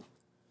in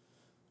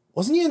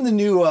the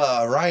new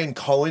Ryan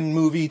Cohen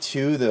movie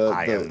too?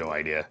 I have no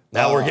idea.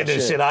 Now we're getting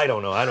into shit I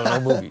don't know. I don't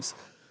know movies.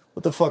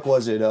 What the fuck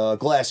was it?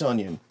 Glass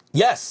Onion.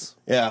 Yes.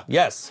 Yeah.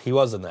 Yes, he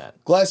was in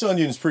that. Glass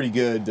Onion's pretty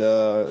good.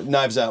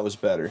 Knives Out was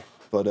better.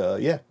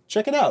 But yeah,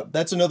 check it out.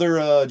 That's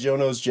another Joe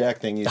Knows Jack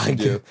thing you should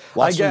do.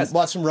 Watch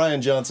some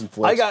Ryan Johnson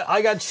flicks.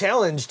 I got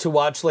challenged to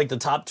watch like the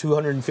top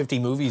 250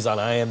 movies on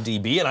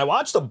IMDb, and I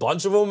watched a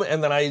bunch of them,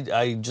 and then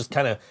I just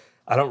kind of,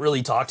 I don't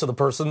really talk to the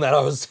person that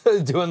I was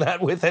doing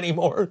that with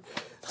anymore.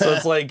 So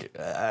it's like,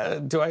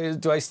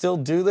 do I still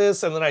do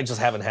this? And then I just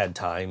haven't had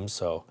time.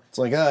 So it's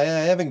like, I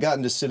haven't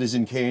gotten to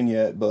Citizen Kane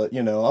yet, but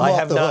you know, I'm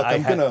off the hook.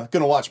 I'm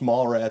gonna watch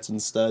Mallrats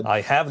instead.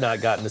 I have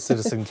not gotten to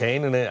Citizen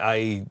Kane, and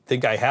I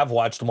think I have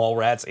watched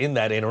Mallrats in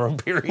that interim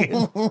period.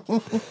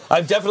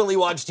 I've definitely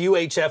watched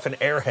UHF and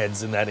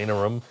Airheads in that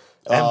interim.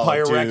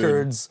 Empire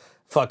Records.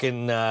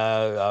 Fucking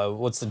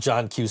what's the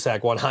John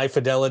Cusack one? High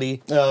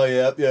Fidelity. Oh,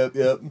 yep.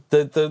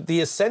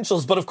 The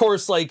essentials, but of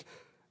course, like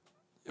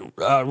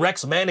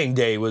Rex Manning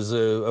Day was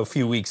a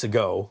few weeks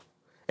ago,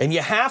 and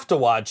you have to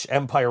watch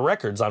Empire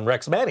Records on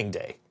Rex Manning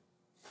Day.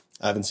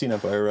 I haven't seen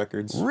Empire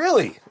Records.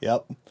 Really?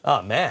 Yep.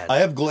 Oh man, I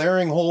have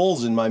glaring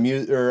holes in my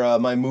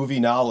my movie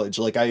knowledge.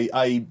 Like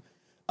I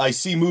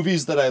see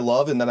movies that I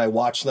love, and then I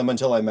watch them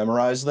until I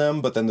memorize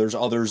them. But then there's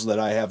others that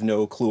I have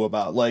no clue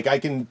about. Like I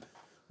can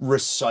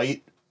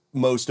recite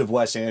most of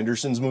Wes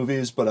Anderson's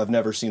movies, but I've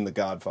never seen The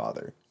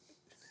Godfather.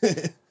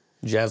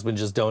 Jasmine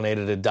just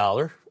donated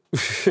 $1.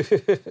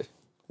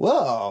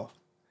 Whoa.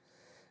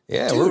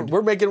 Yeah, Dude.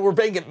 we're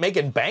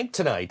making bank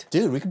tonight.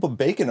 Dude, we can put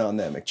bacon on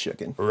that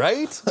McChicken.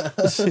 Right?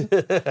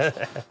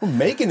 We're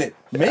making it,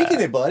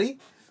 buddy.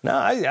 No,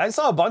 I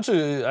saw a bunch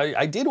of,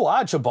 I did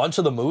watch a bunch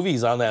of the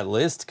movies on that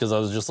list because I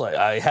was just like,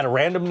 I had a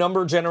random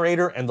number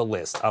generator and the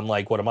list. I'm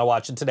like, what am I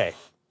watching today?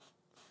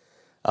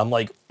 I'm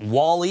like,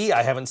 Wall-E,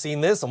 I haven't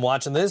seen this. I'm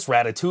watching this.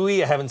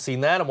 Ratatouille, I haven't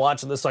seen that. I'm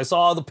watching this. So I saw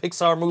all the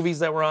Pixar movies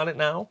that were on it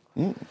now.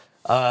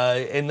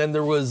 And then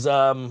there was,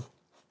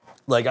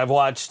 like, I've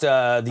watched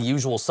The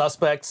Usual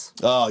Suspects.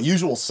 Oh,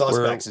 Usual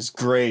Suspects is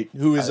great.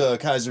 Who is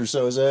Kaiser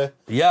Soze?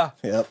 Yeah.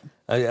 Yep.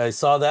 I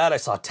saw that. I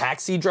saw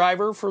Taxi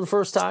Driver for the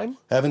first time.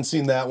 Haven't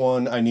seen that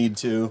one. I need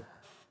to.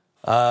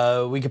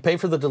 We could pay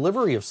for the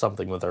delivery of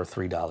something with our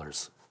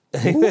 $3.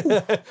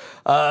 I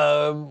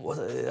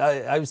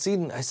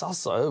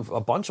saw a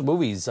bunch of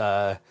movies.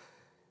 It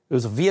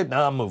was a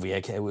Vietnam movie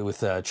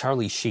with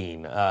Charlie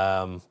Sheen.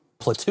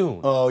 Platoon.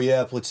 Oh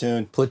yeah,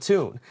 Platoon.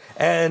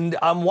 And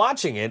I'm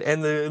watching it,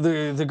 and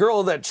the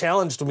girl that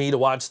challenged me to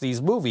watch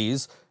these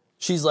movies,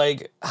 she's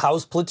like,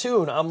 "How's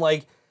Platoon?" I'm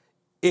like,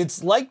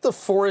 "It's like the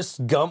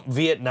Forrest Gump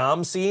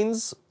Vietnam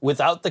scenes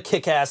without the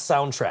kick-ass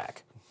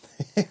soundtrack."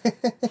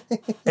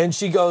 And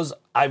she goes,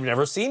 "I've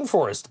never seen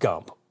Forrest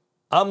Gump."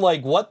 I'm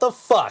like, what the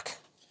fuck?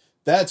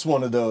 That's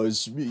one of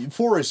those.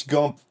 Forrest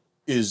Gump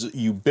is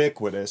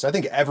ubiquitous. I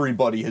think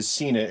everybody has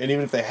seen it, and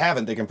even if they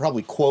haven't, they can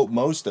probably quote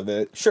most of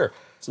it. Sure.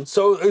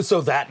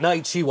 So that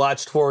night she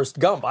watched Forrest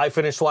Gump. I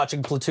finished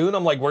watching Platoon.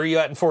 I'm like, where are you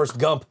at in Forrest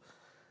Gump?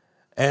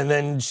 And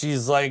then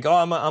she's like, oh,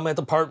 I'm at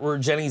the part where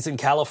Jenny's in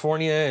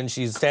California and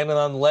she's standing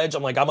on the ledge.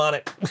 I'm like, I'm on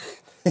it.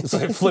 So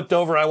I flipped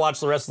over. I watched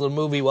the rest of the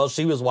movie while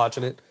she was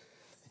watching it.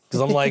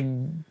 Because I'm like,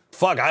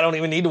 fuck, I don't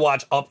even need to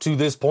watch up to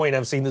this point.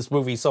 I've seen this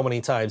movie so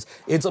many times.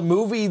 It's a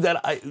movie that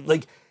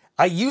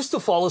I used to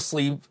fall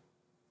asleep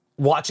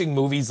watching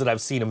movies that I've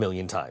seen a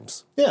million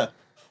times. Yeah.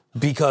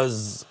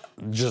 Because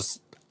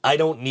just, I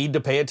don't need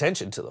to pay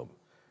attention to them.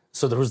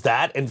 So there was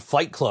that, and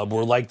Fight Club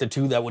were like the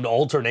two that would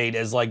alternate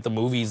as like the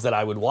movies that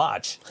I would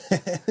watch.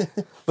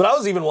 But I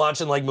was even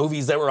watching like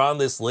movies that were on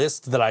this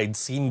list that I'd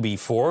seen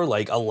before.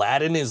 Like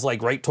Aladdin is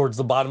like right towards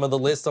the bottom of the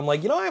list. I'm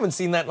like, I haven't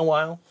seen that in a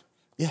while.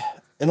 Yeah.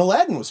 And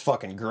Aladdin was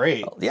fucking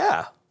great.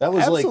 Yeah. That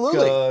was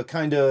absolutely. like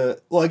kind of,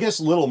 well, I guess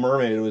Little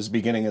Mermaid was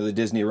beginning of the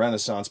Disney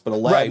Renaissance, but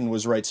Aladdin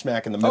was right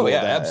smack in the middle of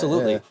that.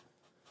 Absolutely. Yeah.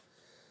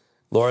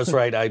 Laura's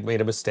right. I made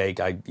a mistake.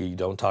 You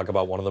don't talk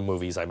about one of the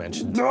movies I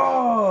mentioned.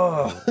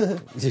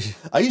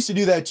 I used to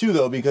do that too,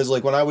 though, because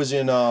like when I was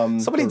in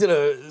somebody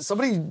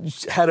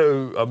had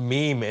a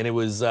meme, and it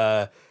was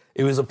a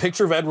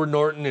picture of Edward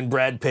Norton and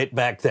Brad Pitt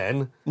back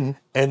then,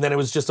 and then it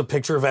was just a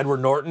picture of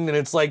Edward Norton, and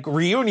it's like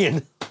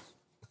reunion.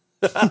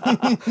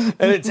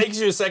 And it takes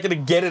you a second to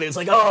get it. It's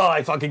like, oh,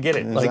 I fucking get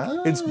it. Like,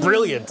 it's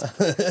brilliant.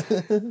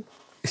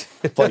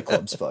 Fight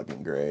Club's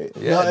fucking great.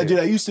 Yeah, no, dude,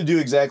 I used to do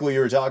exactly what you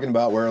were talking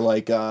about, where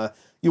like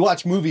you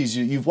watch movies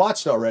you've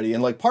watched already,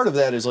 and like part of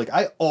that is like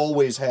I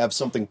always have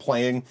something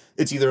playing.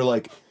 It's either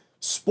like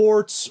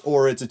sports,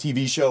 or it's a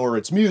TV show, or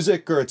it's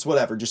music, or it's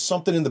whatever, just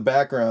something in the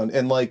background.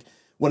 And like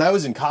when I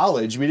was in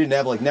college, we didn't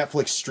have like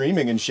Netflix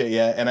streaming and shit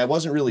yet, and I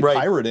wasn't really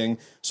pirating,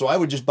 so I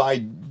would just buy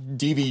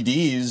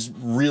DVDs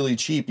really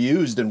cheap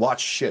used and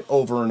watch shit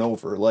over and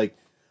over. Like,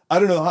 I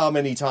don't know how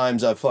many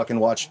times I've fucking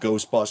watched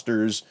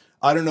Ghostbusters.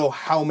 I don't know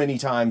how many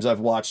times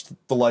I've watched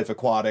The Life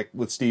Aquatic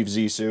with Steve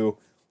Zissou,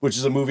 which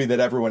is a movie that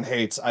everyone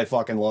hates. I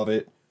fucking love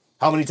it.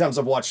 How many times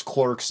I've watched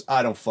Clerks?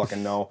 I don't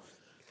fucking know.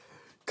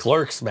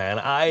 Clerks, man.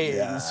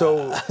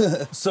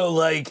 So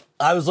like,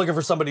 I was looking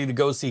for somebody to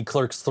go see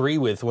Clerks 3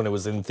 with when it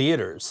was in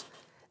theaters.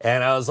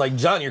 And I was like,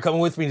 John, you're coming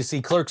with me to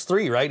see Clerks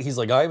 3, right? He's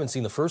like, I haven't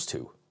seen the first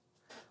two.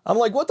 I'm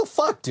like, what the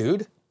fuck,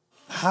 dude?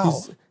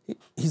 How?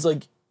 He's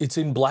like, it's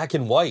in black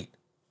and white.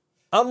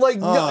 I'm like,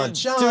 no,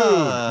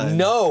 John. dude,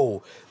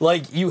 no.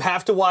 Like, you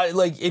have to watch,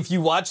 like, if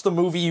you watch the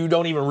movie, you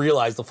don't even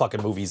realize the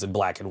fucking movie's in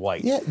black and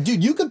white. Yeah,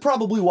 dude, you could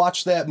probably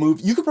watch that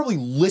movie. You could probably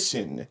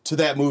listen to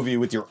that movie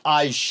with your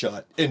eyes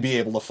shut and be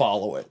able to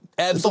follow it.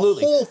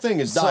 Absolutely. The whole thing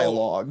is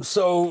dialogue.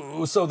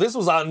 So this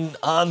was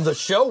on the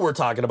show we're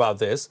talking about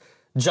this.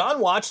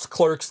 John watched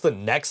Clerks the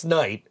next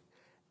night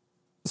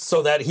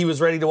so that he was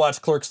ready to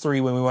watch Clerks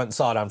 3 when we went and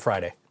saw it on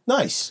Friday.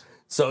 Nice.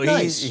 So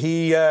Nice.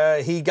 he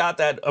got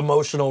that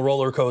emotional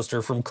roller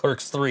coaster from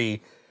Clerks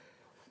 3.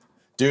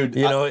 Dude,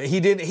 You know, he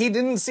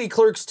didn't see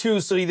Clerks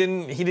 2, so he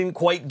didn't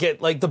quite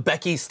get like the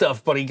Becky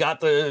stuff, but he got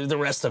the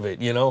rest of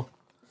it, you know?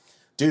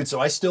 dude, so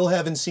I still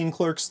haven't seen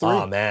Clerks 3.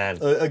 Oh man.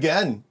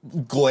 Again,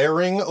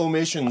 glaring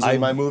omissions in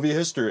my movie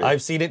history.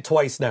 I've seen it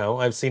twice now.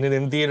 I've seen it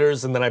in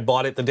theaters, and then I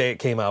bought it the day it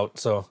came out,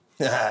 so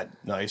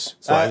Nice.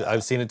 so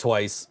I've seen it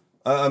twice.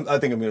 I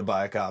think I'm going to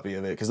buy a copy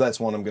of it because that's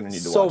one I'm going to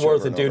need to So watch.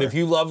 worth over it, and dude. over. If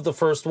you love the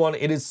first one,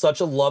 it is such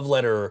a love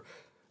letter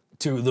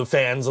to the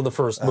fans of the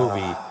first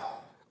movie.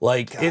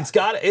 Like, it's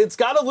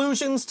got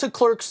allusions to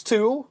Clerks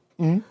 2,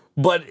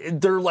 but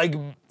they're like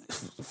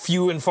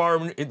few and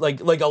far.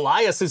 Like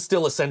Elias is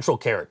still a central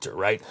character,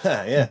 right?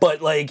 Yeah.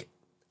 But like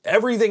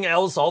everything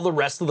else, all the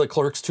rest of the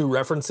Clerks 2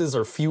 references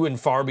are few and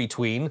far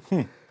between,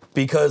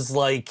 because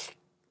like,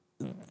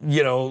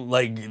 you know,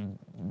 like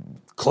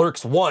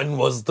Clerks 1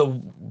 was the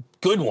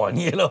good one,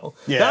 you know?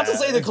 Yeah. Not to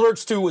say that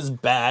Clerks 2 was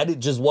bad, it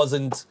just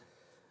wasn't,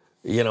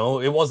 you know,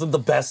 it wasn't the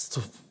best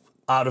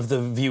out of the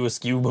View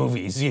Askew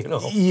movies, you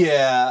know?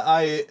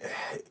 Yeah,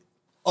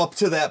 up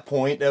to that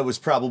point, that was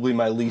probably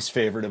my least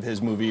favorite of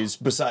his movies,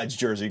 besides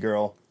Jersey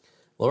Girl.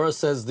 Laura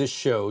says this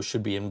show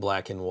should be in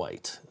black and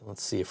white.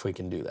 Let's see if we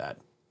can do that.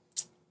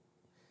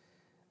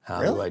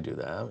 How do I do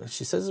that?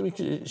 She says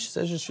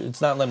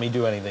it's not letting me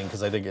do anything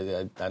because I think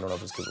I don't know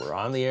if it's because we're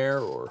on the air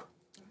or.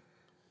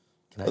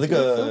 Can I think,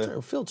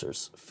 do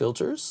filters?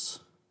 Filters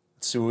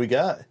Let's see what we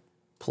got.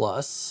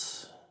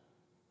 plus.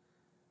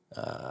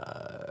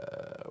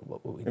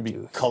 What would we Maybe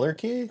do? color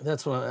key?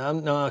 That's what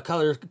I'm. No,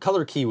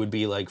 color key would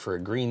be like for a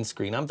green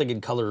screen. I'm thinking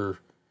color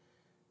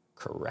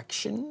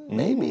correction,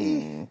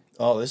 maybe.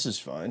 Oh, this is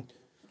fine.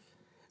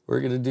 We're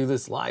going to do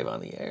this live on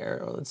the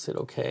air. Let's hit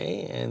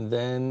OK. And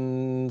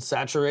then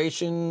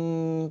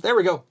saturation. There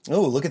we go.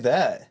 Oh, look at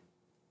that.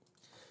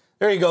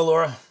 There you go,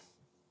 Laura.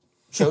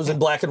 Show's in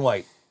black and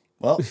white.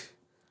 Well,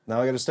 now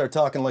I got to start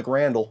talking like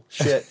Randall.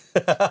 Shit.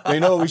 You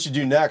know what we should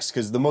do next?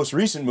 Because the most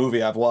recent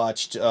movie I've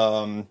watched,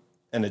 and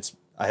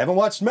I haven't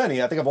watched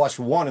many. I think I've watched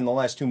one in the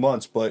last 2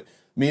 months, but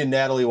me and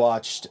Natalie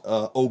watched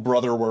Oh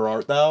Brother, Where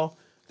Art Thou?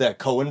 That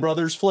Coen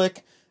Brothers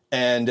flick.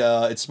 and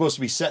it's supposed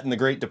to be set in the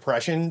Great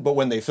Depression, but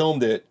when they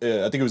filmed it,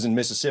 I think it was in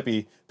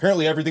Mississippi,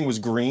 apparently everything was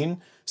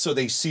green, so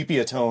they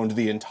sepia-toned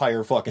the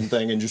entire fucking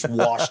thing and just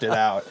washed it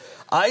out.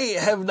 I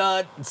have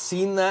not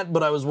seen that,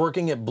 but I was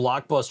working at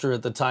Blockbuster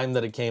at the time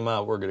that it came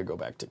out. We're going to go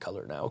back to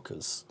color now,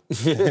 because...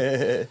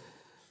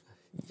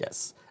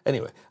 Yes.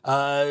 Anyway,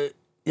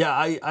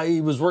 yeah, I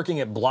was working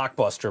at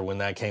Blockbuster when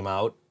that came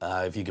out,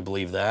 if you could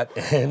believe that.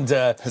 And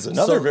That's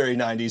another very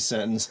 90s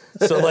sentence.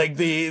 so like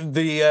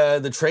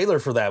the trailer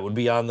for that would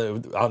be on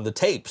the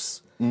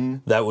tapes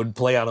that would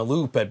play on a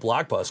loop at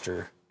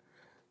Blockbuster.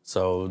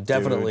 So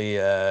definitely,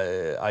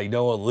 I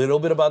know a little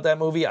bit about that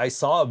movie. I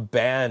saw a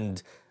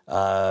band.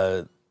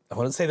 I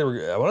want to say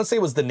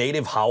it was the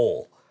Native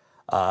Howl.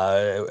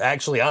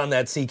 Actually, on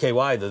that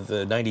CKY,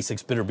 the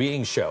 96 Bitter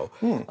Beings show,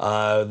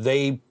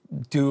 they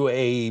do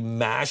a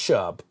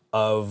mashup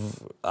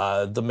of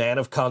The Man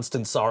of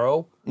Constant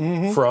Sorrow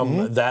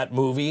from that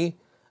movie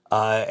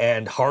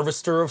and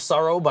Harvester of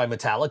Sorrow by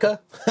Metallica.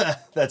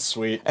 That's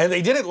sweet. And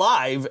they did it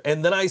live,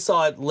 and then I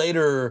saw it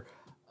later,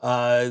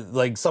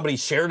 like somebody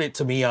shared it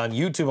to me on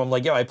YouTube. I'm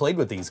like, yeah, I played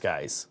with these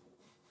guys.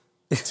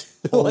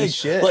 Holy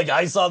shit. Like,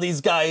 I saw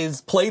these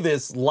guys play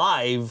this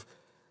live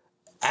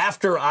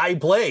after I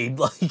played,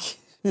 like,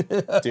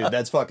 dude,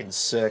 that's fucking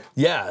sick.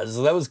 yeah,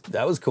 so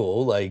that was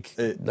cool. Like,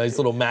 nice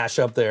little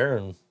mashup there,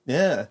 and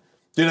Yeah.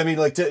 Dude, I mean,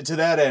 like, to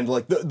that end,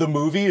 like, the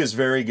movie is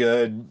very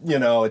good. You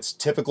know, it's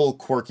typical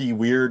quirky,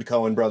 weird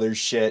Coen Brothers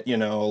shit, you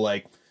know,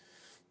 like,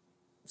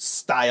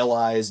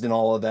 stylized and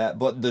all of that.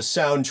 But the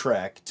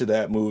soundtrack to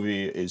that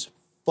movie is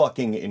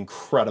fucking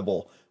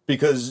incredible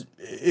because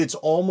it's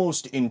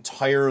almost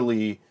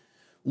entirely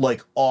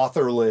like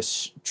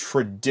authorless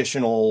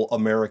traditional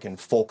American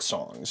folk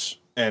songs.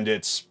 And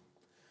it's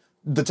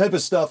the type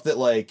of stuff that,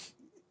 like,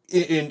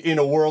 in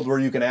a world where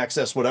you can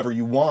access whatever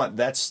you want,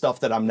 that's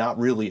stuff that I'm not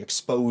really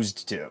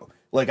exposed to.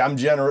 Like, I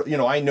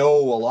know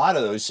a lot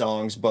of those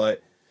songs,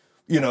 but,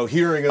 you know,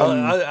 hearing them...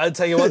 I'll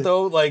tell you what,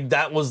 though, like,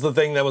 that was the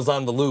thing that was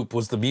on the loop,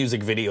 was the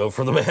music video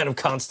for The Man of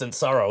Constant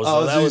Sorrow.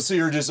 So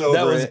you're just over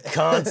that was it.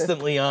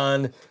 constantly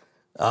on.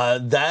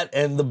 That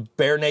and the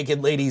Bare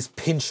Naked Ladies'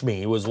 Pinch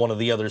Me was one of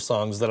the other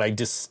songs that I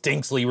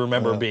distinctly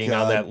remember being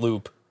on that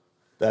loop.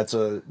 That's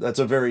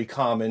a very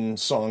common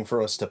song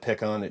for us to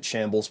pick on at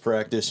shambles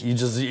practice.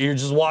 You're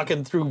just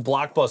walking through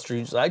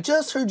Blockbuster. I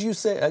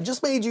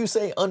just made you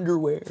say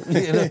underwear.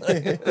 You know?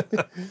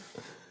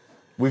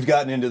 We've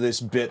gotten into this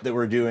bit that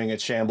we're doing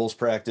at shambles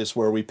practice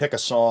where we pick a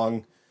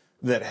song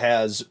that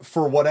has,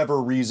 for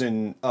whatever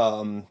reason,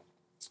 a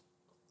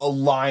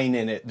line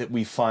in it that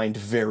we find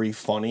very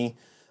funny.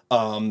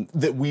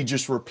 That we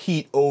just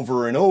repeat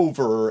over and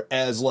over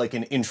as like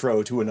an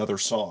intro to another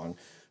song.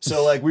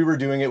 So like we were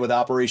doing it with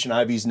Operation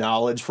Ivy's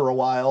Knowledge for a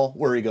while,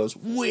 where he goes,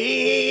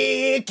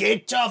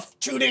 "Wicked tough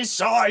to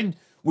decide."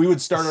 We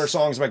would start our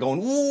songs by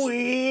going,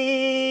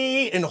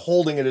 "Wee," and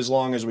holding it as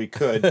long as we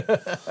could.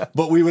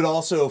 But we would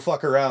also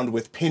fuck around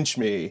with Pinch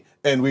Me,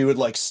 and we would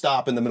like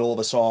stop in the middle of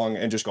a song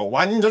and just go,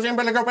 because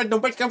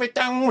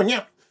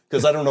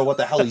I don't know what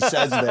the hell he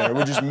says there.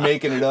 We're just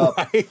making it up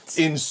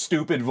in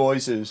stupid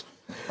voices.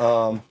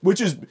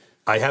 Which is...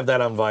 I have that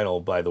on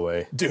vinyl, by the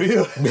way. Do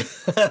you?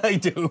 I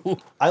do.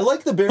 I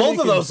like the Bare Both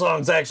Naked... of those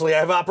songs, actually. I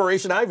have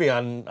Operation Ivy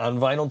on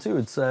vinyl, too.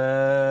 It's,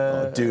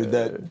 dude,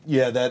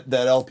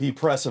 that LP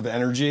press of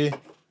Energy.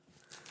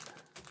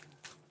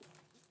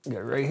 Got it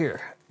right here.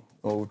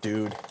 Oh,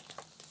 dude.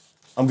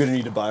 I'm gonna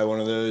need to buy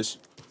one of those.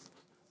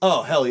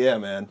 Oh, hell yeah,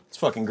 man. It's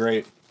fucking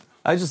great.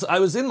 I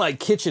was in my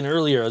kitchen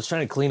earlier. I was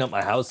trying to clean up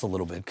my house a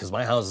little bit because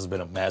my house has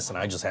been a mess and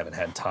I just haven't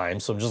had time.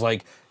 So I'm just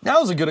like,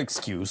 now's a good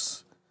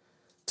excuse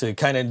to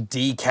kind of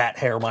de-cat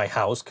hair my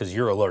house because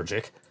you're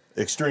allergic.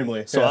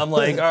 Extremely. So yeah. I'm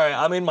like, all right,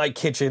 I'm in my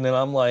kitchen and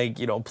I'm like,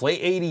 you know, play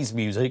 80s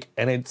music.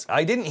 And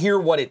I didn't hear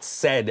what it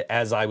said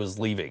as I was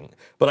leaving,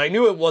 but I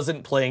knew it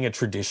wasn't playing a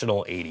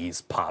traditional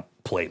 80s pop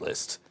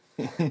playlist,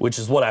 which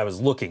is what I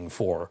was looking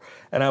for.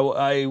 And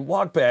I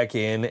walked back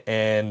in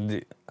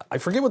and I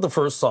forget what the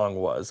first song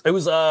was. It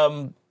was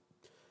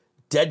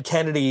Dead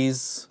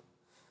Kennedys'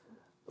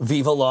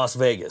 Viva Las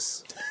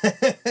Vegas.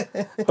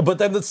 But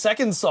then the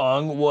second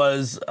song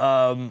was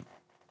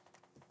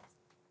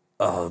the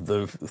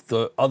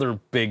other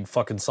big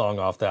fucking song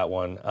off that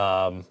one.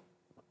 What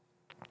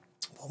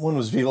one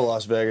was Viva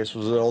Las Vegas?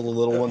 Was it all the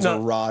little ones No.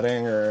 are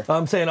rotting, or?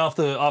 I'm saying off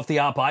the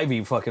Op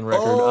Ivy fucking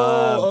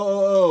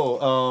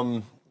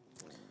record.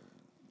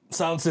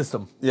 Sound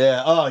System.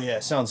 Yeah. Oh, yeah.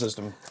 Sound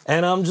System.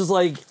 And I'm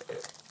like,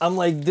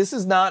 this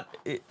is not.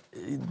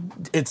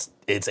 It's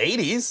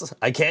 80s.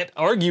 I can't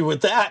argue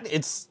with that.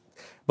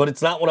 But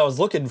it's not what I was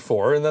looking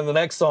for. And then the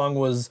next song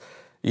was,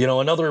 you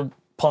know, another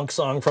punk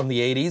song from the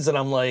 80s, and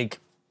I'm like,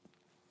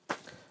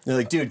 You're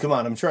like, dude, come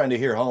on! I'm trying to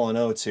hear Hall &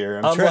 Oates here.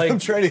 I'm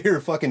trying to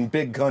hear fucking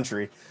Big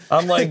Country.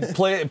 I'm like,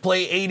 play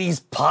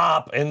 80s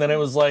pop, and then it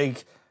was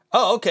like,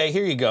 oh, okay,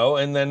 here you go.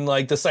 And then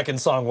like the second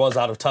song was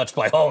Out of Touch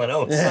by Hall &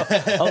 Oates. So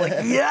I'm like,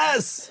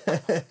 yes.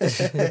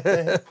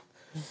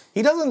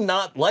 He doesn't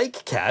not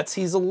like cats.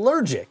 He's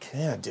allergic.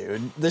 Yeah,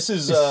 dude. This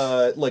is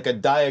like a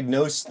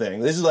diagnosed thing.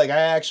 This is like I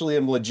actually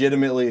am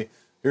legitimately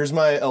Here's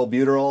my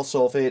albuterol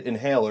sulfate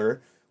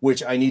inhaler,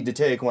 which I need to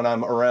take when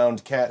I'm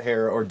around cat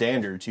hair or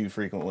dander too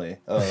frequently.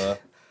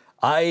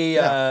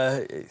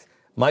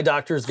 My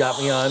doctor's got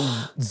me on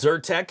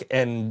Zyrtec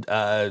and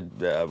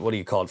what do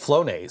you call it,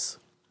 Flonase,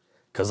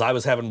 because I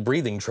was having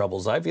breathing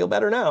troubles. I feel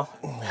better now.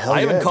 I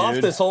haven't coughed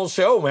dude. this whole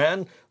show,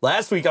 man.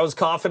 Last week I was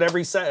coughing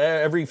every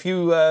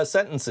few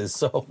sentences.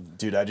 So,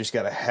 Dude, I just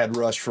got a head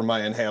rush for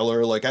my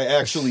inhaler. Like,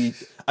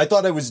 I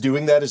thought I was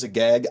doing that as a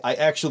gag. I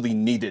actually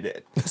needed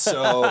it.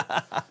 So,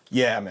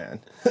 yeah, man.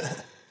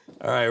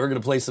 all right, we're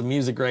gonna play some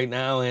music right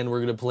now, and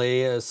we're gonna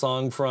play a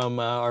song from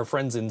our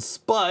friends in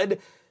Spud,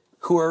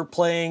 who are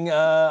playing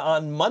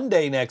on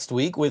Monday next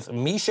week with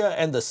Misha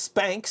and the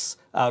Spanks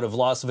out of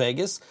Las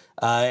Vegas,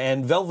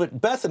 and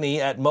Velvet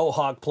Bethany at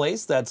Mohawk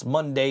Place. That's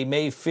Monday,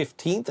 May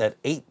 15th at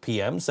 8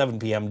 p.m., 7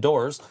 p.m.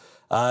 doors.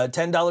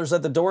 $10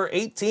 at the door,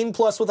 18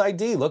 plus with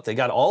ID. Look, they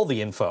got all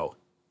the info.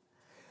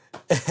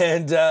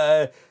 And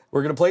we're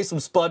going to play some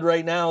Spud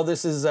right now.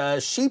 This is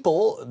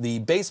Sheeple, the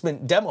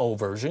basement demo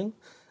version,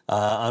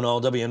 on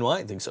All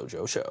WNY Think So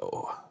Joe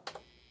Show.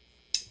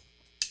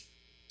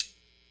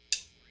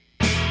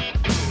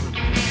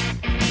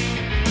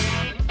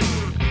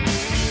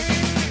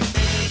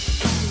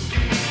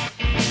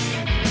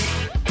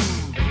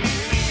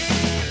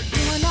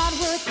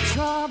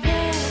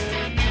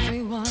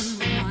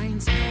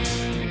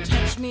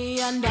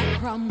 And I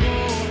crumble.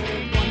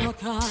 One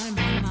look, I'm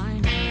on my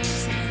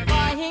knees,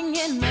 lying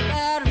in my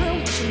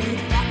bedroom. She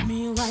got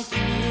me like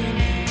an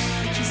alien.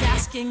 She's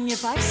asking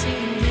if I've seen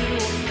you.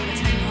 I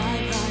tell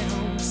like I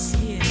don't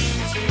see it.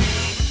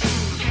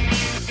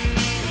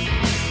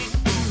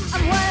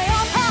 I'm way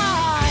up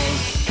high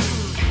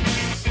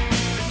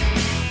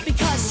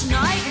because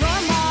tonight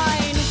you're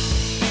mine.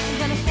 I'm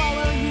gonna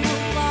follow you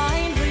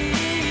blindly.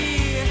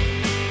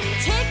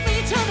 Take me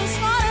to the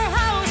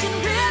slaughterhouse and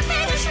rip me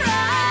to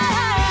shreds.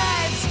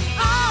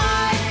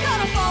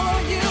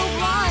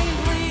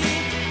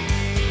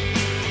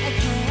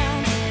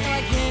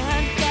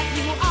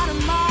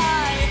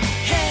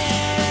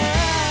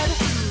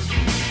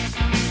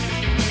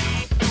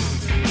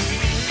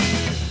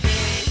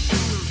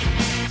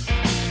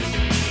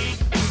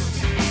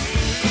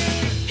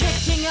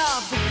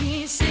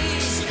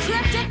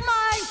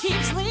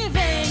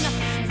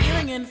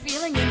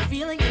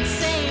 Feeling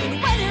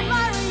insane. When in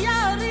my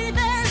reality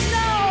there's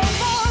no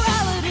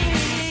morality.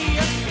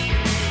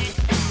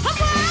 I'm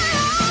way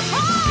up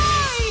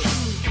high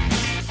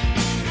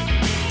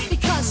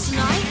because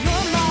tonight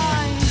you're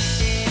mine.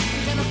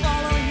 I'm gonna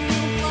follow you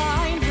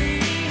blindly.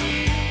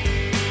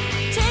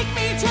 Take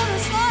me to the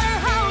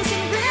slaughterhouse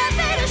and rip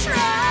me to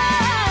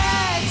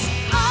shreds.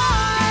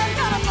 I'm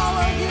gonna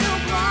follow you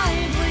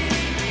blindly.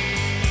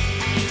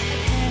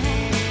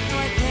 I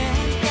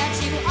can't get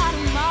you out of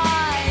my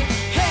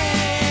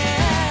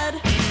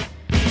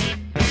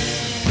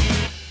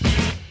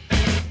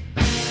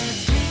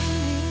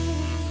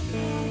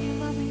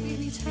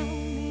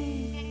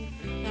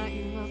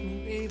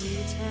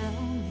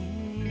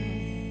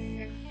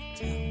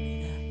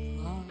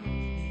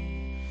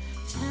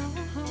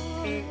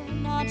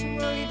not to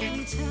worry,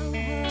 baby, tell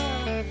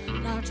her.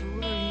 Not to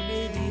worry,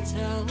 baby,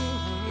 tell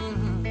her.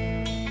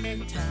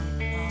 Tell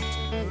her not to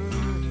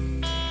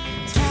worry.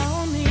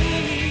 Tell me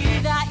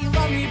that you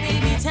love me,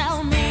 baby,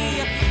 tell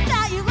me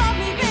that you love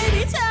me,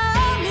 baby,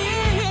 tell me.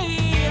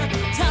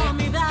 Tell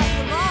me that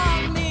you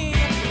love me.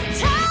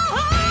 Tell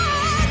her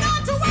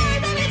not to worry,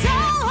 baby,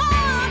 tell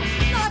her.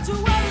 Not to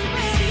worry,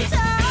 baby, tell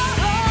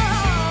her.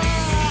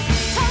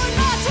 Tell her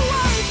not to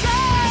worry,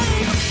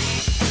 babe.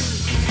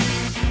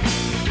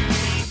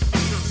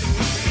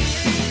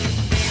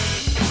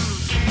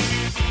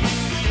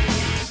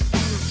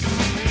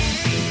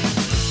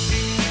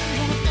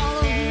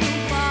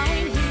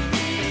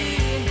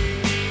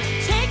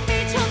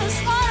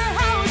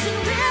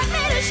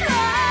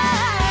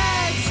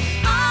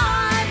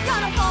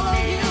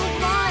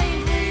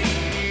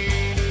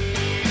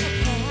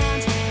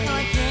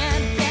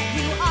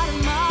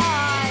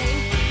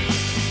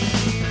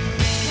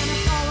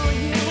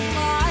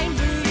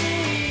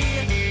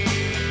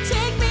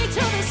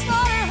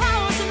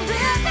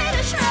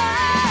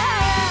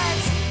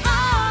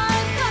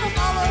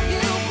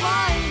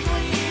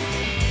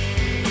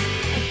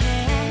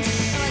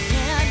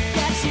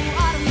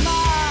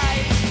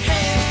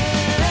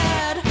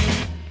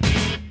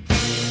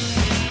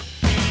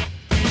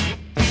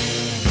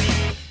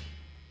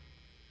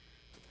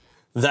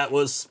 That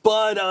was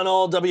Spud on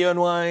All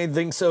WNY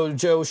Think So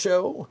Joe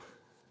Show.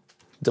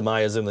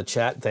 Damaya's in the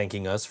chat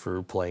thanking us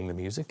for playing the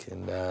music.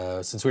 And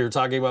since we were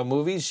talking about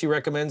movies, she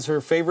recommends her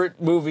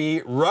favorite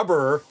movie,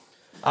 Rubber.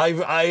 I've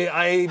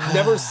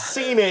never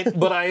seen it,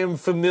 but I am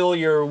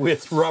familiar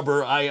with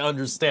Rubber. I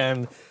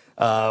understand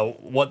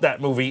what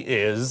that movie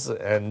is.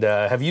 And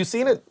have you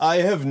seen it? I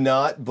have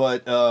not,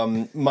 but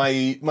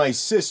my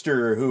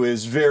sister, who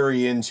is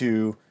very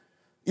into,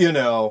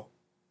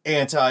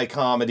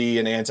 anti-comedy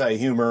and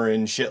anti-humor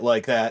and shit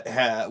like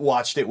that,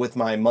 watched it with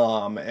my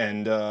mom,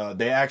 and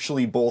they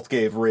actually both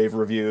gave rave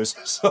reviews.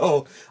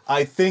 So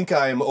I think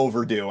I'm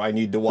overdue. I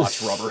need to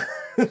watch Rubber.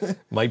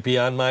 Might be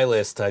on my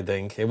list, I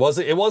think. It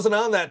wasn't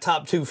on that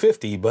top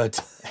 250, but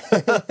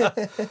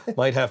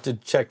might have to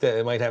check that.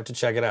 I might have to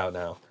check it out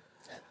now.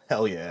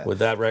 Hell yeah. With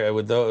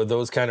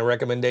those kind of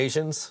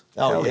recommendations.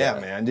 Oh Hell yeah,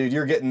 man, dude,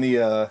 you're getting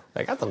the.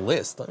 I got the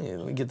list. Let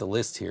me get the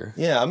list here.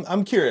 Yeah,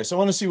 I'm curious. I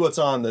want to see what's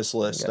on this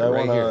list. Got it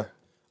right here.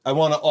 I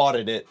want to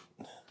audit it.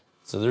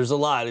 So there's a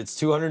lot. It's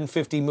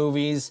 250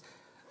 movies.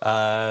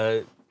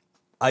 I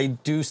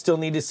do still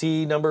need to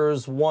see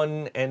numbers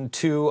 1 and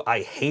 2. I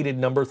hated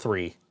number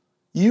 3.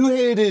 You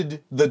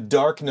hated The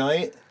Dark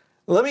Knight.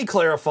 Let me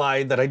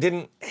clarify that I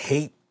didn't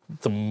hate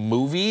the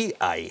movie.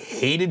 I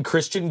hated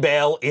Christian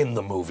Bale in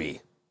the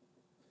movie.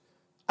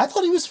 I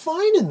thought he was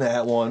fine in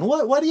that one.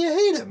 Why do you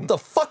hate him? The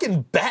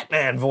fucking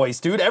Batman voice,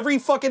 dude. Every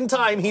fucking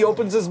time he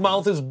opens his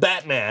mouth as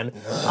Batman,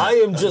 I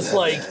am just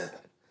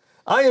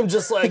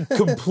like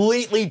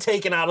completely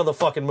taken out of the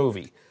fucking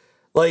movie.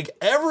 Like,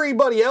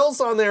 everybody else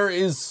on there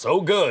is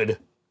so good.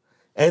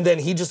 And then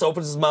he just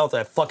opens his mouth,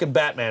 that fucking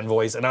Batman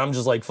voice, and I'm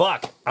just like,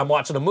 fuck, I'm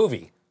watching a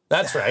movie.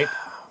 That's right.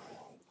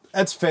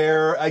 That's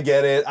fair. I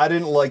get it. I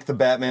didn't like the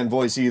Batman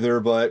voice either,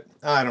 but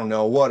I don't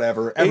know.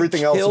 Whatever.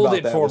 Everything else about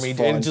it that for was me,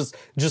 fun. and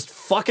just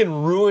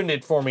fucking ruined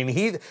it for me.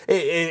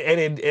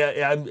 And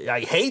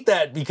I hate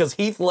that because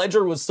Heath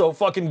Ledger was so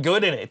fucking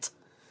good in it.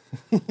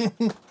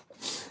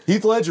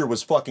 Heath Ledger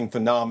was fucking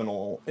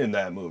phenomenal in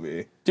that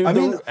movie.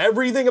 Dude,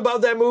 everything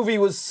about that movie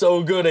was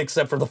so good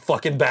except for the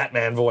fucking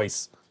Batman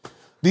voice.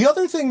 The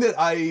other thing that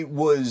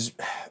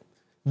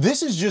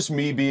this is just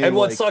me being. And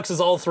what sucks is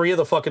all 3 of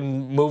the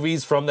fucking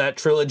movies from that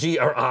trilogy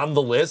are on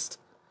the list.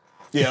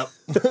 Yeah.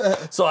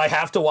 So I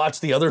have to watch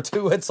the other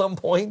 2 at some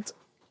point.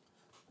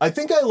 I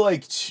think I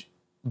liked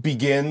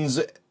Begins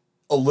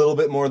a little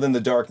bit more than The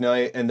Dark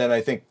Knight, and then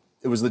I think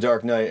it was The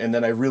Dark Knight, and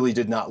then I really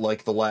did not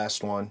like the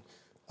last one,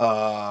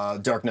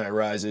 Dark Knight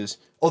Rises.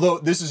 Although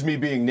this is me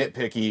being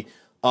nitpicky,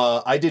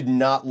 I did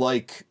not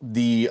like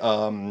the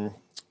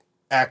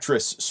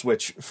actress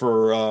switch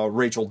for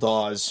Rachel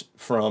Dawes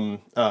from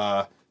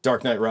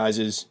Dark Knight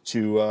Rises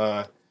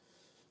to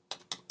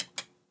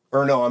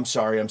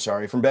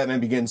from Batman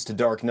Begins to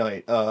Dark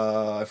Knight.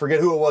 I forget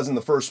who it was in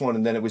the first one,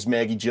 and then it was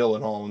Maggie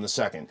Gyllenhaal in the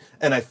second.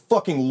 And I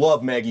fucking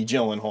love Maggie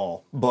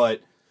Gyllenhaal,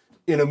 but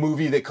in a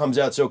movie that comes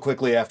out so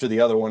quickly after the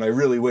other one, I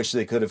really wish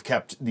they could have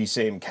kept the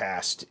same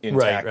cast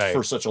intact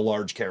for such a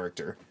large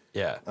character.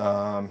 Yeah.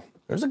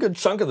 There's a good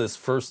chunk of this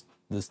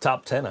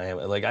top 10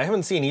 I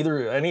haven't seen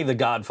any of the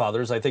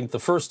Godfathers. I think the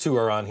first 2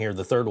 are on here.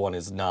 The third one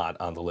is not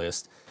on the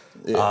list.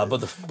 Yeah. But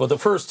the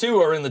first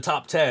 2 are in the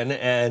top 10,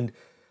 and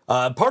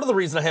part of the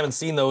reason I haven't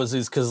seen those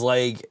is because,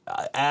 like,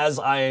 as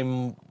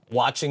I'm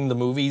watching the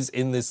movies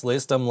in this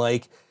list, I'm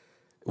like,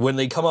 when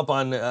they come up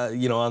on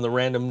on the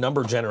random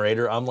number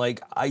generator, I'm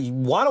like, I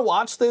want to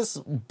watch this,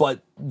 but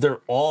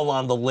they're all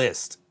on the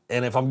list,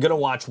 and if I'm gonna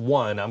watch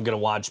one, I'm gonna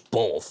watch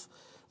both.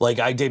 Like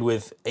I did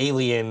with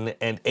Alien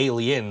and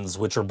Aliens,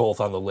 which are both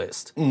on the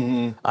list.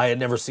 Mm-hmm. I had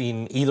never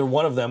seen either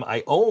one of them.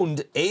 I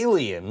owned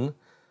Alien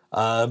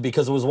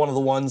because it was one of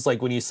the ones,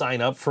 like when you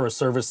sign up for a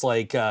service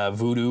like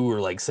Vudu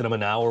or like Cinema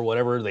Now or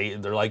whatever,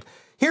 they're like,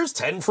 here's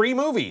 10 free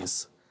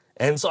movies.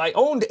 And so I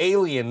owned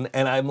Alien,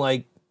 and I'm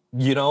like,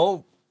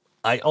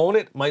 I own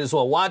it, might as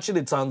well watch it.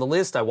 It's on the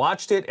list. I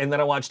watched it, and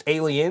then I watched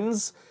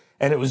Aliens,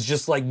 and it was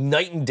just like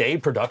night and day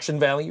production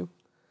value.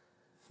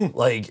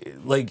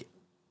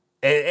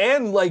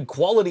 And like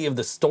quality of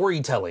the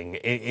storytelling.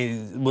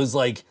 It was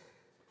like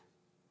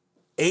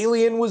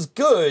Alien was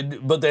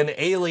good, but then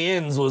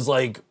Aliens was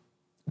like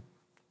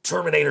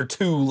Terminator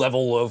 2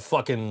 level of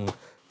fucking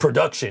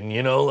production,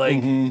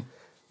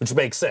 which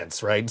makes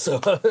sense, right? So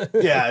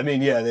yeah, I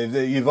mean,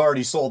 you've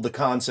already sold the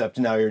concept.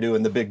 Now you're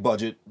doing the big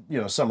budget,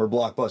 summer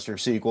blockbuster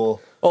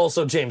sequel.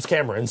 Also James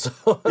Cameron.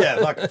 So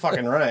yeah,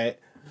 fucking right.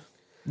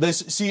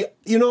 This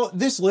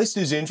list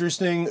is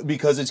interesting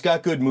because it's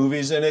got good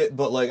movies in it,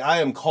 but like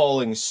I am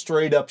calling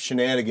straight up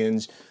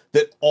shenanigans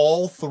that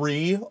all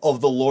 3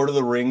 of the Lord of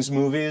the Rings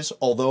movies,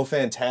 although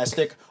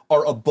fantastic,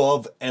 are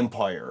above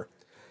Empire.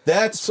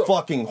 That's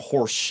fucking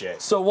horseshit.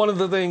 So one of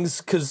the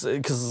things,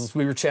 because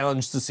we were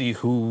challenged to see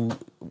who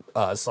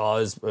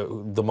saw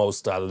the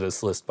most out of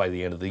this list by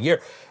the end of the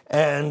year,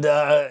 and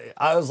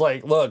I was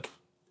like, look,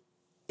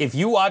 if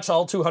you watch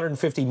all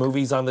 250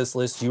 movies on this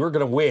list, you are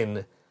going to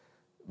win.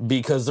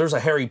 Because there's a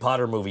Harry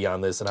Potter movie on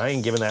this, and I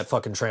ain't giving that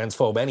fucking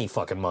transphobe any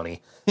fucking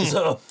money.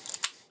 So,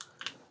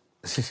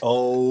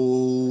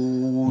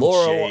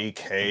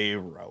 J.K.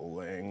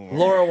 Rowling.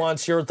 Laura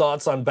wants your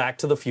thoughts on Back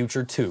to the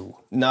Future 2.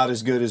 Not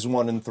as good as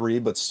 1 and 3,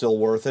 but still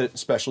worth it,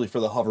 especially for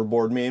the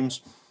hoverboard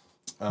memes.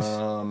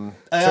 I'm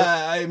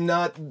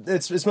not.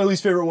 It's my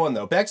least favorite one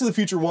though. Back to the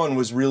Future 1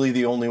 was really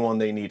the only one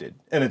they needed,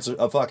 and it's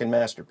a fucking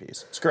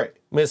masterpiece. It's great.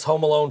 Miss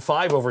Home Alone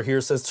 5 over here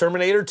says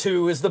Terminator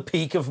 2 is the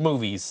peak of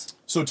movies.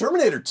 So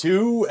Terminator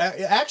 2,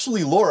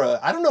 actually, Laura,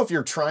 I don't know if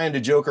you're trying to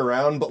joke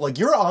around, but like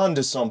you're on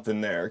to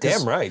something there.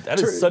 Damn right,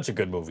 that is such a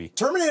good movie.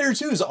 Terminator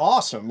 2 is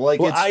awesome.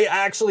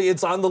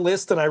 It's on the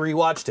list and I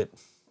rewatched it.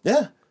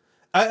 Yeah,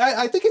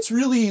 I think it's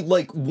really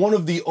like one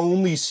of the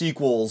only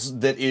sequels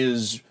that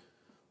is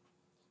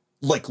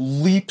like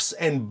leaps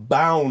and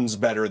bounds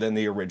better than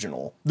the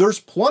original.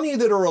 There's plenty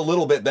that are a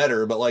little bit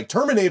better, but like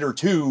Terminator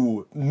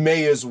 2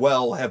 may as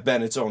well have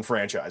been its own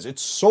franchise.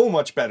 It's so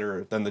much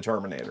better than the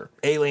Terminator.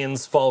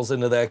 Aliens falls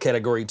into that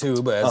category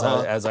too, but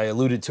as I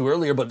alluded to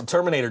earlier, but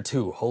Terminator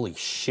 2, holy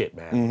shit,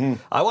 man.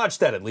 I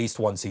watched that at least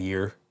once a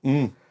year.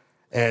 And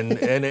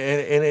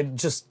it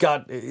just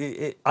got,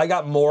 I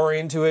got more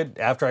into it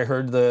after I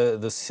heard the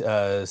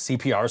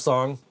CPR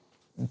song,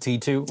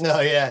 T2.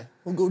 Oh yeah.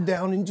 We'll go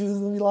down into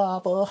the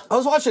lava. I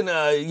was watching, you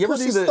ever Put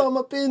see his thumb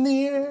up in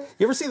the air.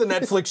 You ever see the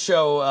Netflix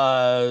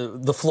show,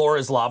 The Floor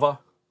is Lava?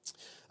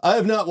 I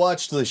have not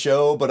watched the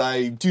show, but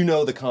I do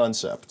know the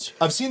concept.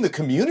 I've seen the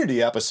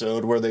Community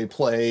episode where they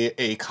play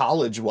a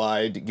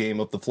college-wide game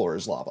of The Floor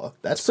is Lava.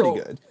 That's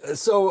pretty good.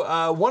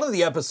 So one of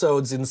the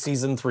episodes in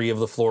season 3 of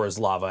The Floor is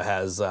Lava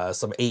has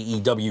some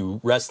AEW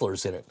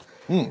wrestlers in it.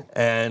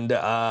 And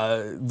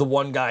the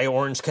one guy,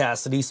 Orange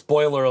Cassidy,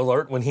 spoiler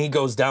alert, when he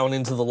goes down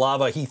into the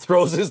lava, he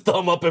throws his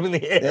thumb up in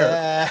the air.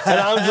 Yeah. And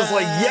I'm just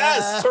like,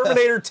 yes,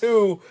 Terminator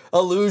 2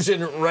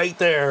 illusion right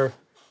there.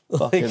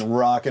 Fucking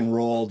rock and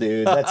roll,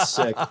 dude. That's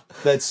sick.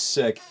 That's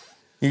sick.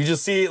 You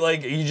just see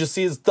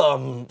his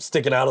thumb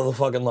sticking out of the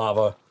fucking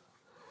lava.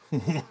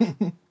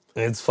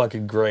 It's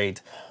fucking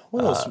great.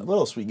 What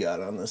else we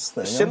got on this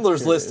thing?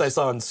 Schindler's List I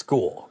saw in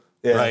school.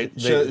 Yeah, Right?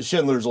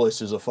 Schindler's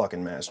List is a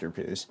fucking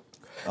masterpiece.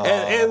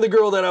 And the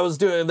girl that I was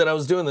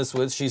doing this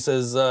with, she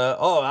says,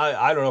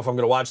 I don't know if I'm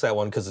gonna watch that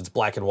one because it's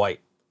black and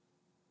white.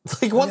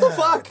 Like, what the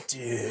fuck?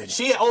 Dude.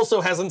 She also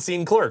hasn't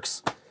seen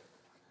Clerks.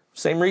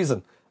 Same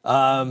reason.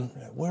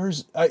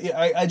 Where's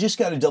I just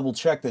got to double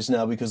check this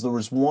now because there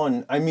was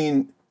one. I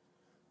mean,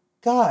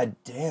 god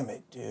damn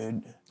it,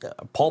 dude.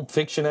 Pulp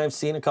Fiction I've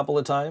seen a couple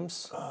of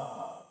times.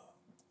 All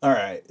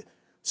right.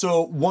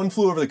 So, One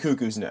Flew Over the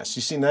Cuckoo's Nest.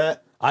 You seen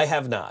that? I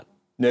have not.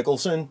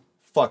 Nicholson,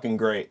 fucking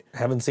great.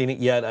 Haven't seen it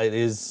yet.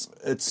 It's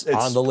It's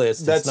on the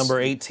list. That's It's number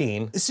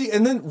 18. See,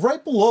 and then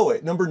right below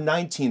it, number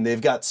 19,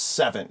 they've got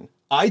 7.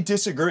 I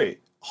disagree.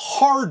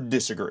 Hard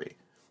disagree.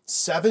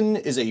 7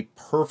 is a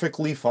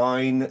perfectly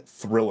fine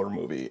thriller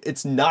movie.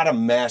 It's not a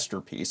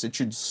masterpiece. It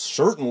should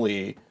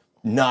certainly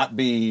not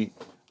be.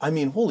 I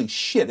mean, holy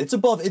shit. It's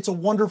above It's a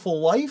Wonderful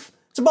Life.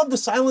 It's above The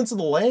Silence of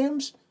the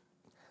Lambs.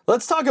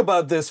 Let's talk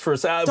about this for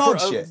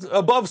shit.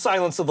 Above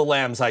Silence of the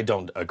Lambs, I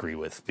don't agree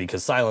with,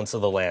 because Silence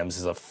of the Lambs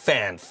is a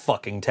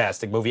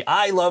fan-fucking-tastic movie.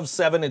 I love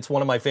 7. It's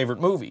one of my favorite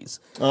movies.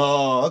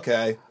 Oh,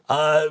 okay.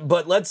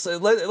 But let's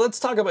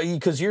talk about,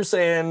 because you're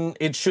saying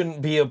it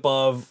shouldn't be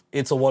above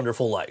It's a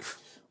Wonderful Life.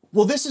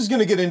 Well, this is going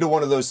to get into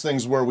one of those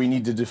things where we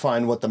need to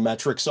define what the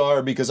metrics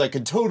are, because I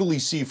could totally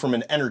see from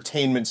an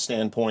entertainment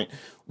standpoint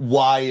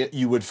why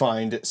you would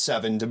find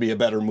 7 to be a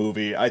better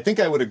movie. I think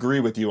I would agree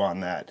with you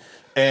on that.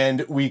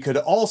 And we could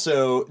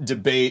also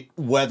debate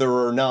whether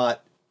or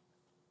not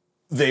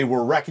they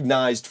were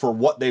recognized for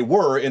what they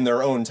were in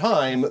their own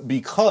time,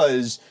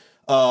 because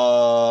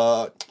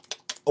A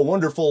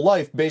Wonderful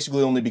Life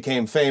basically only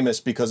became famous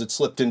because it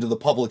slipped into the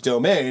public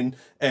domain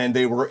and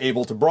they were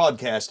able to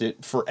broadcast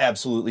it for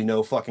absolutely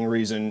no fucking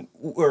reason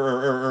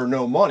or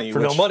no money.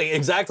 No money,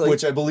 exactly.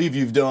 Which I believe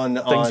you've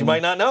done Things you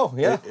might not know,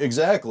 yeah.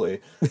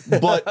 Exactly.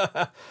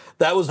 But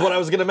that was what I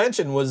was going to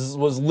mention, was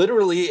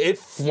literally it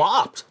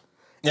flopped.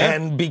 Yeah.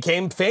 And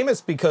became famous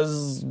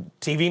because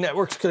TV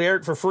networks could air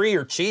it for free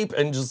or cheap,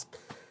 and just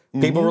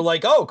people were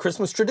like, "Oh,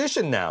 Christmas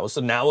tradition now." So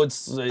now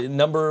it's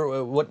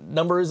what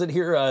number is it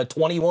here?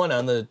 21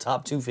 on the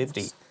top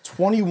 250.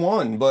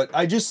 21, but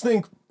I just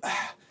think,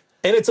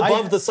 and it's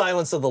above The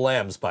Silence of the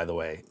Lambs, by the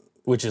way,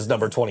 which is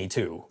number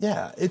 22.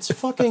 yeah, it's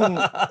fucking.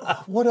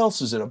 What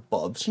else is it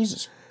above?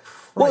 Jesus Christ.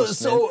 Well, man.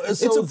 so it's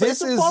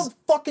this is above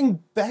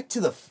fucking Back to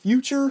the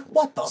Future.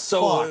 What the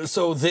fuck?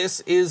 So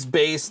this is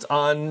based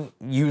on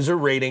user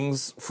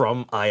ratings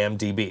from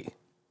IMDb.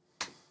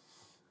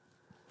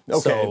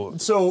 Okay,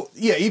 so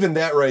yeah, even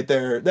that right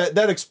there,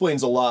 that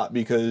explains a lot,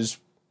 because,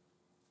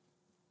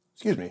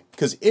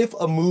 because if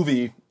a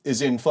movie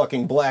is in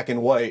fucking black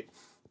and white,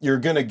 you're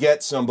gonna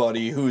get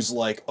somebody who's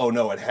like, oh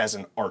no, it has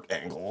an art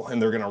angle,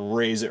 and they're gonna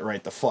raise it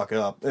right the fuck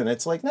up, and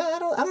it's like, nah, I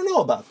don't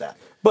know about that.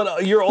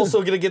 But you're also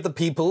going to get the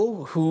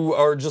people who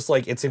are just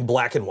like, it's in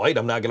black and white,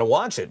 I'm not going to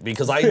watch it,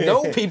 because I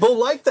know people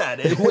like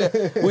that.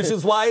 Which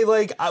is why,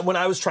 like, when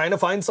I was trying to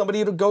find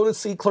somebody to go to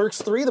see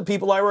Clerks 3, the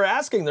people I were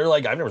asking, they're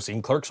like, I've never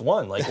seen Clerks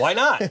 1. Like, why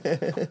not?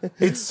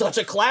 It's such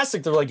a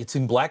classic. They're like, it's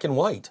in black and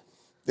white.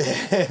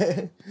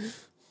 That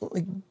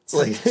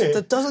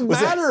doesn't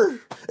matter.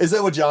 Is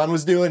that what John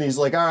was doing? He's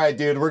like, all right,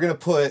 dude, we're gonna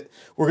put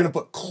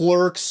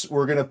Clerks,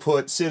 we're gonna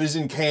put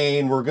Citizen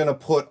Kane, we're gonna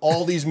put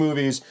all these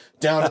movies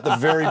down at the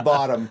very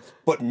bottom,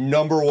 but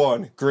number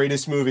 1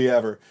 greatest movie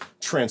ever,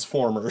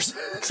 Transformers.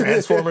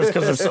 Transformers,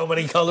 because there's so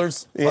many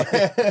colors.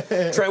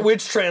 Yeah.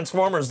 Which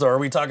Transformers though? Are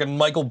we talking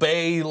Michael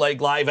Bay,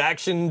 like live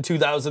action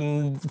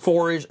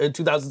 2004-ish,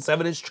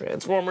 2007-ish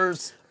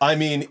Transformers? I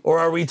mean, or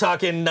are we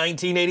talking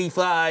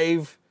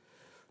 1985?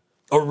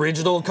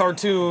 Original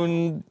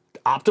cartoon,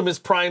 Optimus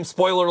Prime,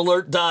 spoiler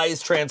alert,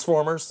 dies,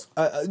 Transformers.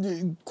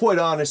 Quite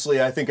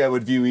honestly, I think I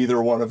would view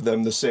either one of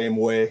them the same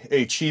way.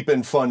 A cheap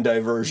and fun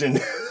diversion.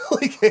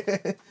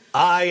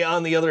 I,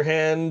 on the other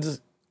hand,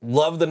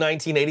 love the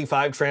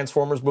 1985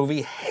 Transformers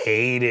movie,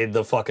 hated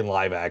the fucking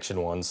live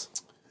action ones.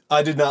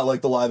 I did not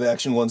like the live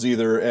action ones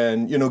either,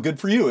 and good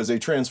for you as a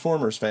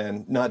Transformers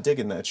fan, not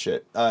digging that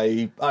shit.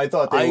 I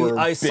thought they were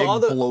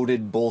big,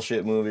 bloated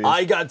bullshit movies.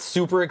 I got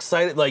super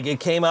excited. Like, it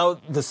came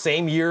out the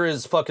same year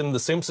as fucking the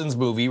Simpsons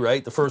movie,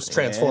 right? The first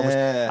Transformers.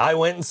 Yeah. I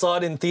went and saw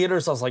it in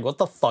theaters. I was like, what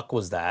the fuck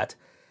was that?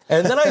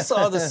 And then I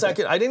saw the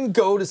second. I didn't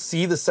go to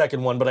see the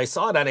second one, but I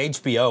saw it on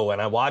HBO,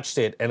 and I watched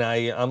it, and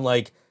I'm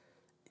like,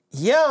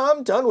 yeah,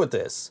 I'm done with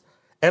this.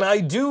 And I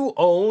do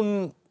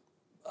own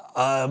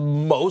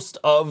most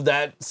of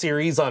that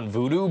series on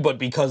Vudu, but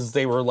because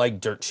they were like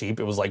dirt cheap,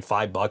 it was like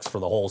 $5 for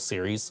the whole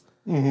series.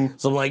 Mm-hmm.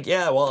 So I'm like,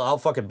 yeah, well, I'll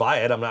fucking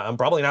buy it. I'm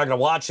probably not gonna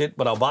watch it,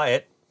 but I'll buy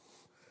it.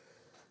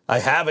 I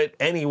have it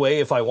anyway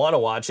if I want to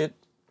watch it,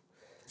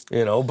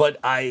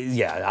 But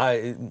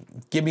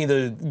give me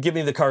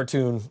the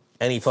cartoon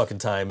any fucking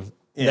time.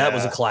 Yeah. That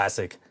was a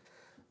classic.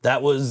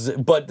 That was,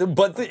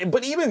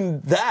 but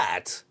even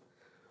that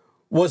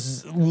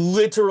was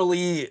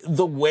literally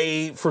the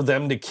way for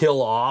them to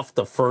kill off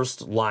the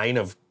first line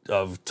of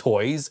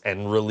toys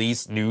and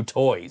release new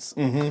toys.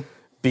 Mm-hmm.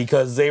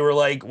 Because they were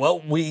like,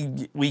 well,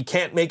 we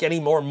can't make any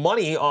more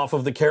money off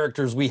of the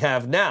characters we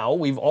have now.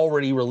 We've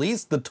already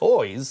released the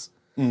toys.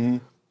 Mm-hmm.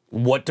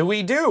 What do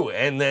we do?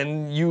 And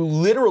then you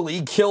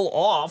literally kill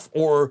off,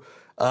 or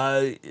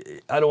I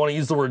don't want to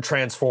use the word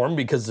transform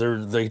because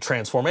they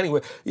transform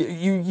anyway.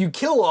 You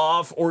kill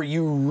off or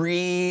you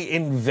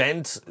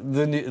reinvent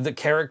the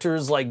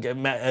characters like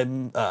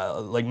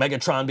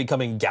Megatron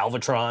becoming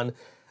Galvatron.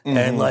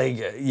 Mm-hmm.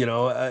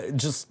 And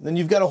just then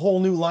you've got a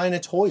whole new line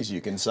of toys you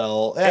can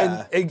sell.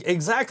 Yeah. And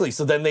exactly.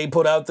 So then they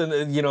put out the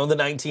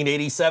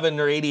 1987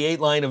 or 88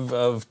 line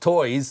of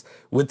toys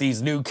with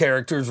these new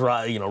characters,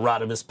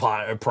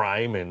 Rodimus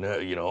Prime and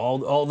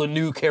all the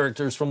new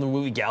characters from the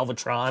movie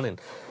Galvatron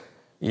and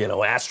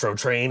Astro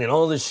Train and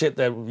all this shit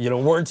that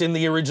weren't in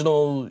the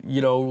original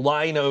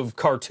line of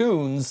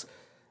cartoons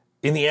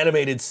in the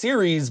animated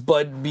series,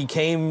 but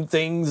became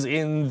things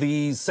in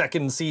the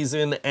second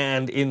season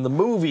and in the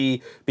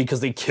movie because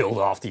they killed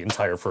off the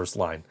entire first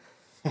line.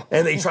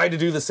 And they tried to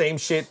do the same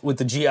shit with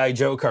the G.I.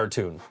 Joe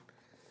cartoon.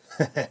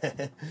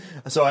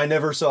 So I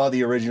never saw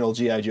the original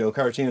G.I. Joe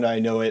cartoon. I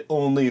know it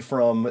only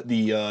from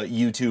the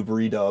YouTube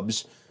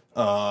redubs,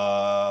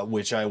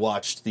 which I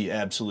watched the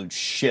absolute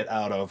shit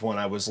out of when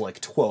I was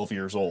like 12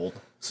 years old.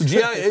 So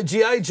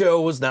G.I.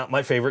 Joe was not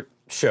my favorite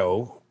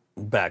show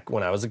back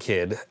when I was a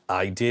kid.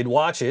 I did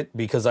watch it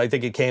because I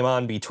think it came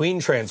on between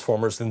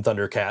Transformers and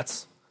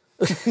Thundercats.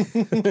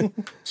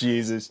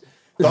 Jesus.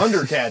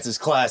 Thundercats is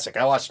classic.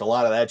 I watched a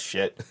lot of that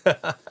shit.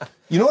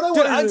 You know what I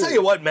want to... I'll tell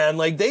you what, man.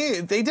 Like,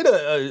 they did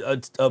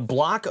a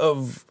block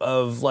of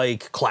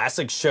like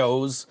classic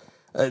shows.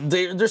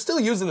 They're still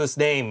using this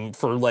name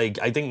for like,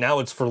 I think now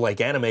it's for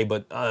like anime,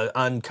 but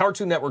on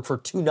Cartoon Network for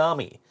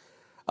Toonami.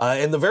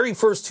 And the very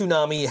first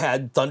Toonami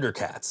had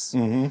Thundercats.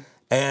 Mm-hmm.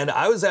 And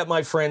I was at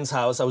my friend's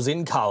house. I was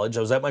in college. I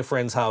was at my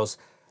friend's house.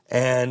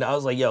 And I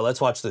was like, yo, let's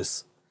watch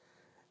this.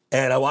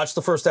 And I watched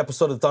the first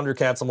episode of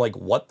Thundercats. I'm like,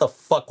 what the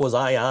fuck was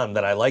I on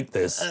that I like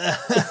this?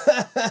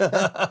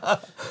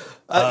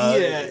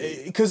 Yeah,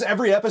 because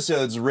every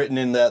episode's written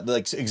in that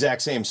like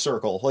exact same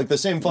circle. Like the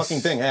same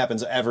fucking thing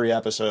happens every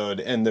episode.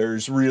 And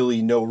there's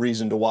really no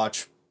reason to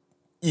watch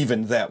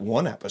even that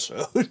one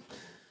episode.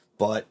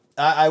 But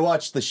I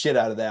watched the shit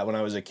out of that when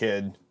I was a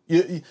kid.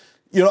 I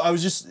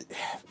was just...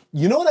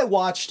 You know what I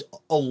watched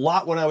a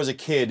lot when I was a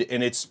kid,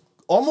 and it's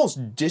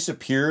almost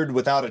disappeared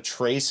without a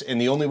trace,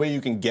 and the only way you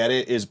can get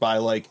it is by,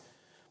 like,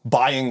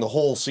 buying the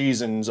whole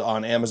seasons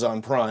on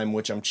Amazon Prime,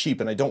 which I'm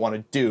cheap and I don't want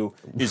to do,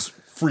 is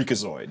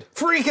Freakazoid.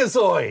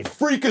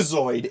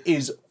 Freakazoid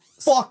is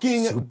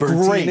fucking Super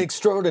great. Teen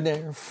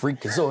extraordinaire,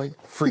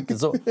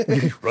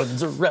 Freakazoid. He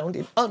runs around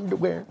in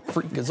underwear,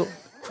 Freakazoid.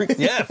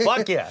 Yeah,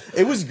 fuck yeah.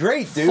 It was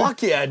great, dude.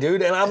 Fuck yeah,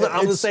 dude. And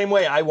I'm the same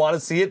way. I want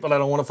to see it, but I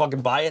don't want to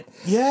fucking buy it.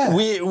 Yeah.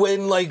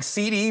 When like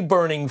CD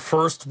burning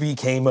first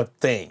became a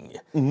thing,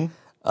 mm-hmm.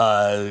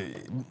 I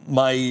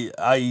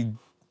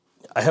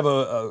have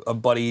a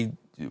buddy,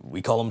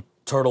 we call him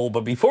Turtle,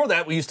 but before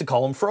that we used to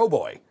call him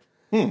Froboy.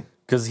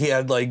 Because he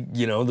had like,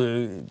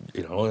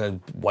 a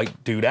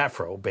white dude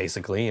afro,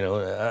 basically.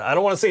 I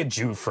don't want to say a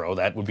Jew fro,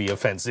 that would be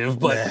offensive,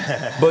 but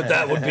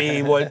that would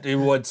be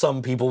what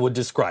some people would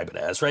describe it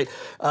as, right?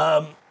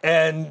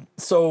 And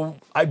so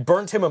I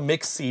burnt him a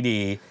mix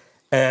CD,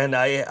 and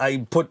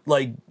I put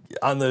like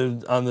on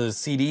the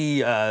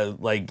CD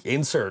like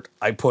insert,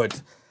 I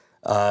put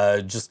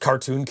just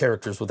cartoon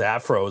characters with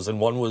afros, and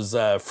one was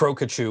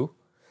Frokachu,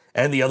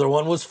 and the other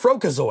one was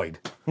Frokazoid.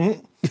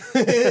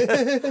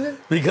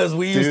 Because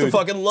we used to Dude,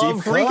 fucking love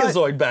deep cut.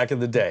 Freakazoid back in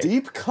the day.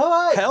 Deep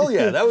cut. Hell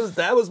yeah,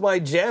 that was my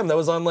jam. That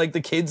was on like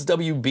the Kids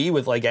WB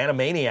with like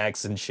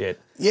Animaniacs and shit.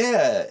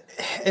 Yeah,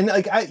 and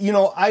like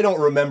I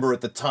don't remember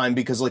at the time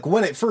because like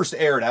when it first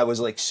aired, I was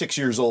like 6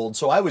 years old,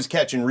 so I was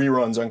catching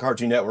reruns on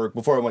Cartoon Network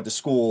before I went to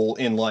school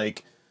in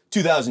like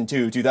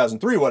 2002,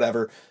 2003,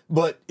 whatever.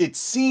 But it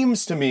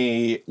seems to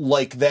me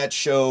like that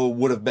show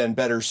would have been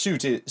better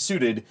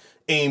suited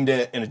aimed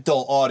at an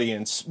adult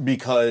audience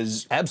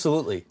because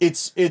Absolutely.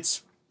 it's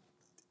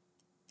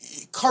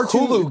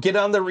cartoon. Hulu, get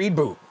on the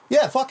reboot.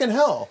 Yeah, fucking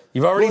hell.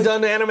 You've already Like,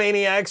 done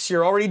Animaniacs.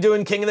 You're already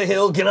doing King of the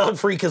Hill. Get on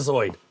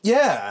Freakazoid.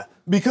 Yeah,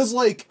 because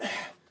like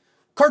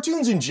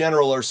cartoons in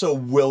general are so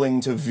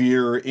willing to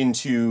veer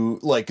into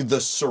like the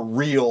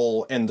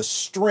surreal and the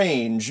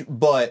strange,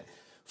 but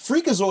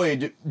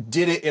Freakazoid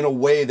did it in a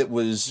way that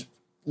was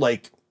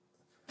like,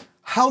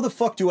 how the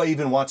fuck do I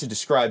even want to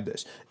describe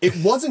this? It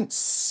wasn't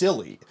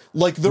silly.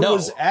 Like there No.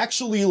 was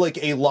actually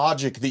like a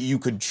logic that you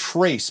could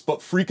trace, but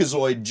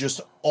Freakazoid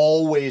just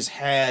always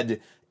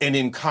had an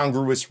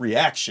incongruous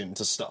reaction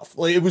to stuff.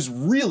 Like it was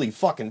really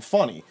fucking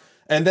funny.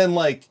 And then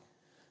like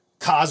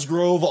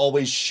Cosgrove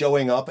always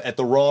showing up at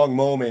the wrong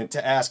moment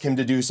to ask him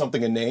to do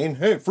something inane.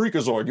 Hey,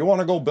 Freakazoid, you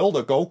want to go build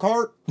a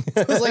go-kart?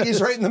 It's like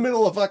he's right in the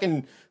middle of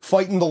fucking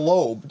fighting the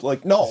lobe.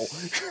 Like, no.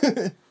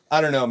 I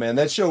don't know, man.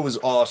 That show was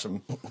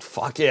awesome.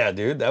 Fuck yeah,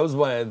 dude. That was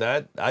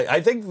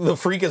I think the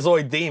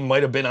Freakazoid theme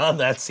might have been on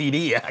that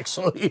CD,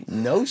 actually.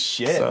 No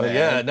shit, So, man.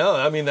 yeah, no,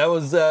 I mean, that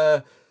was,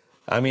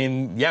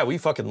 yeah, we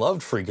fucking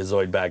loved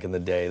Freakazoid back in the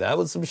day. That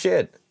was some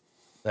shit.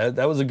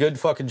 That was a good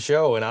fucking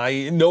show,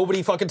 and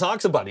nobody fucking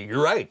talks about it.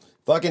 You're right.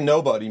 Fucking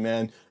nobody,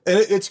 man. And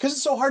it's because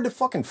it's so hard to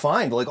fucking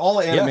find. Like, all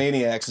of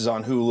Animaniacs is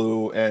on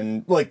Hulu,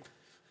 and, like,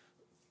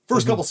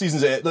 first couple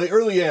seasons, the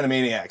early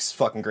Animaniacs is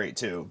fucking great,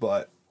 too.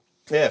 But,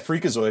 yeah,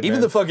 Freakazoid, Even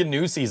man. the fucking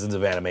new seasons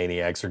of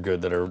Animaniacs are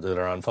good that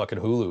are on fucking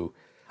Hulu.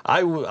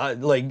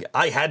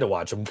 I had to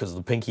watch them because of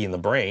the Pinky and the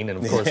Brain,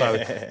 and of course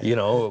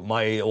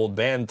my old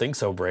band Think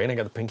So Brain. I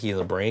got the Pinky and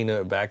the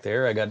Brain back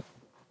there. I got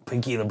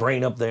Pinky and the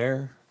Brain up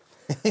there.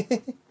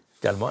 I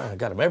got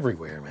them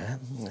everywhere, man.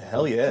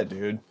 Hell yeah,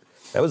 dude.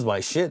 That was my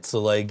shit. So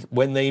like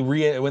when they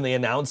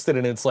announced it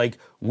and it's like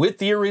with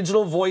the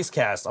original voice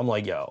cast, I'm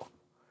like, yo,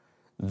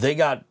 they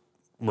got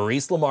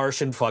Maurice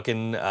LaMarche and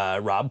fucking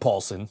Rob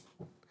Paulson,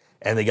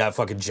 and they got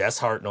fucking Jess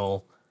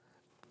Hartnell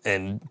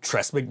and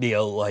Tress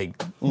McNeil.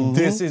 Like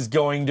this is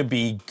going to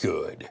be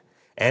good,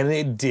 and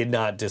it did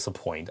not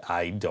disappoint.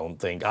 I don't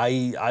think.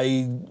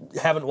 I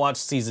haven't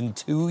watched season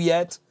 2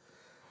 yet,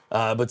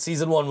 but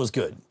season 1 was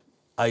good.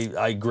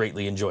 I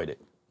greatly enjoyed it.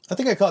 I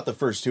think I caught the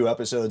first 2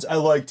 episodes. I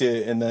liked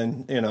it, and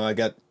then, I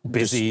got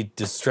Busy,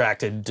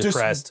 distracted,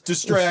 depressed.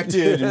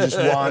 distracted and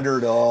just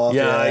wandered off.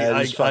 Yeah,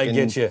 I just fucking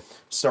get you.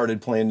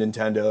 Started playing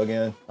Nintendo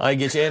again. I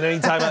get you. And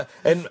anytime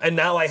and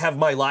now I have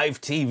my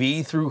live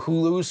TV through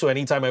Hulu, so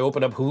anytime I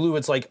open up Hulu,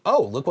 it's like,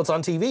 oh, look what's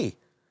on TV.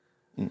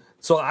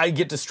 So I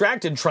get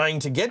distracted trying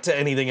to get to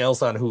anything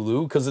else on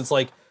Hulu because it's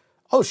like,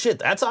 oh shit,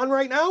 that's on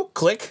right now?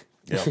 Click.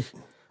 Yeah.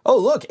 Oh,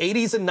 look,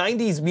 80s and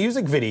 90s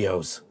music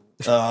videos.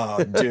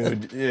 Oh,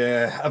 dude.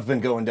 Yeah, I've been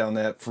going down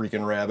that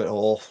freaking rabbit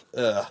hole.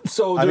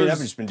 So I've there's-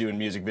 just been doing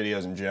music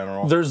videos in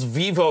general. There's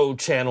Vivo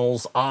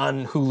channels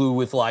on Hulu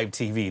with live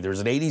TV. There's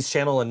an 80s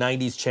channel, a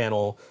 90s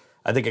channel,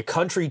 I think a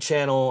country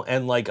channel,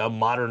 and like a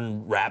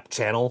modern rap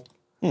channel.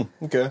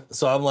 Okay.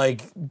 So I'm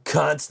like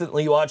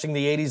constantly watching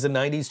the 80s and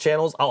 90s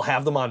channels. I'll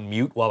have them on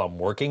mute while I'm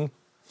working.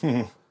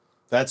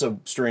 That's a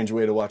strange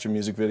way to watch a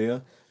music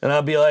video. And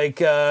I'll be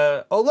like,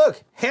 oh,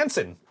 look,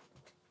 Hanson.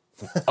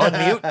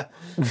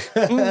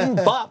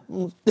 Unmute. Bop.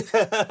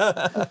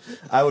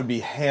 I would be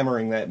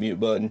hammering that mute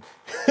button.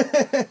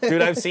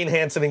 Dude, I've seen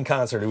Hanson in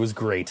concert. It was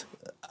great.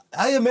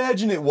 I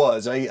imagine it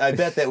was. I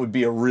bet that would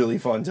be a really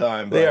fun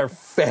time. But They are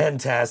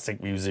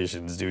fantastic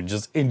musicians, dude.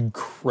 Just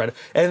incredible.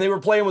 And they were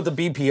playing with the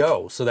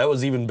BPO, so that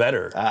was even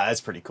better.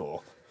 that's pretty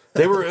cool.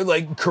 They were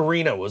like,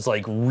 Karina was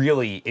like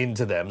really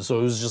into them. So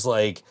it was just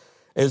like,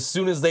 as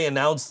soon as they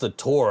announced the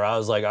tour, I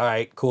was like, all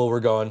right, cool, we're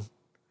going.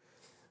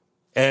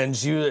 And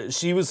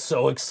she was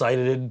so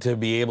excited to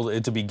be able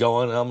to be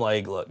going. And I'm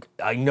like, look,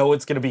 I know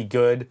it's going to be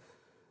good,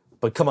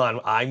 but come on,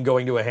 I'm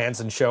going to a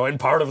Hanson show. And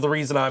part of the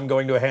reason I'm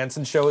going to a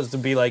Hanson show is to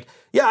be like,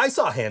 yeah, I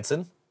saw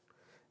Hanson.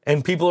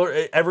 And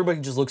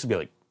everybody just looks at me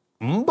like,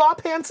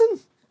 Bop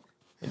Hanson?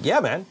 Yeah,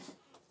 man.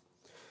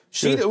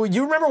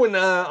 You remember when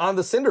On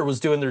the Cinder was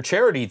doing their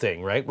charity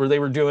thing, right? Where they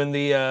were doing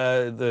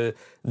they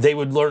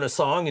would learn a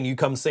song and you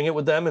come sing it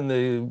with them and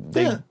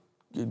they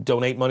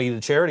donate money to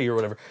charity or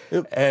whatever.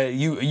 Yep.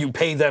 You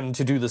pay them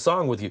to do the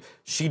song with you.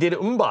 She did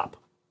Bop.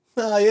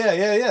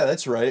 Yeah,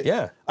 that's right.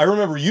 Yeah. I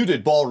remember you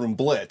did Ballroom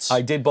Blitz.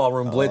 I did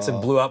Ballroom Blitz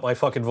and blew out my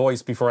fucking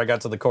voice before I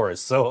got to the chorus.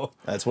 So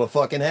That's what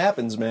fucking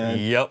happens, man.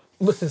 yep.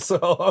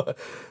 So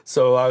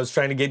I was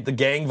trying to get the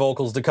gang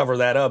vocals to cover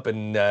that up,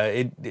 and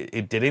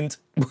it didn't.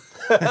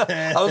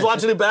 I was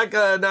watching it back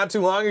not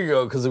too long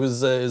ago because it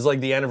was like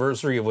the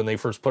anniversary of when they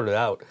first put it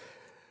out.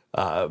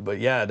 But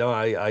yeah, no,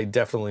 I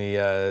definitely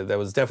that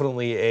was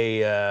definitely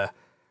a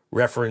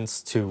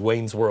reference to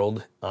Wayne's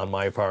World on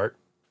my part.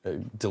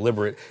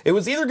 Deliberate. It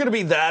was either going to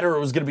be that or it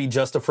was going to be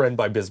Just a Friend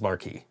by Biz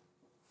Markie.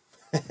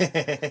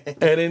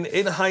 And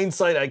in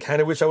hindsight, I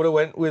kind of wish I would have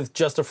went with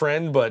Just a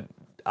Friend, but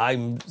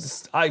I'm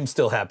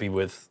still happy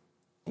with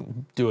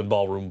doing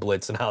Ballroom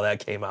Blitz and how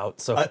that came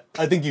out. So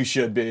I think you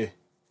should be.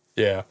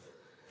 yeah.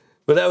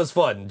 But that was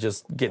fun,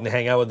 just getting to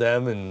hang out with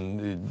them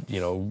and,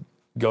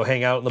 go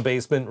hang out in the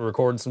basement and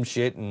record some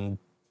shit. And,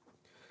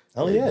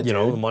 Oh yeah,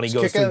 the money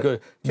Just goes kick to out,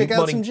 good... kick out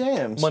money, some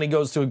jams. Money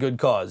goes to a good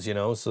cause,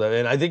 So,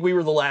 and I think we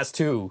were the last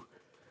two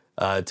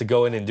to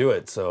go in and do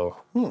it. So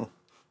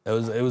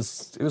it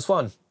was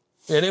fun.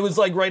 And it was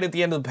like right at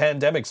the end of the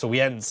pandemic, so we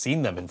hadn't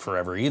seen them in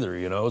forever either,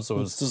 So it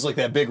was It's just like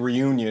that big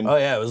reunion. Oh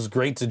yeah, it was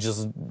great to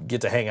just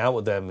get to hang out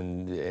with them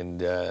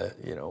and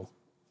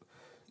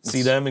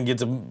see them and get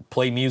to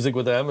play music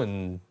with them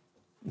and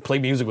play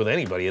music with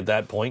anybody at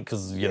that point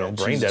because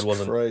Brain Dead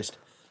wasn't. Christ.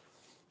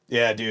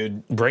 Yeah,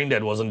 dude. Brain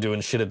Dead wasn't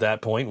doing shit at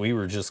that point. We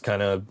were just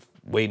kind of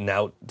waiting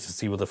out to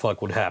see what the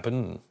fuck would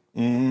happen.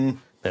 Mm-hmm.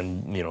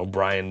 And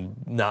Brian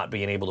not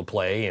being able to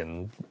play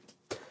and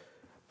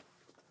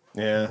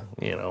Yeah.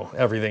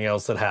 Everything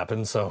else that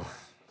happened. So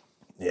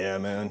Yeah,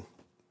 man.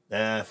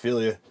 I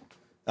feel you.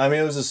 I mean,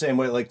 it was the same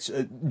way. Like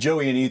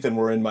Joey and Ethan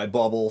were in my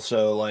bubble,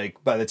 so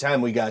like by the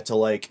time we got to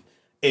like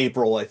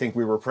April, I think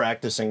we were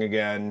practicing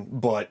again,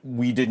 but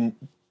we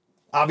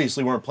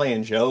obviously weren't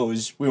playing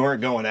shows. We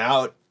weren't going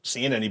out,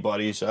 seeing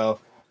anybody, so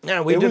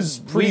yeah, it was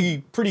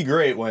pretty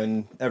great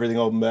when everything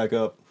opened back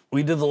up.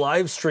 We did the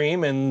live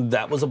stream, and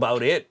that was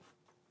about it.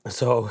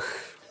 So,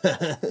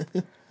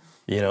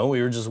 we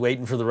were just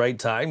waiting for the right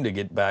time to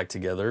get back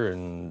together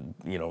and,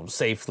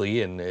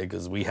 safely, and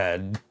because we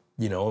had,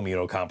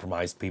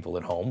 immunocompromised people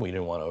at home. We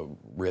didn't want to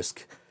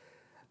risk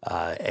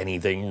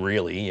anything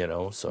really,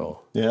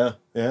 so. Yeah.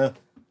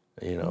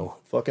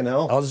 Fucking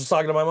hell. I was just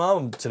talking to my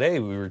mom today.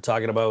 We were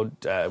talking about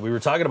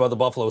the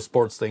Buffalo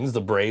sports things, the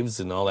Braves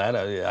and all that.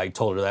 I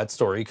told her that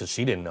story because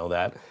she didn't know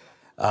that.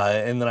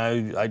 And then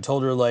I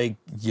told her,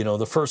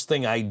 the first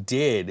thing I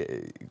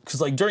did,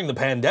 because, during the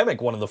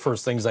pandemic, one of the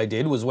first things I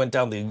did was went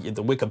down the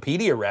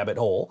Wikipedia rabbit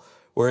hole,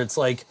 where it's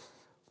like,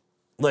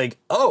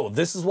 oh,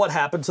 this is what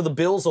happened to the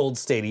Bills' old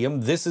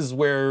stadium. This is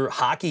where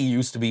hockey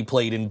used to be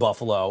played in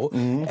Buffalo.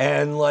 Mm-hmm.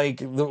 And,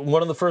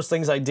 one of the first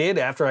things I did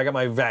after I got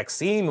my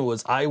vaccine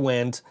was I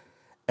went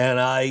and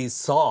I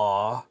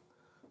saw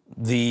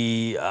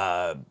the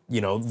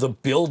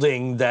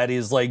building that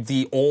is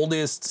the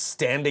oldest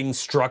standing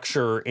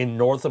structure in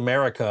North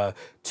America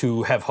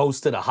to have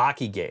hosted a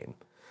hockey game.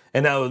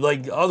 And now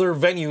other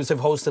venues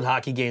have hosted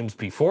hockey games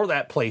before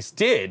that place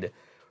did,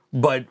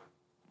 but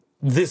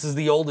this is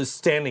the oldest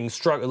standing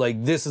structure,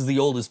 this is the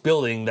oldest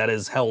building that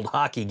has held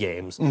hockey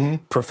games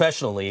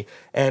professionally,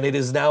 and it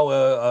is now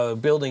a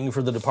building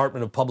for the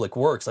Department of Public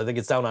Works. I think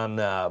it's down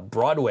on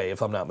Broadway,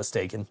 if I'm not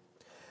mistaken.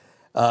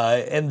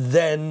 And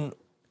then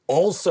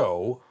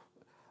also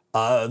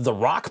the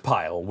Rock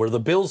Pile, where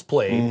the Bills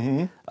played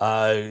in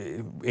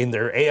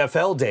their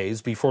AFL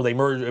days before the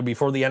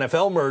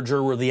NFL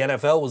merger, where the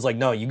NFL was like,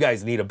 no, you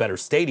guys need a better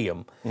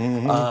stadium.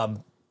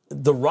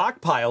 The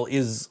Rock Pile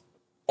is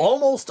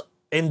almost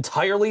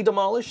entirely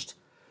demolished,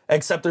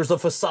 except there's a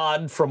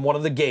facade from one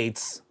of the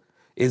gates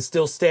is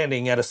still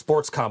standing at a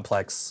sports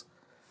complex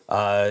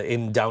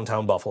in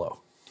downtown Buffalo.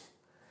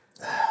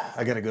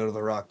 I gotta go to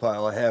the Rock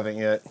Pile. I haven't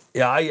yet.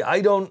 Yeah, I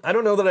don't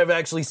know that I've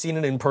actually seen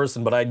it in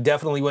person, but I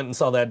definitely went and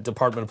saw that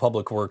Department of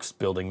Public Works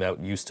building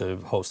that used to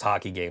host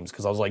hockey games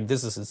because I was like,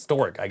 this is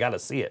historic. I gotta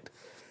see it.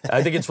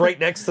 I think it's right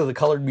next to the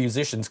Colored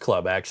Musicians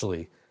Club,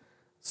 actually.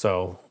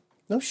 So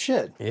no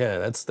shit. Yeah,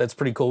 that's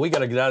pretty cool. We got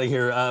to get out of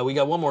here. We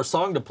got one more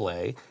song to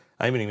play.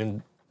 I haven't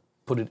even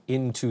put it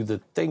into the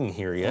thing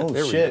here yet. Oh,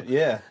 there shit, we go.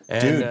 yeah.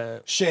 And,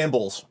 dude,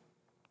 Shambles.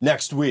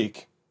 Next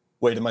week.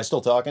 Wait, am I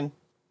still talking?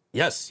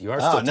 Yes, you are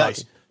still nice.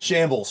 talking.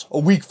 Shambles. A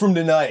week from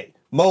tonight.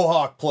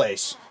 Mohawk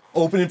Place.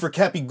 Opening for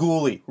Kepi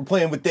Gooley. We're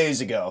playing with Days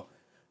Ago.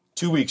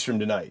 2 weeks from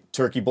tonight.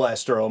 Turkey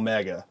Blaster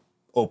Omega.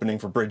 Opening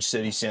for Bridge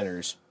City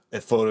Centers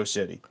at Photo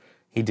City.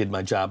 He did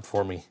my job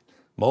for me.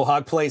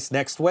 Mohawk Place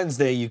next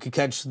Wednesday. You can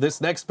catch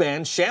this next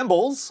band,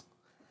 Shambles,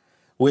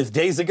 with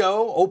Days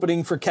Ago,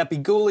 opening for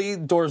Kepi Gooley.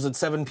 Doors at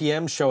 7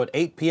 p.m., show at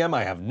 8 p.m.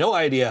 I have no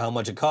idea how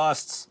much it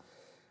costs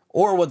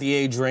or what the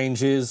age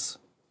range is.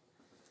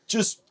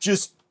 Just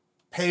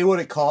pay what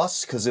it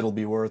costs, because it'll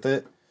be worth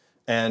it.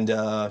 And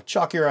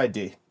chalk your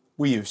ID.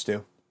 We used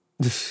to.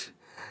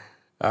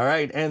 All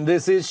right, and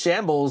this is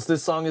Shambles.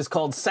 This song is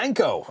called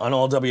Sanko on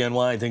All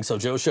WNY Think So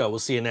Joe Show. We'll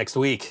see you next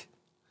week.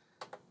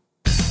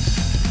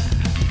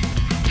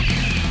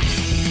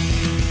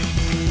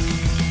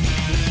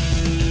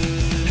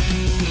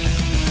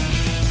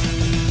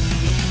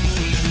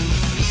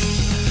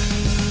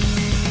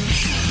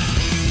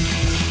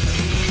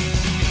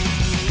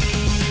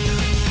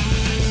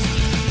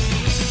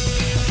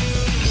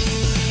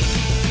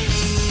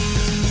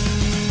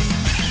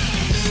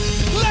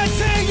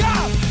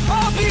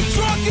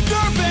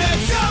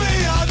 Nervous. Tell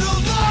me on the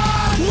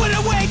line. When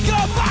I wake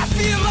up, I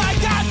feel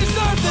like I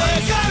deserve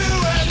this.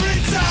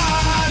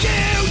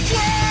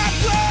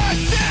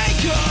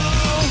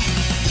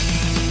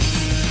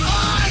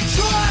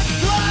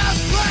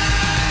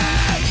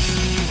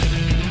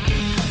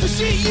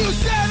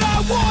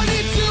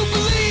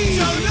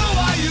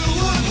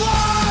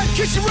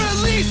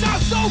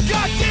 so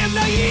goddamn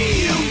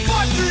naive. You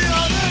fucked the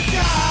other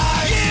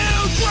guy. You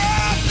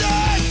dropped the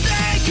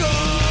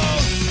single.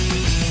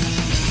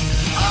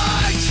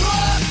 I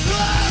dropped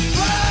the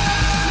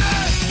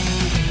back.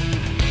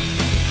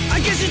 I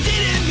guess you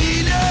didn't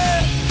mean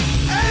it.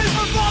 And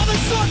my father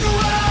stuck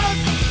around.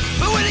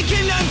 But when it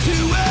came down to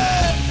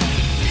it,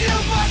 you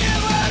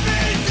fucking let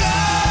me down.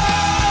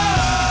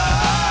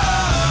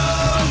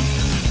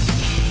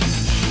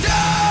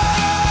 Down.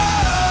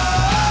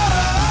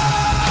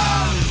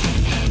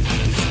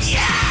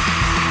 Yeah.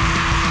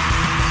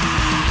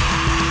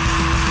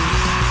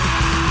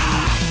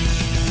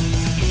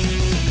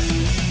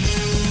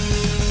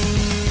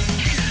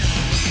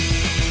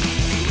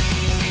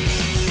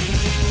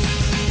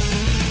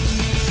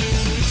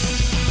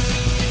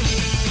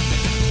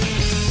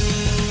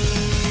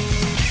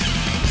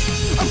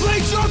 I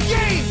played your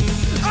game.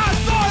 I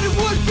thought it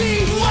would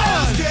be fun. What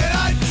else can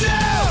I do?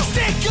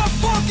 Stick a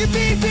fork in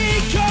me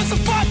because I'm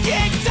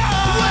fucking done.